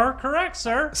 You are correct,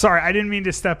 sir. Sorry, I didn't mean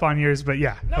to step on yours, but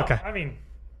yeah. No, okay. I mean,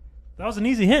 that was an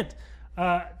easy hint.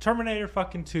 Terminator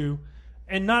fucking 2.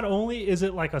 And not only is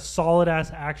it like a solid-ass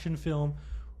action film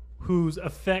whose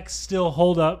effects still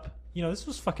hold up. You know, this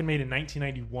was fucking made in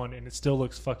 1991, and it still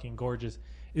looks fucking gorgeous.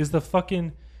 Is the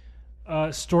fucking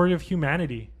story of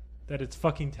humanity that it's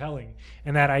fucking telling.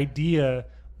 And that idea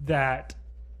that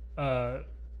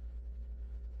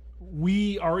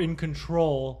we are in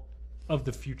control of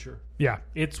the future. Yeah.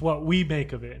 It's what we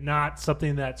make of it, not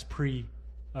something that's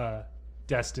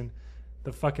destined.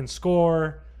 The fucking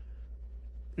score,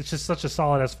 it's just such a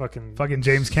solid ass fucking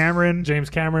James Cameron.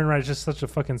 Right? It's just such a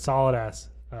fucking solid ass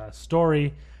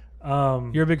story.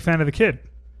 You're a big fan of the kid.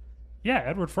 Yeah,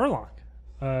 Edward Furlong,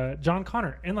 John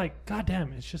Connor, and like,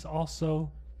 goddamn, it's just all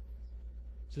so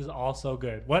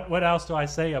good. What else do I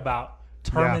say about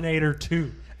Terminator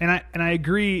 2? And I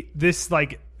agree. This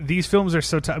these films are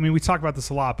so tough. I mean, we talk about this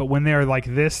a lot, but when they're like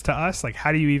this to us, like,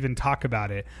 how do you even talk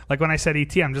about it? Like, when I said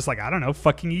E.T., I'm just like, I don't know,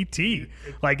 fucking E.T.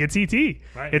 Like, it's E.T.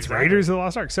 Right, it's exactly. Raiders of the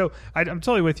Lost Ark. So I'm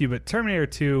totally with you, but Terminator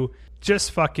 2,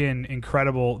 just fucking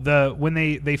incredible. When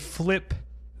they flip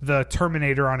the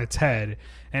Terminator on its head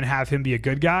and have him be a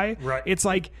good guy, right? It's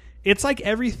like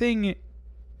everything,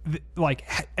 like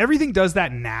everything does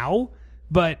that now,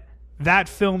 but that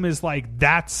film is like,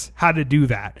 that's how to do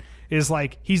that. Is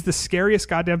like, he's the scariest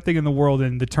goddamn thing in the world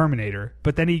in the Terminator,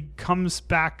 but then he comes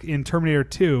back in Terminator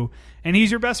 2 and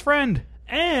he's your best friend.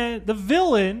 And the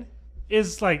villain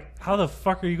is like, how the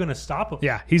fuck are you going to stop him?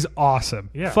 Yeah, he's awesome.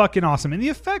 Yeah. Fucking awesome. And the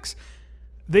effects,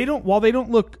 while they don't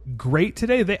look great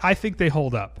today, I think they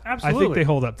hold up. Absolutely. I think they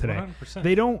hold up today. 100%.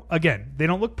 They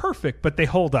don't look perfect, but they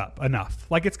hold up enough.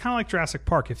 Like, it's kind of like Jurassic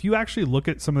Park. If you actually look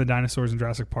at some of the dinosaurs in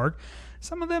Jurassic Park,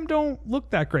 some of them don't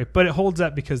look that great, but it holds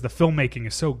up because the filmmaking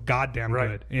is so goddamn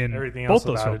good in everything both else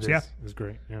those about films. it is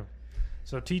great. Yeah.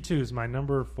 So T2 is my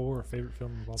number 4 favorite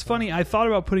film of all It's time. funny. I thought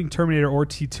about putting Terminator or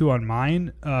T2 on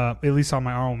mine, at least on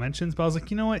my honorable mentions, but I was like,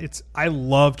 you know what? I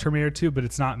love Terminator 2, but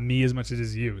it's not me as much as it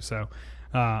is you. So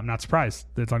I'm not surprised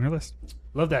that it's on your list.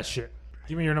 Love that shit.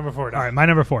 Give me your number 4. All right, my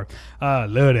number 4.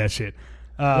 Love that shit.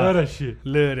 Love that shit.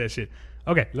 Love that shit.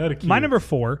 Okay, Love the my kids. number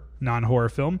 4 non-horror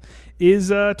film is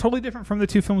totally different from the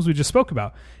two films we just spoke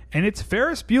about, and it's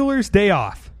Ferris Bueller's Day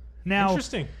Off. Now,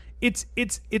 Interesting.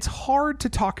 It's hard to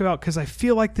talk about because I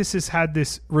feel like this has had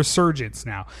this resurgence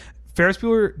now. Ferris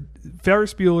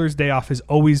Bueller's Day Off has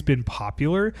always been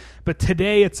popular, but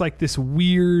today it's like this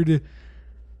weird.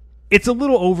 It's a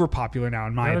little overpopular now,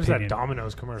 in my There's opinion. that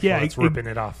Domino's commercial Yeah, that's ripping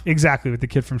it off. Exactly, with the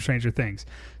kid from Stranger Things.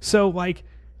 So, like,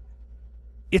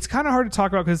 it's kind of hard to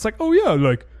talk about because it's like, oh yeah,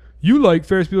 like you like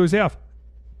Ferris Bueller's Day Off.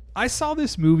 I saw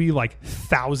this movie like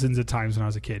thousands of times when I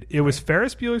was a kid. It was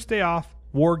Ferris Bueller's Day Off,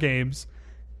 War Games,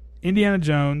 Indiana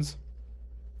Jones,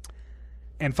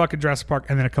 and fucking Jurassic Park,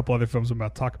 and then a couple other films I'm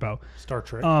about to talk about. Star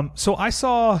Trek. So I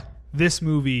saw this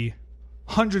movie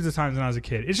hundreds of times when I was a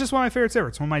kid. It's just one of my favorites ever.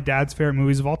 It's one of my dad's favorite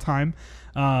movies of all time.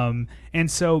 And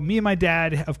so me and my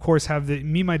dad, of course, my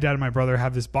dad and my brother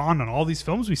have this bond on all these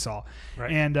films we saw.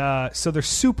 Right. And so they're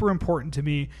super important to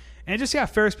me. And just,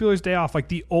 Ferris Bueller's Day Off, like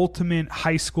the ultimate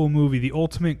high school movie, the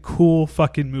ultimate cool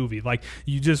fucking movie. Like,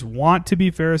 you just want to be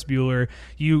Ferris Bueller.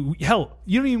 You don't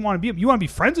even want to be him. You want to be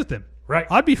friends with him. Right.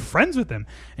 I'd be friends with him.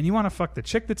 And you want to fuck the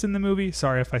chick that's in the movie.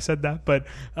 Sorry if I said that. But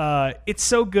it's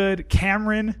so good.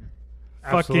 Cameron,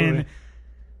 Absolutely. fucking,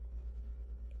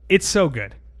 it's so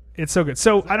good. It's so good.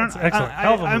 So I don't. It's excellent.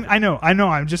 Hell of a movie. I know.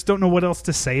 I just don't know what else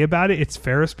to say about it. It's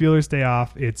Ferris Bueller's Day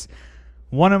Off. It's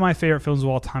one of my favorite films of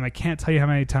all time. I can't tell you how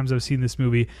many times I've seen this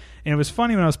movie. And it was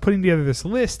funny when I was putting together this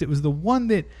list. It was the one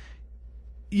that,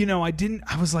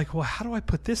 I was like, well, how do I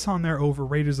put this on there over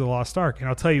Raiders of the Lost Ark? And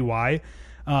I'll tell you why.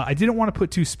 I didn't want to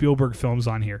put 2 Spielberg films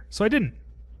on here, so I didn't. Okay.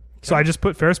 So I just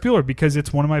put Ferris Bueller because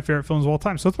it's one of my favorite films of all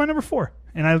time. So it's my number 4,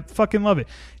 and I fucking love it.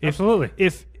 Absolutely.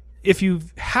 If you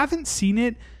haven't seen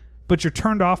it, but you're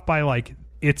turned off by like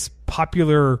its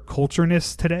popular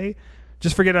cultureness today,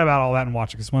 just forget about all that and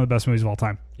watch it. 'Cause it's one of the best movies of all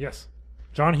time. Yes.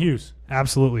 John Hughes.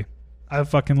 Absolutely. I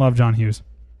fucking love John Hughes.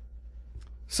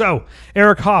 So,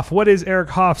 Eric Hoff. What is Eric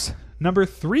Hoff's number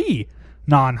 3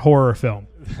 non-horror film?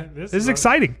 This is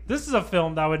exciting. This is a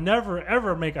film that would never,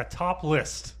 ever make a top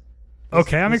list.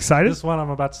 I'm excited. This one I'm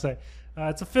about to say.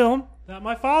 It's a film that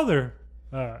my father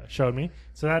showed me.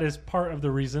 So that is part of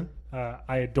the reason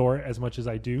I adore it as much as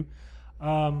I do.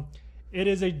 It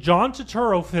is a John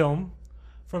Turturro film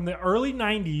from the early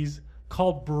 90s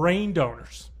called Brain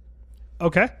Donors.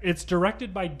 Okay. It's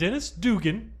directed by Dennis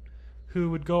Dugan,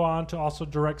 who would go on to also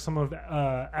direct some of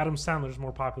Adam Sandler's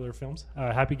more popular films,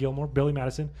 Happy Gilmore, Billy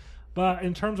Madison. But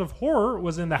in terms of horror,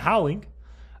 was in The Howling.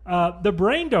 The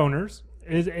Brain Donors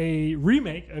is a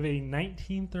remake of a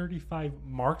 1935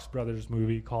 Marx Brothers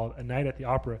movie called A Night at the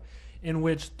Opera, in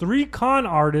which 3 con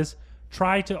artists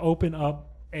try to open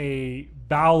up a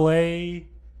ballet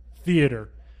theater.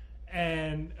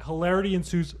 And hilarity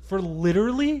ensues for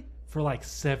like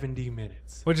 70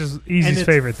 minutes. Which is Easy's and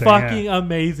favorite it's thing. Fucking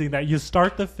amazing that you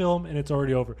start the film and it's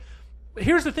already over. But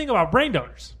here's the thing about Brain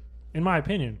Donors, in my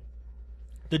opinion.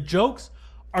 The jokes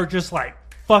are just like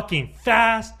fucking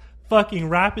fast, fucking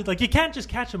rapid. Like you can't just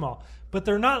catch them all. But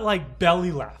they're not like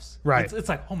belly laughs. Right. It's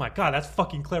like, oh my God, that's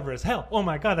fucking clever as hell. Oh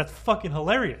my God, that's fucking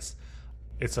hilarious.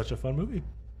 It's such a fun movie.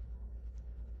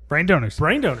 Brain Donors.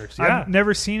 Brain Donors, yeah. I've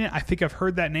never seen it. I think I've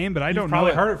heard that name, but I don't know.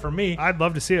 Probably heard it from me. I'd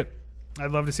love to see it.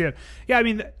 Yeah, I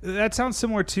mean, that sounds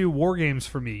similar to War Games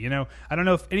for me. I don't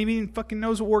know if anyone fucking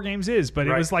knows what War Games is, but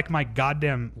It was like my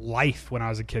goddamn life when I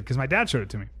was a kid because my dad showed it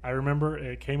to me. I remember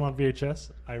it came on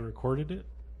VHS. I recorded it,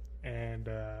 and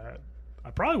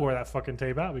I probably wore that fucking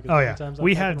tape out because times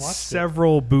we had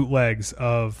several bootlegs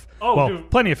of dude,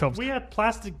 plenty of films. We had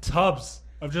plastic tubs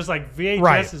of just like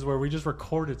VHSs where we just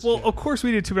recorded shit. Well, of course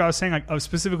we did too, but I was saying like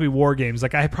specifically War Games.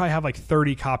 Like I probably have like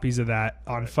 30 copies of that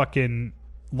on fucking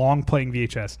long playing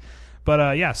VHS.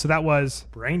 But so that was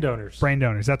Brain Donors.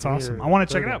 That's awesome. I want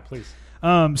to check it out. Please.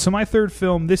 So my third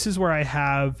film, this is where I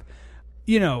have,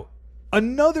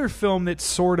 another film that's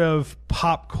sort of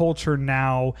pop culture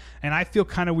now, and I feel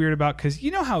kind of weird about because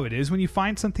you know how it is when you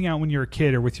find something out when you're a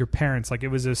kid or with your parents. Like it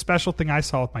was a special thing I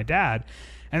saw with my dad,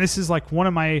 and this is like one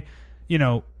of my,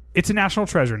 it's a national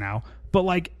treasure now. But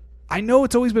like I know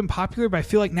it's always been popular, but I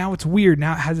feel like now it's weird.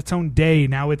 Now it has its own day.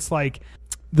 Now it's like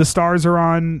the stars are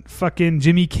on fucking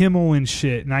Jimmy Kimmel and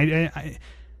shit, and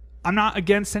I'm not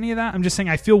against any of that. I'm just saying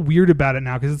I feel weird about it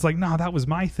now because it's like, no, that was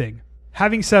my thing.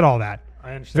 Having said all that,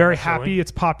 I understand. Very happy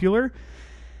it's popular.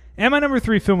 And my number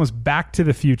 3 film was Back to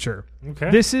the Future. Okay.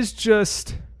 This is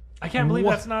just... I can't believe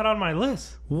that's not on my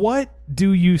list. What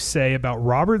do you say about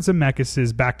Robert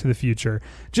Zemeckis' Back to the Future?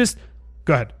 Just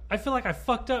go ahead. I feel like I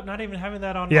fucked up not even having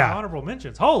that on my honorable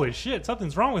mentions. Holy shit,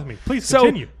 something's wrong with me. Please so,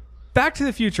 continue. Back to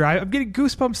the Future. I'm getting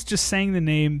goosebumps just saying the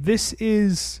name. This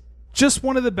is just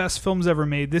one of the best films ever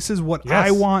made. This is what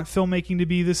I want filmmaking to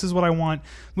be. This is what I want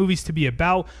movies to be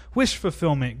about. Wish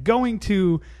fulfillment, going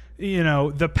to,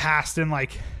 the past and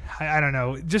like, I don't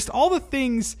know, just all the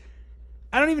things.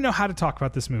 I don't even know how to talk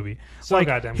about this movie. So like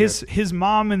goddamn his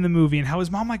mom in the movie and how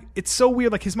his mom it's so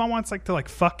weird. Like his mom wants to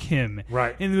fuck him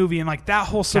in the movie and like that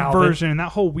whole subversion and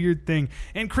that whole weird thing.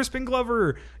 And Crispin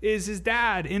Glover is his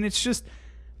dad, and it's just,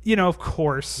 of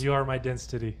course, you are my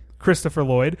density, Christopher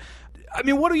Lloyd. I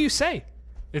mean, what do you say?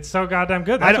 It's so goddamn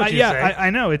good. That's what you say. I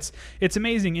know. It's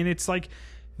amazing, and it's like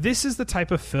this is the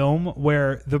type of film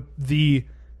where the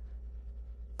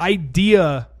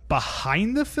idea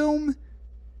behind the film,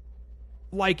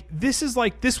 like this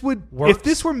would Works. if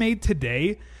this were made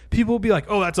today, people would be like,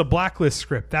 oh, that's a Blacklist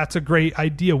script. That's a great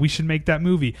idea. We should make that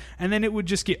movie. And then it would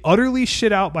just get utterly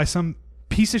shit out by some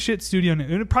piece of shit studio, and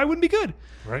it probably wouldn't be good.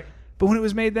 Right. But when it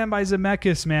was made then by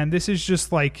Zemeckis, man, this is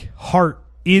just like heart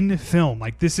in film.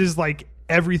 Like this is like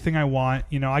everything I want.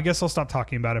 You know, I guess I'll stop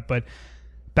talking about it, but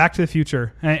Back to the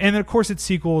Future. And of course it's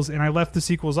sequels, and I left the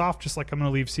sequels off just like I'm going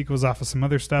to leave sequels off of some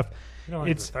other stuff. You don't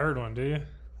like the third one, do you?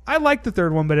 I like the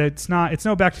third one, but it's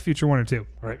no Back to the Future 1 or 2.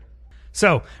 Right.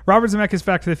 So, Robert Zemeckis'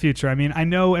 Back to the Future. I mean, I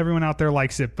know everyone out there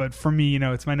likes it, but for me, you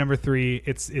know, it's my number 3.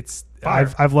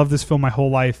 I've loved this film my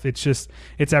whole life. It's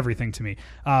everything to me.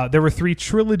 There were 3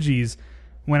 trilogies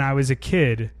when I was a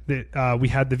kid that we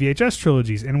had the VHS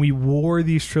trilogies, and we wore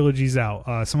these trilogies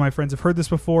out. Some of my friends have heard this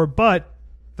before, but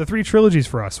the 3 trilogies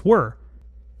for us were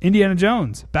Indiana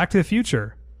Jones, Back to the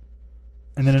Future,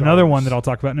 and then another one that I'll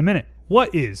talk about in a minute.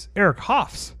 What is Eric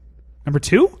Hoff's number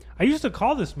 2? I used to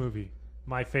call this movie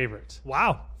my favorite.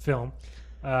 Wow. Film.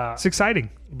 It's exciting.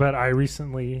 But I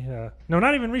recently, no,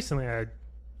 not even recently, I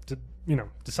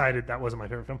decided that wasn't my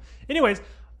favorite film. Anyways,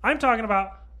 I'm talking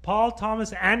about Paul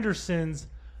Thomas Anderson's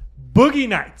Boogie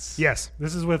Nights. Yes.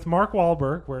 This is with Mark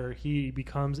Wahlberg, where he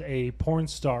becomes a porn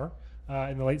star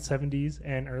in the late 70s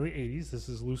and early 80s. This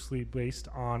is loosely based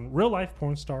on real-life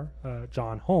porn star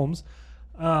John Holmes.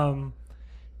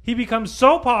 He becomes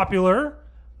so popular,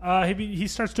 he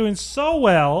starts doing so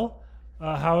well.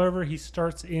 However, he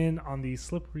starts in on the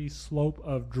slippery slope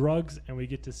of drugs, and we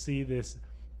get to see this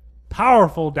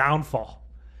powerful downfall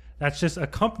that's just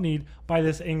accompanied by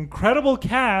this incredible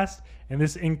cast and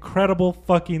this incredible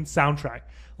fucking soundtrack.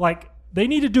 Like, they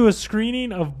need to do a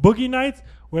screening of Boogie Nights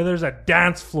where there's a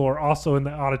dance floor also in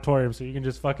the auditorium, so you can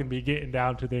just fucking be getting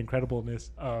down to the incredibleness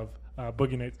of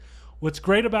Boogie Nights. What's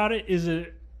great about it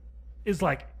is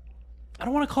like, I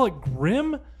don't want to call it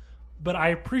grim, but I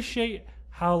appreciate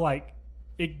how like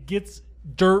it gets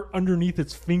dirt underneath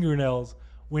its fingernails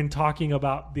when talking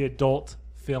about the adult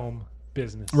film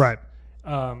business. Right.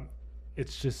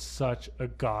 It's just such a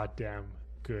goddamn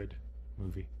good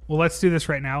movie. Well, let's do this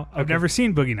right now. I've never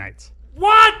seen Boogie Nights.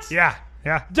 What? Yeah.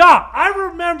 Duh. I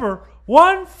remember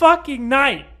one fucking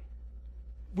night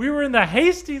we were in the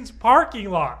Hastings parking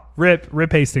lot.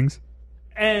 Rip Hastings.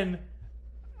 And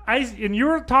you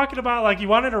were talking about like you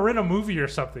wanted to rent a movie or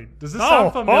something. Does this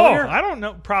sound familiar? I don't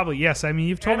know. Probably, yes. I mean,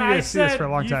 you've told me to see this for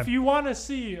a long time. If you want to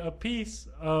see a piece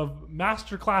of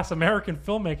masterclass American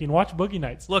filmmaking, watch Boogie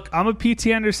Nights. Look, I'm a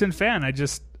P.T. Anderson fan.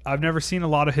 I've never seen a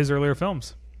lot of his earlier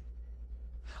films.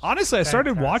 Honestly, I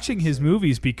started watching his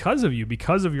movies because of you,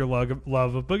 because of your love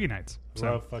of Boogie Nights. So,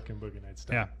 love fucking Boogie Nights.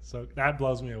 Yeah. So that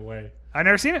blows me away. I've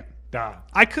never seen it. Duh.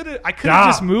 I could have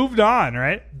just moved on,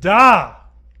 right? Duh.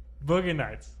 Boogie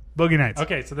Nights. Boogie Nights.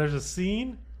 Okay, so there's a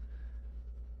scene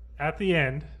at the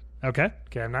end. Okay.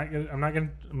 Okay, I'm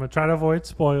gonna try to avoid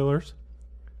spoilers.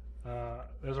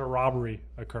 There's a robbery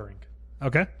occurring.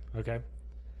 Okay. Okay.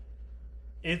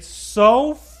 It's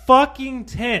so fucking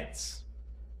tense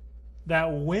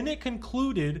that when it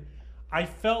concluded, I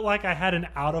felt like I had an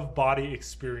out-of-body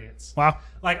experience. Wow.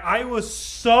 Like, I was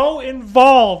so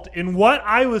involved in what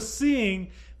I was seeing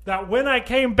that when I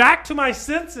came back to my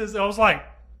senses, I was like,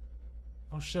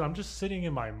 oh shit, I'm just sitting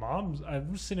in my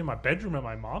bedroom at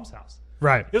my mom's house.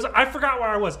 Right. I forgot where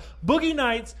I was. Boogie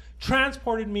Nights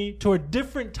transported me to a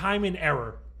different time and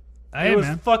era. Hey, it was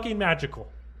man. fucking magical.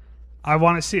 I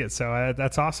want to see it, so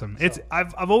that's awesome.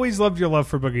 I've always loved your love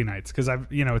for Boogie Nights because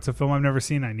it's a film I've never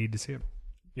seen. I need to see it.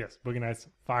 Yes, Boogie Nights,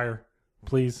 fire.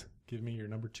 Please give me your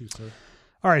number 2, sir.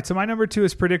 All right, so my number 2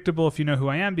 is predictable if you know who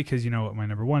I am because you know what my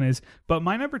number 1 is. But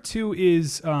my number 2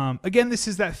 is, again, this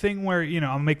is that thing where,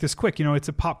 I'll make this quick. It's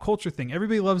a pop culture thing.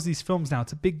 Everybody loves these films now.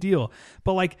 It's a big deal.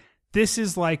 But, like, this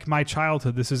is, like, my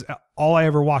childhood. This is all I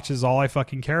ever watch. This is all I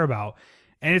fucking care about.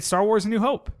 And it's Star Wars A New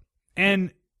Hope.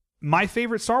 And my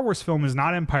favorite Star Wars film is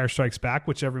not Empire Strikes Back,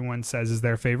 which everyone says is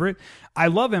their favorite. I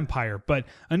love Empire, but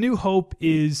A New Hope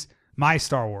is my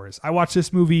Star Wars. I watched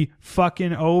this movie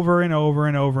fucking over and over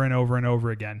and over and over and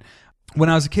over again. When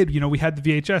I was a kid, we had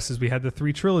the VHSs. We had the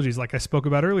 3 trilogies like I spoke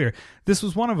about earlier. This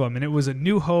was one of them, and it was A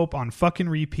New Hope on fucking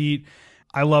repeat.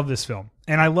 I love this film,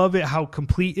 and I love it how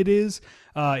complete it is.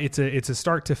 It's a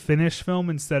start to finish film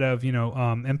instead of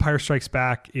Empire Strikes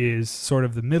Back is sort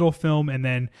of the middle film, and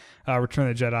then Return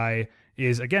of the Jedi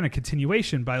is again a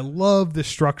continuation. But I love the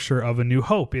structure of A New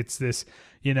Hope. It's this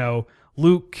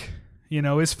Luke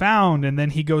is found, and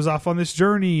then he goes off on this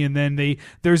journey, and then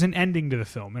there's an ending to the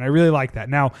film, and I really like that.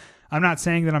 Now, I'm not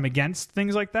saying that I'm against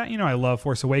things like that. I love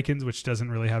Force Awakens, which doesn't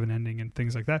really have an ending and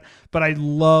things like that. But I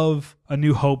love A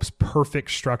New Hope's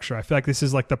perfect structure. I feel like this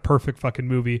is like the perfect fucking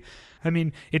movie. I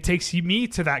mean, it takes me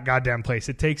to that goddamn place.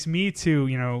 It takes me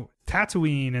to,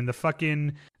 Tatooine and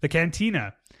the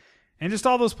cantina and just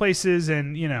all those places.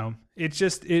 And,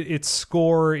 its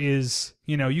score is,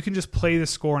 you can just play the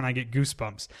score and I get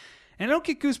goosebumps. And I don't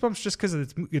get goosebumps just because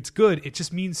it's good. It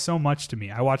just means so much to me.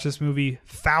 I watch this movie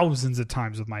thousands of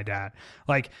times with my dad.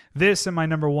 Like this and my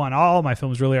number one, all my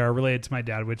films really are related to my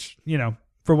dad, which,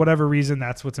 for whatever reason,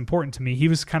 that's what's important to me. He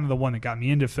was kind of the one that got me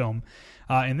into film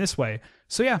in this way.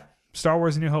 So yeah, Star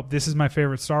Wars: A New Hope. This is my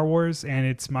favorite Star Wars, and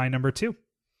it's my number 2.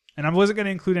 And I wasn't going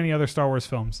to include any other Star Wars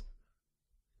films.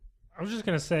 I was just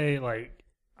going to say,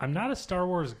 I'm not a Star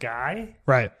Wars guy.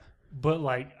 Right. But,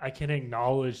 I can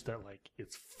acknowledge that,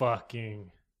 it's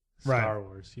fucking Star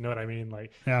Wars. You know what I mean?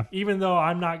 Yeah. Even though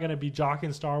I'm not going to be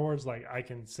jocking Star Wars, I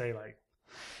can say,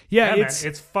 yeah,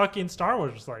 it's fucking Star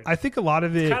Wars. I think a lot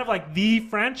of it... It's kind of like the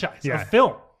franchise of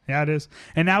film. Yeah, it is.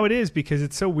 And now it is, because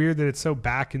it's so weird that it's so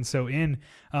back and so in.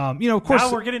 Of course...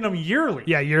 Now we're getting them yearly.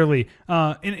 Yeah, yearly.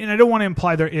 And I don't want to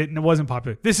imply that it wasn't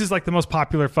popular. This is the most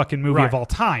popular fucking movie of all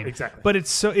time. Exactly. But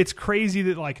it's crazy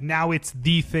that now it's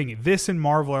the thing. This and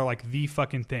Marvel are the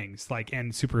fucking things,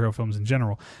 and superhero films in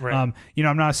general. Right. I'm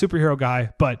not a superhero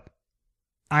guy, but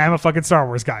I am a fucking Star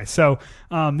Wars guy. So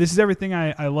this is everything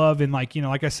I love. And like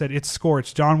I said, its score,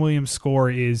 it's John Williams'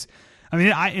 score is...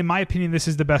 in my opinion, this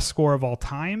is the best score of all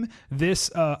time.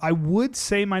 This, I would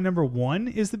say my number 1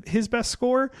 is his best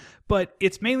score, but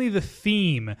it's mainly the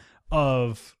theme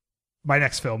of my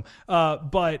next film.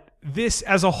 But this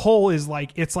as a whole is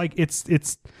it's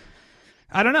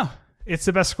I don't know. It's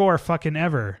the best score fucking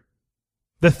ever.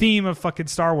 The theme of fucking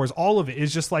Star Wars, all of it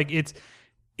is just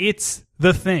it's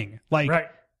the thing. Right.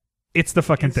 It's the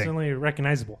fucking Instantly thing.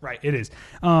 recognizable. Right, it is.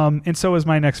 And so is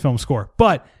my next film score.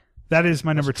 But that is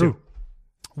my number 2.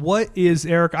 What is,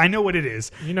 Eric? I know what it is.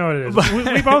 You know what it is.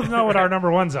 we both know what our number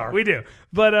 1s are. We do.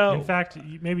 But in fact,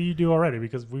 maybe you do already,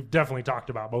 because we've definitely talked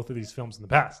about both of these films in the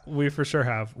past. We for sure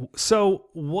have. So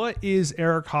what is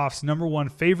Eric Hoff's number 1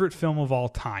 favorite film of all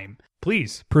time?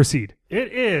 Please proceed.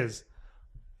 It is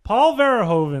Paul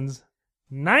Verhoeven's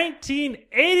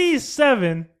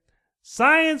 1987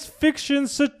 science fiction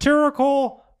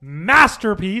satirical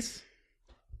masterpiece,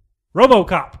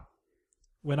 RoboCop.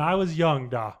 When I was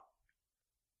young,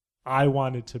 I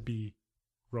wanted to be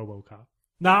RoboCop.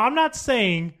 Now, I'm not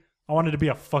saying I wanted to be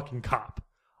a fucking cop.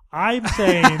 I'm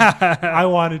saying I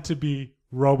wanted to be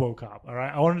RoboCop, all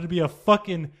right? I wanted to be a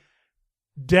fucking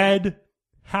dead,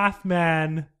 half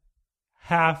man,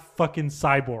 half fucking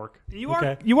cyborg.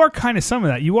 You are kind of some of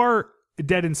that. You are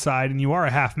dead inside, and you are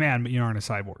a half man, but you aren't a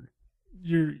cyborg.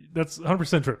 That's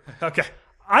 100% true. Okay.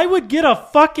 I would get a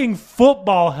fucking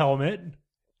football helmet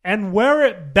and wear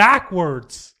it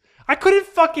backwards. I couldn't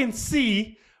fucking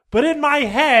see, but in my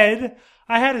head,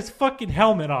 I had his fucking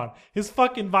helmet on, his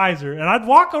fucking visor, and I'd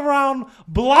walk around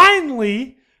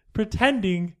blindly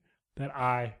pretending that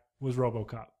I was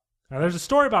RoboCop. Now, there's a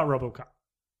story about RoboCop.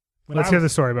 Let's hear the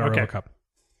story about RoboCop.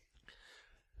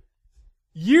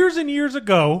 Years and years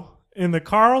ago, in the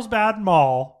Carlsbad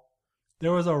Mall,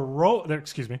 there was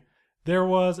there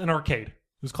was an arcade.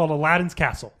 It was called Aladdin's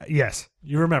Castle. Yes.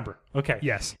 You remember? Okay.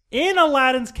 Yes. In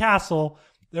Aladdin's Castle,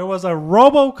 there was a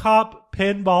RoboCop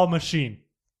pinball machine.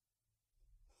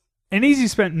 And Easy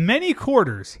spent many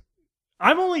quarters.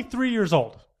 I'm only 3 years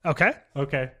old. Okay.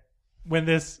 Okay. When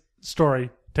this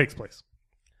story takes place.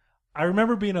 I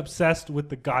remember being obsessed with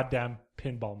the goddamn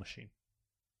pinball machine.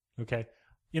 Okay.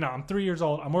 I'm 3 years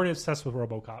old. I'm already obsessed with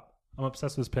RoboCop. I'm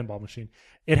obsessed with this pinball machine.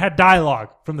 It had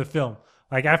dialogue from the film.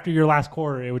 After your last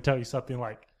quarter, it would tell you something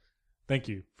like, "Thank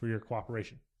you for your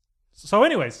cooperation." So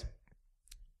anyways,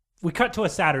 we cut to a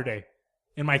Saturday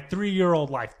in my 3-year-old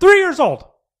life. 3 years old.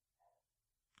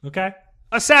 Okay?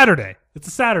 A Saturday. It's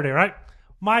a Saturday, right?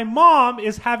 My mom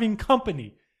is having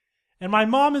company. And my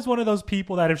mom is one of those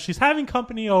people that if she's having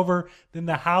company over, then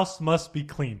the house must be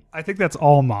clean. I think that's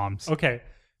all moms. Okay.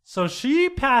 So she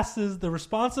passes the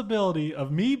responsibility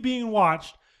of me being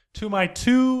watched to my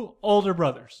 2 older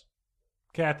brothers.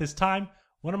 Okay, at this time,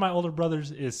 one of my older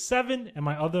brothers is 7 and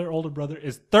my other older brother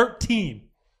is 13.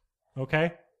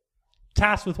 Okay?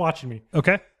 Tasked with watching me.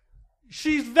 Okay.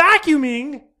 She's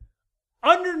vacuuming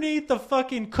underneath the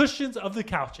fucking cushions of the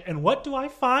couch. And what do I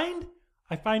find?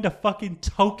 I find a fucking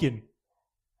token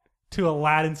to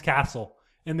Aladdin's Castle.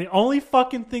 And the only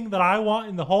fucking thing that I want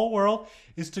in the whole world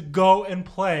is to go and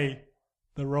play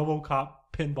the RoboCop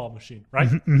pinball machine, right?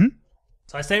 Mm-hmm.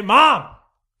 So I say, "Mom,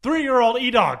 3-year-old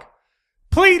E-Dog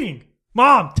pleading,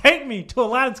 "Mom, take me to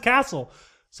Aladdin's castle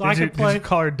so I can play." Did you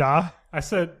call her Da? I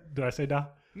said, did I say da?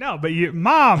 No, but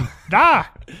Mom, Da.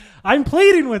 I'm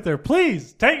pleading with her,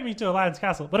 please take me to Aladdin's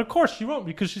castle. But of course she won't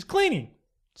because she's cleaning.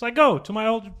 So I go to my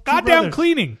old Goddamn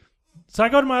cleaning. So I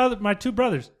go to my two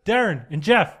brothers, Darren and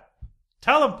Jeff.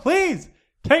 Tell them, please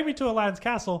take me to Aladdin's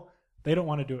castle. They don't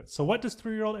want to do it. So what does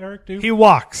 3-year-old Eric do? He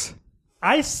walks.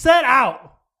 I set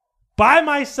out by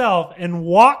myself and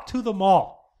walked to the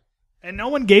mall. And no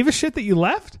one gave a shit that you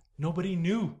left? Nobody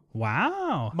knew.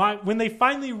 Wow. When they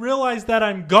finally realized that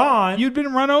I'm gone, You'd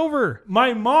been run over.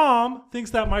 my mom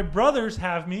thinks that my brothers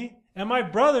have me, and my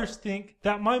brothers think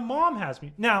that my mom has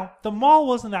me. Now, the mall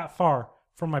wasn't that far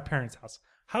from my parents' house.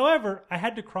 However, I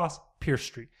had to cross Pierce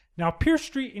Street. Now, Pierce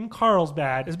Street in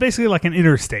Carlsbad It's basically like an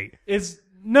interstate.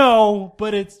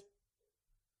 but it's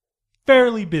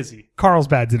fairly busy.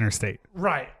 Carlsbad's interstate.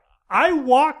 Right. I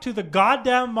walked to the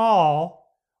goddamn mall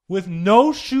with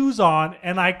no shoes on,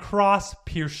 and I cross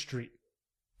Pierce Street.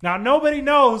 Now, nobody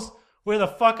knows where the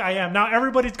fuck I am. Now,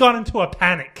 everybody's gone into a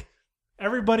panic.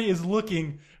 Everybody is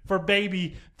looking for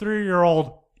baby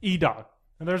 3-year-old E-Dog.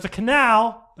 And there's a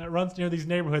canal that runs near these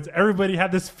neighborhoods. Everybody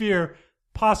had this fear,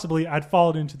 possibly I'd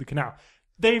fallen into the canal.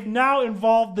 They've now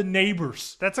involved the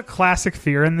neighbors. That's a classic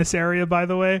fear in this area, by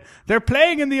the way. They're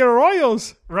playing in the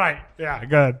arroyos. Right. Yeah,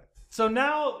 good. So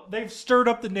now they've stirred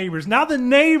up the neighbors. Now the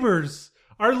neighbors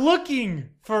are looking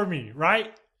for me,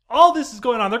 right? All this is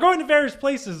going on. They're going to various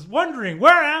places, wondering,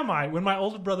 where am I? When my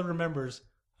older brother remembers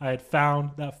I had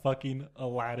found that fucking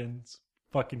Aladdin's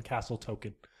fucking castle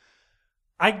token.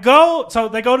 So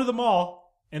they go to the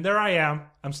mall, and there I am.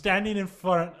 I'm standing in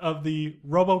front of the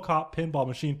RoboCop pinball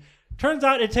machine. Turns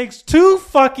out it takes 2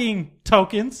 fucking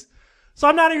tokens. So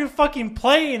I'm not even fucking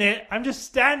playing it. I'm just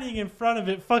standing in front of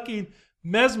it fucking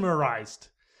mesmerized.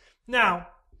 Now,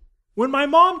 when my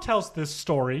mom tells this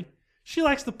story, she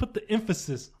likes to put the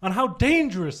emphasis on how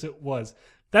dangerous it was.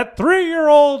 That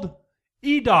 3-year-old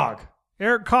E-Dog,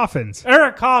 Eric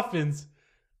Coffins,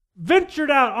 ventured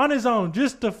out on his own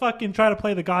just to fucking try to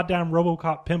play the goddamn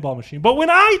RoboCop pinball machine. But when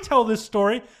I tell this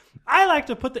story, I like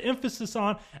to put the emphasis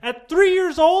on, at 3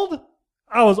 years old,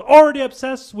 I was already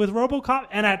obsessed with RoboCop,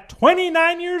 and at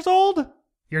 29 years old,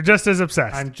 you're just as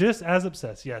obsessed. I'm just as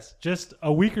obsessed, yes. Just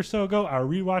a week or so ago, I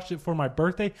rewatched it for my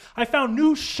birthday. I found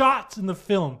new shots in the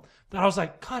film that I was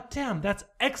like, God damn, that's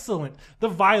excellent. The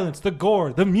violence, the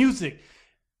gore, the music,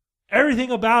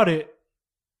 everything about it.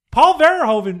 Paul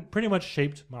Verhoeven pretty much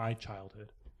shaped my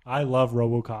childhood. I love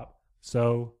RoboCop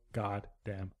so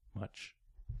goddamn much.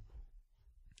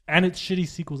 And its shitty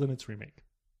sequels and its remake.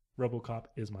 RoboCop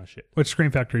is my shit. Which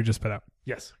Scream Factory just put out.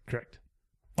 Yes, correct.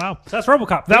 Wow. So that's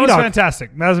RoboCop. That was E-Dog.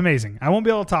 fantastic. That was amazing. I won't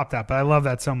be able to top that, but I love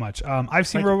that so much. I've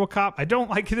seen Thank you. RoboCop. I don't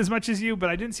like it as much as you, but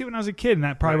I didn't see it when I was a kid, and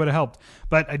that probably would have helped.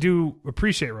 But I do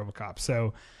appreciate RoboCop.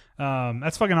 So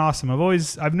that's fucking awesome.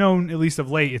 I've known, at least of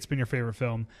late, it's been your favorite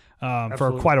film for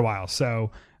Absolutely. quite a while.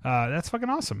 So that's fucking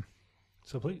awesome.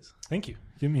 So please, thank you.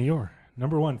 Give me your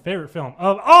number one favorite film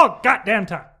of all goddamn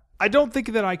time. I don't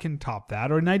think that I can top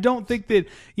that, and I don't think that,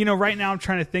 right now I'm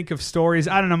trying to think of stories.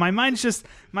 I don't know. My mind's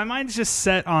just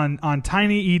set on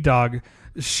tiny E-Dog,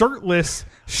 shirtless,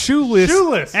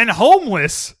 shoeless, and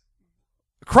homeless,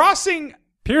 crossing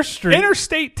Pierce Street.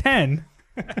 Interstate 10,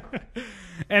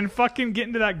 and fucking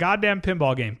getting to that goddamn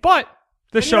pinball game. But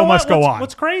the show must go on.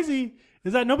 What's crazy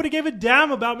is that nobody gave a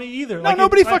damn about me either. No,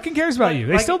 nobody fucking cares about you.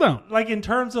 They still don't. Like in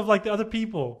terms of like the other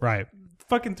people, Right.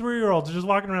 fucking 3-year-olds are just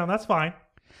walking around. That's fine.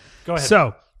 Go ahead.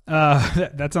 So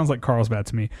that sounds like Carlsbad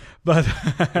to me, but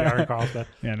Yeah, Carlsbad.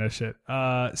 yeah, no shit.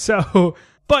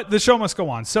 But the show must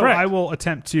go on. So Correct. I will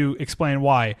attempt to explain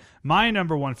why my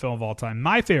number one film of all time,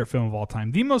 my favorite film of all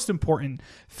time, the most important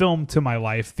film to my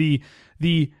life, the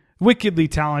wickedly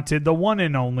talented, the one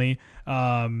and only,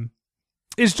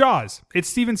 is Jaws. It's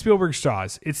Steven Spielberg's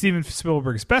Jaws. It's Steven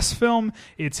Spielberg's best film.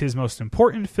 It's his most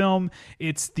important film.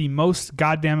 It's the most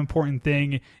goddamn important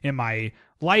thing in my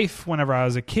life. Whenever I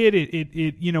was a kid,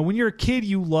 when you're a kid,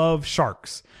 you love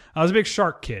sharks. I was a big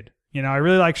shark kid. I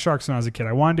really liked sharks when I was a kid.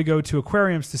 I wanted to go to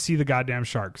aquariums to see the goddamn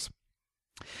sharks.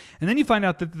 And then you find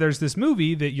out that there's this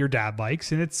movie that your dad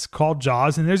likes, and it's called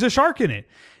Jaws, and there's a shark in it.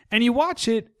 And you watch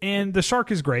it, and the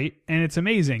shark is great, and it's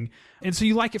amazing. And so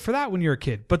you like it for that when you're a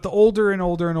kid. But the older and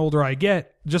older and older I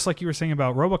get, just like you were saying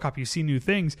about RoboCop, you see new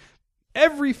things.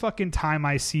 Every fucking time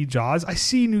I see Jaws, I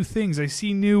see new things. I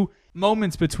see new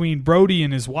moments between Brody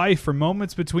and his wife, or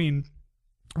moments between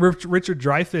Richard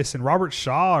Dreyfuss and Robert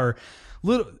Shaw, or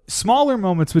little smaller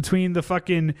moments between the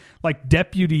fucking like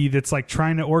deputy that's like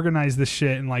trying to organize this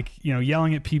shit and like, you know,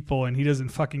 yelling at people and he doesn't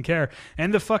fucking care.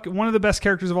 And one of the best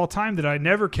characters of all time that I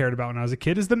never cared about when I was a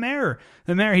kid is the mayor.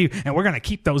 And we're going to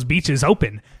keep those beaches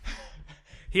open.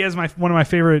 He has one of my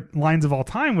favorite lines of all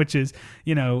time, which is,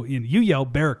 you know, you yell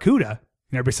barracuda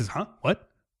and everybody says, huh, what?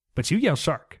 But you yell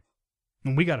shark.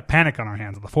 And we got a panic on our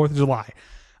hands on the 4th of July.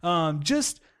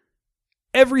 Just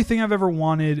everything I've ever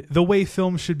wanted, the way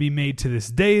film should be made to this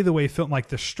day, the way film, like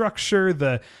the structure,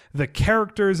 the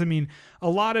characters. I mean,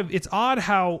 it's odd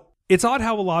how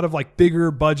a lot of like bigger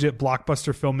budget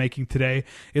blockbuster filmmaking today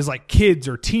is like kids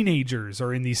or teenagers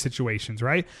are in these situations,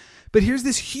 right? But here's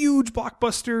this huge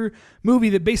blockbuster movie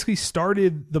that basically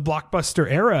started the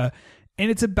blockbuster era, and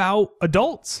it's about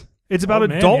adults. It's about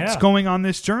adults going on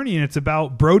this journey, and it's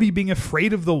about Brody being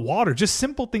afraid of the water. Just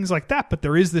simple things like that, but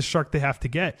there is this shark they have to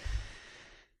get.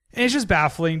 And it's just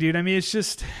baffling, dude. I mean, it's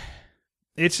just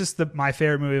my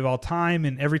favorite movie of all time,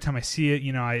 and every time I see it,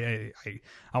 you know, I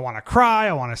want to cry,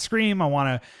 I want to scream, I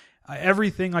want to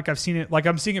everything. Like I've seen it, like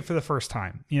I'm seeing it for the first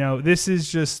time. You know, this is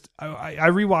just I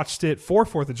rewatched it for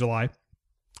 4th of July.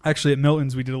 Actually, at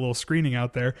Milton's, we did a little screening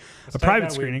out there, a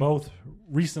private screening. We both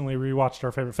recently rewatched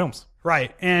our favorite films.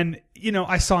 Right. And, you know,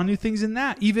 I saw new things in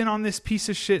that, even on this piece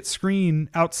of shit screen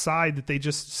outside that they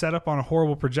just set up on a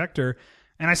horrible projector.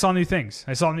 And I saw new things.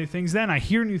 I saw new things then. I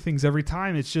hear new things every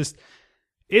time.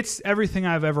 It's everything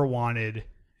I've ever wanted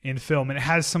in film. And it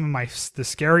has some of the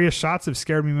scariest shots have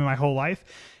scared me my whole life.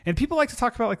 And people like to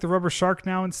talk about like the rubber shark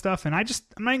now and stuff. And I'm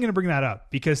not even going to bring that up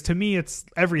because to me, it's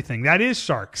everything. That is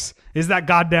sharks, is that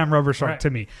goddamn rubber shark to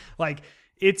me. Like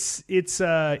it's its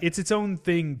own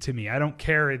thing to me. I don't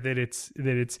care that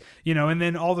it's, you know, and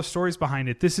then all the stories behind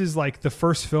it. This is like the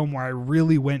first film where I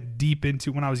really went deep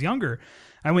into when I was younger.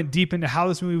 I went deep into how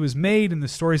this movie was made and the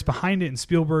stories behind it and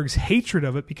Spielberg's hatred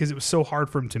of it because it was so hard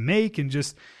for him to make and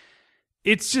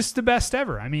it's just the best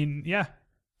ever. I mean, yeah,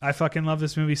 I fucking love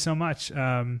this movie so much.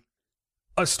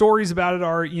 Stories about it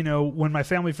are, you know, when my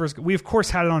family we of course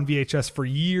had it on VHS for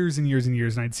years and years and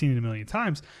years and I'd seen it a million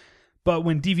times. But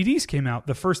when DVDs came out,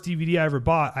 the first DVD I ever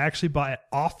bought, I actually bought at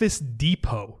Office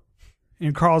Depot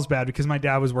in Carlsbad because my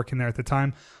dad was working there at the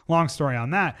time. Long story on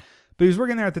that. But he was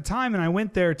working there at the time, and I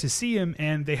went there to see him,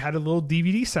 and they had a little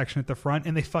DVD section at the front,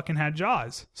 and they fucking had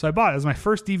Jaws. So I bought it. It was my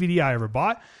first DVD I ever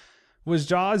bought, was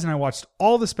Jaws, and I watched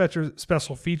all the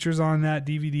special features on that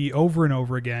DVD over and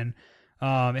over again.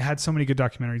 It had so many good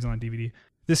documentaries on DVD.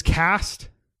 This cast,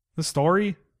 the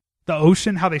story, the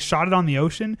ocean, how they shot it on the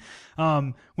ocean.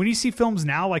 When you see films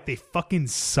now, like they fucking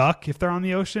suck if they're on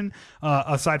the ocean.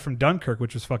 Aside from Dunkirk,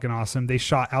 which was fucking awesome, they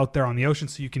shot out there on the ocean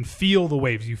so you can feel the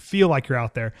waves. You feel like you're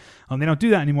out there. They don't do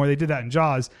that anymore. They did that in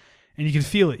Jaws, and you can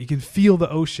feel it. You can feel the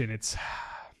ocean. It's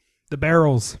the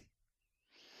barrels.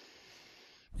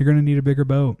 You're gonna need a bigger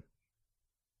boat.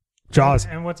 Jaws.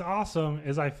 And what's awesome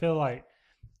is I feel like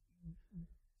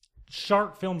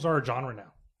shark films are a genre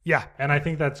now. Yeah, and I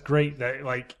think that's great that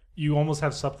like you almost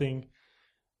have something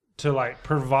to like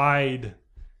provide.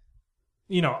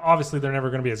 You know, obviously they're never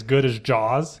going to be as good as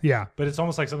Jaws. Yeah, but it's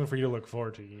almost like something for you to look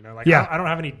forward to. You know, like yeah. I don't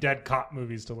have any dead cop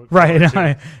movies to look forward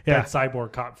to. Dead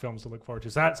cyborg cop films to look forward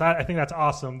to. So I think that's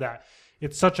awesome that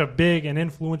it's such a big and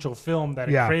influential film that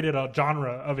it created a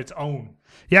genre of its own.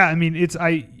 Yeah, I mean,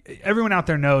 everyone out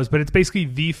there knows, but it's basically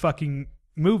the fucking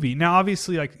movie. Now,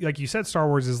 obviously, like you said, Star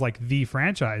Wars is like the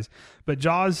franchise, but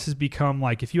Jaws has become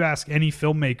like, if you ask any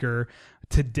filmmaker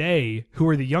today, who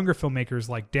are the younger filmmakers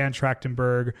like Dan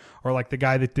Trachtenberg or like the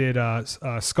guy that did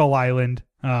Skull Island,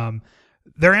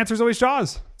 their answer is always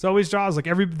Jaws. It's always Jaws. Like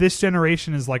this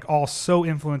generation is like all so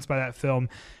influenced by that film.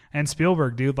 And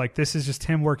Spielberg, dude, like this is just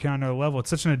him working on another level. It's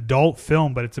such an adult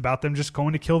film, but it's about them just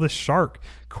going to kill this shark.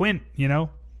 Quint, you know?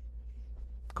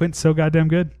 Quint's so goddamn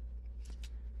good.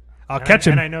 I'll catch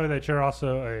him. And I know that you're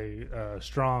also a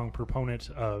strong proponent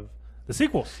of the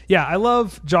sequels. Yeah, I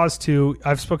love Jaws 2.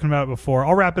 I've spoken about it before.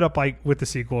 I'll wrap it up like with the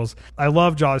sequels. I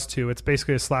love Jaws 2. It's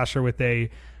basically a slasher with a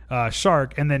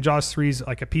shark. And then Jaws 3 is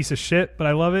like a piece of shit, but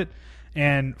I love it.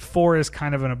 And 4 is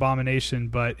kind of an abomination,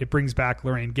 but it brings back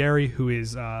Lorraine Gary, who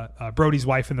is Brody's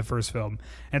wife in the first film.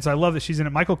 And so I love that she's in it.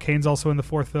 Michael Caine's also in the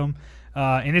 4th film.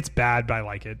 And it's bad, but I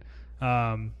like it.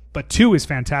 But 2 is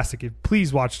fantastic.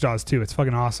 Please watch Jaws 2. It's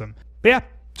fucking awesome. But yeah,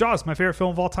 Jaws, my favorite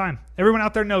film of all time. Everyone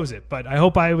out there knows it, but I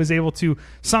hope I was able to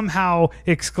somehow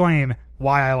exclaim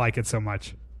why I like it so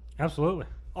much. Absolutely.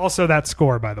 Also, that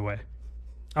score, by the way.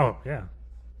 Oh, yeah.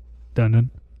 Dun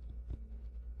dun.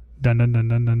 Dun dun dun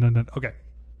dun dun dun dun. Okay.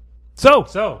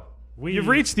 So you've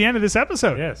reached the end of this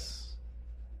episode. Yes.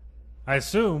 I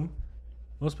assume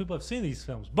most people have seen these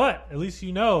films, but at least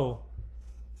you know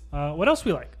what else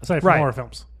we like aside from Right. horror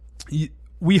films.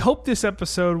 We hope this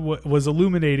episode was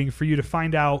illuminating for you to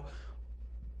find out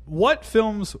what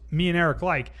films me and Eric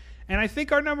like. And I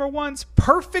think our number ones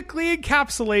perfectly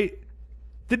encapsulate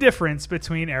the difference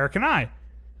between Eric and I.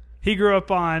 He grew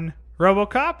up on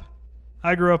RoboCop.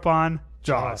 I grew up on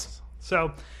Jaws.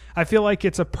 So I feel like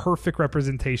it's a perfect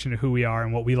representation of who we are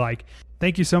and what we like.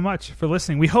 Thank you so much for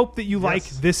listening. We hope that you like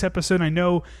this episode. I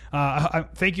know.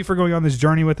 Thank you for going on this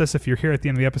journey with us if you're here at the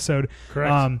end of the episode.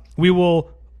 Correct. We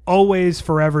will always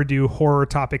forever do horror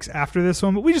topics after this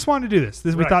one, but we just wanted to do this.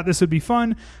 We thought this would be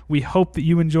fun. We hope that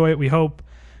you enjoy it. We hope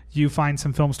you find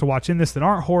some films to watch in this that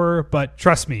aren't horror, but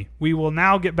trust me, we will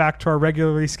now get back to our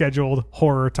regularly scheduled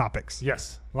horror topics.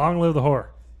 Yes. Long live the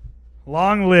horror.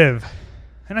 Long live.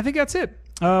 And I think that's it.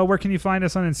 Where can you find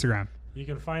us on Instagram? You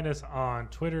can find us on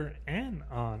Twitter and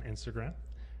on Instagram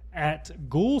at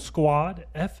Ghoul Squad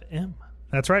FM.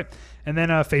 That's right. And then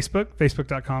Facebook,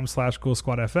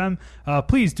 facebook.com/GhoulSquadFM.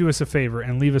 Please do us a favor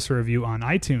and leave us a review on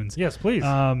iTunes. Yes, please.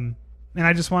 And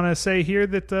I just want to say here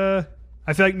that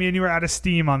I feel like me and you are out of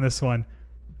steam on this one.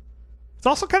 It's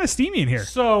also kind of steamy in here.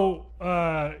 So,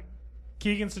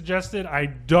 Keegan suggested I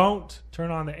don't turn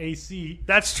on the AC.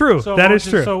 That's true. So That is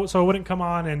true. So it wouldn't come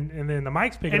on, and then the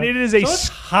mic's picking And up. it is a so it's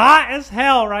hot as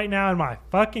hell right now in my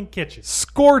fucking kitchen.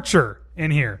 Scorcher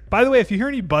in here. By the way, if you hear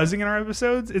any buzzing in our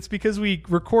episodes, it's because we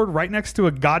record right next to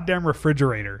a goddamn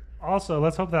refrigerator. Also,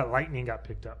 let's hope that lightning got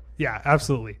picked up. Yeah,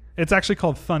 absolutely. It's actually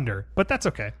called thunder, but that's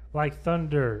okay. Like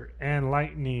thunder and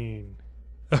lightning.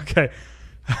 Okay.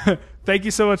 Thank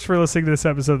you so much for listening to this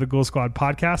episode of the Ghoul Squad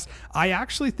podcast. I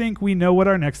actually think we know what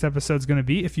our next episode is going to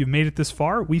be. If you've made it this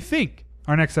far, we think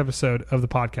our next episode of the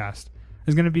podcast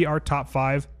is going to be our top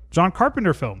 5 John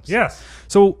Carpenter films. Yes.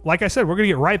 So, like I said, we're going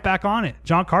to get right back on it.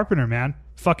 John Carpenter, man.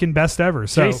 Fucking best ever.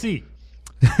 So, JC.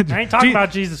 I ain't talking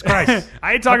about Jesus Christ.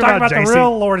 I ain't talking I'm about talking about JC. the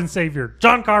real Lord and Savior,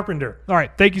 John Carpenter. All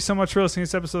right. Thank you so much for listening to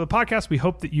this episode of the podcast. We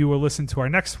hope that you will listen to our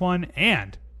next one.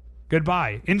 And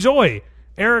goodbye. Enjoy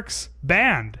Eric's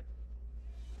band,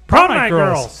 Prom Night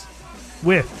Girls.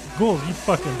 with Ghouls, you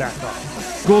fucking back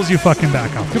off. Ghouls You Fucking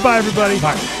Back Off. Goodbye, everybody.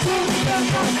 Bye.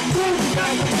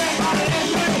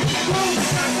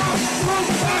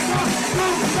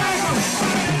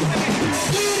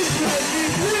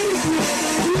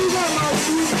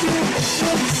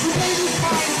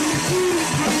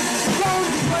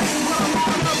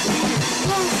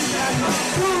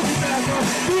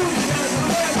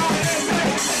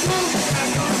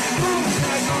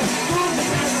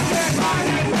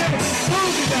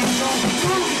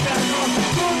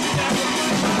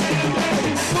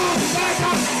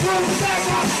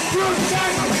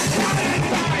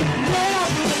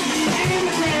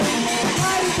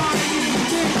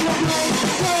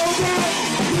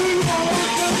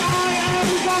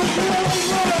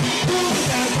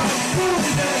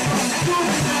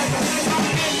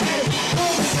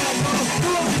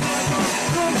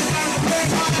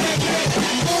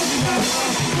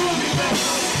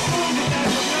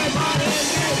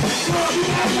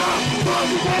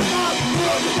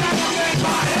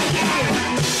 Everybody!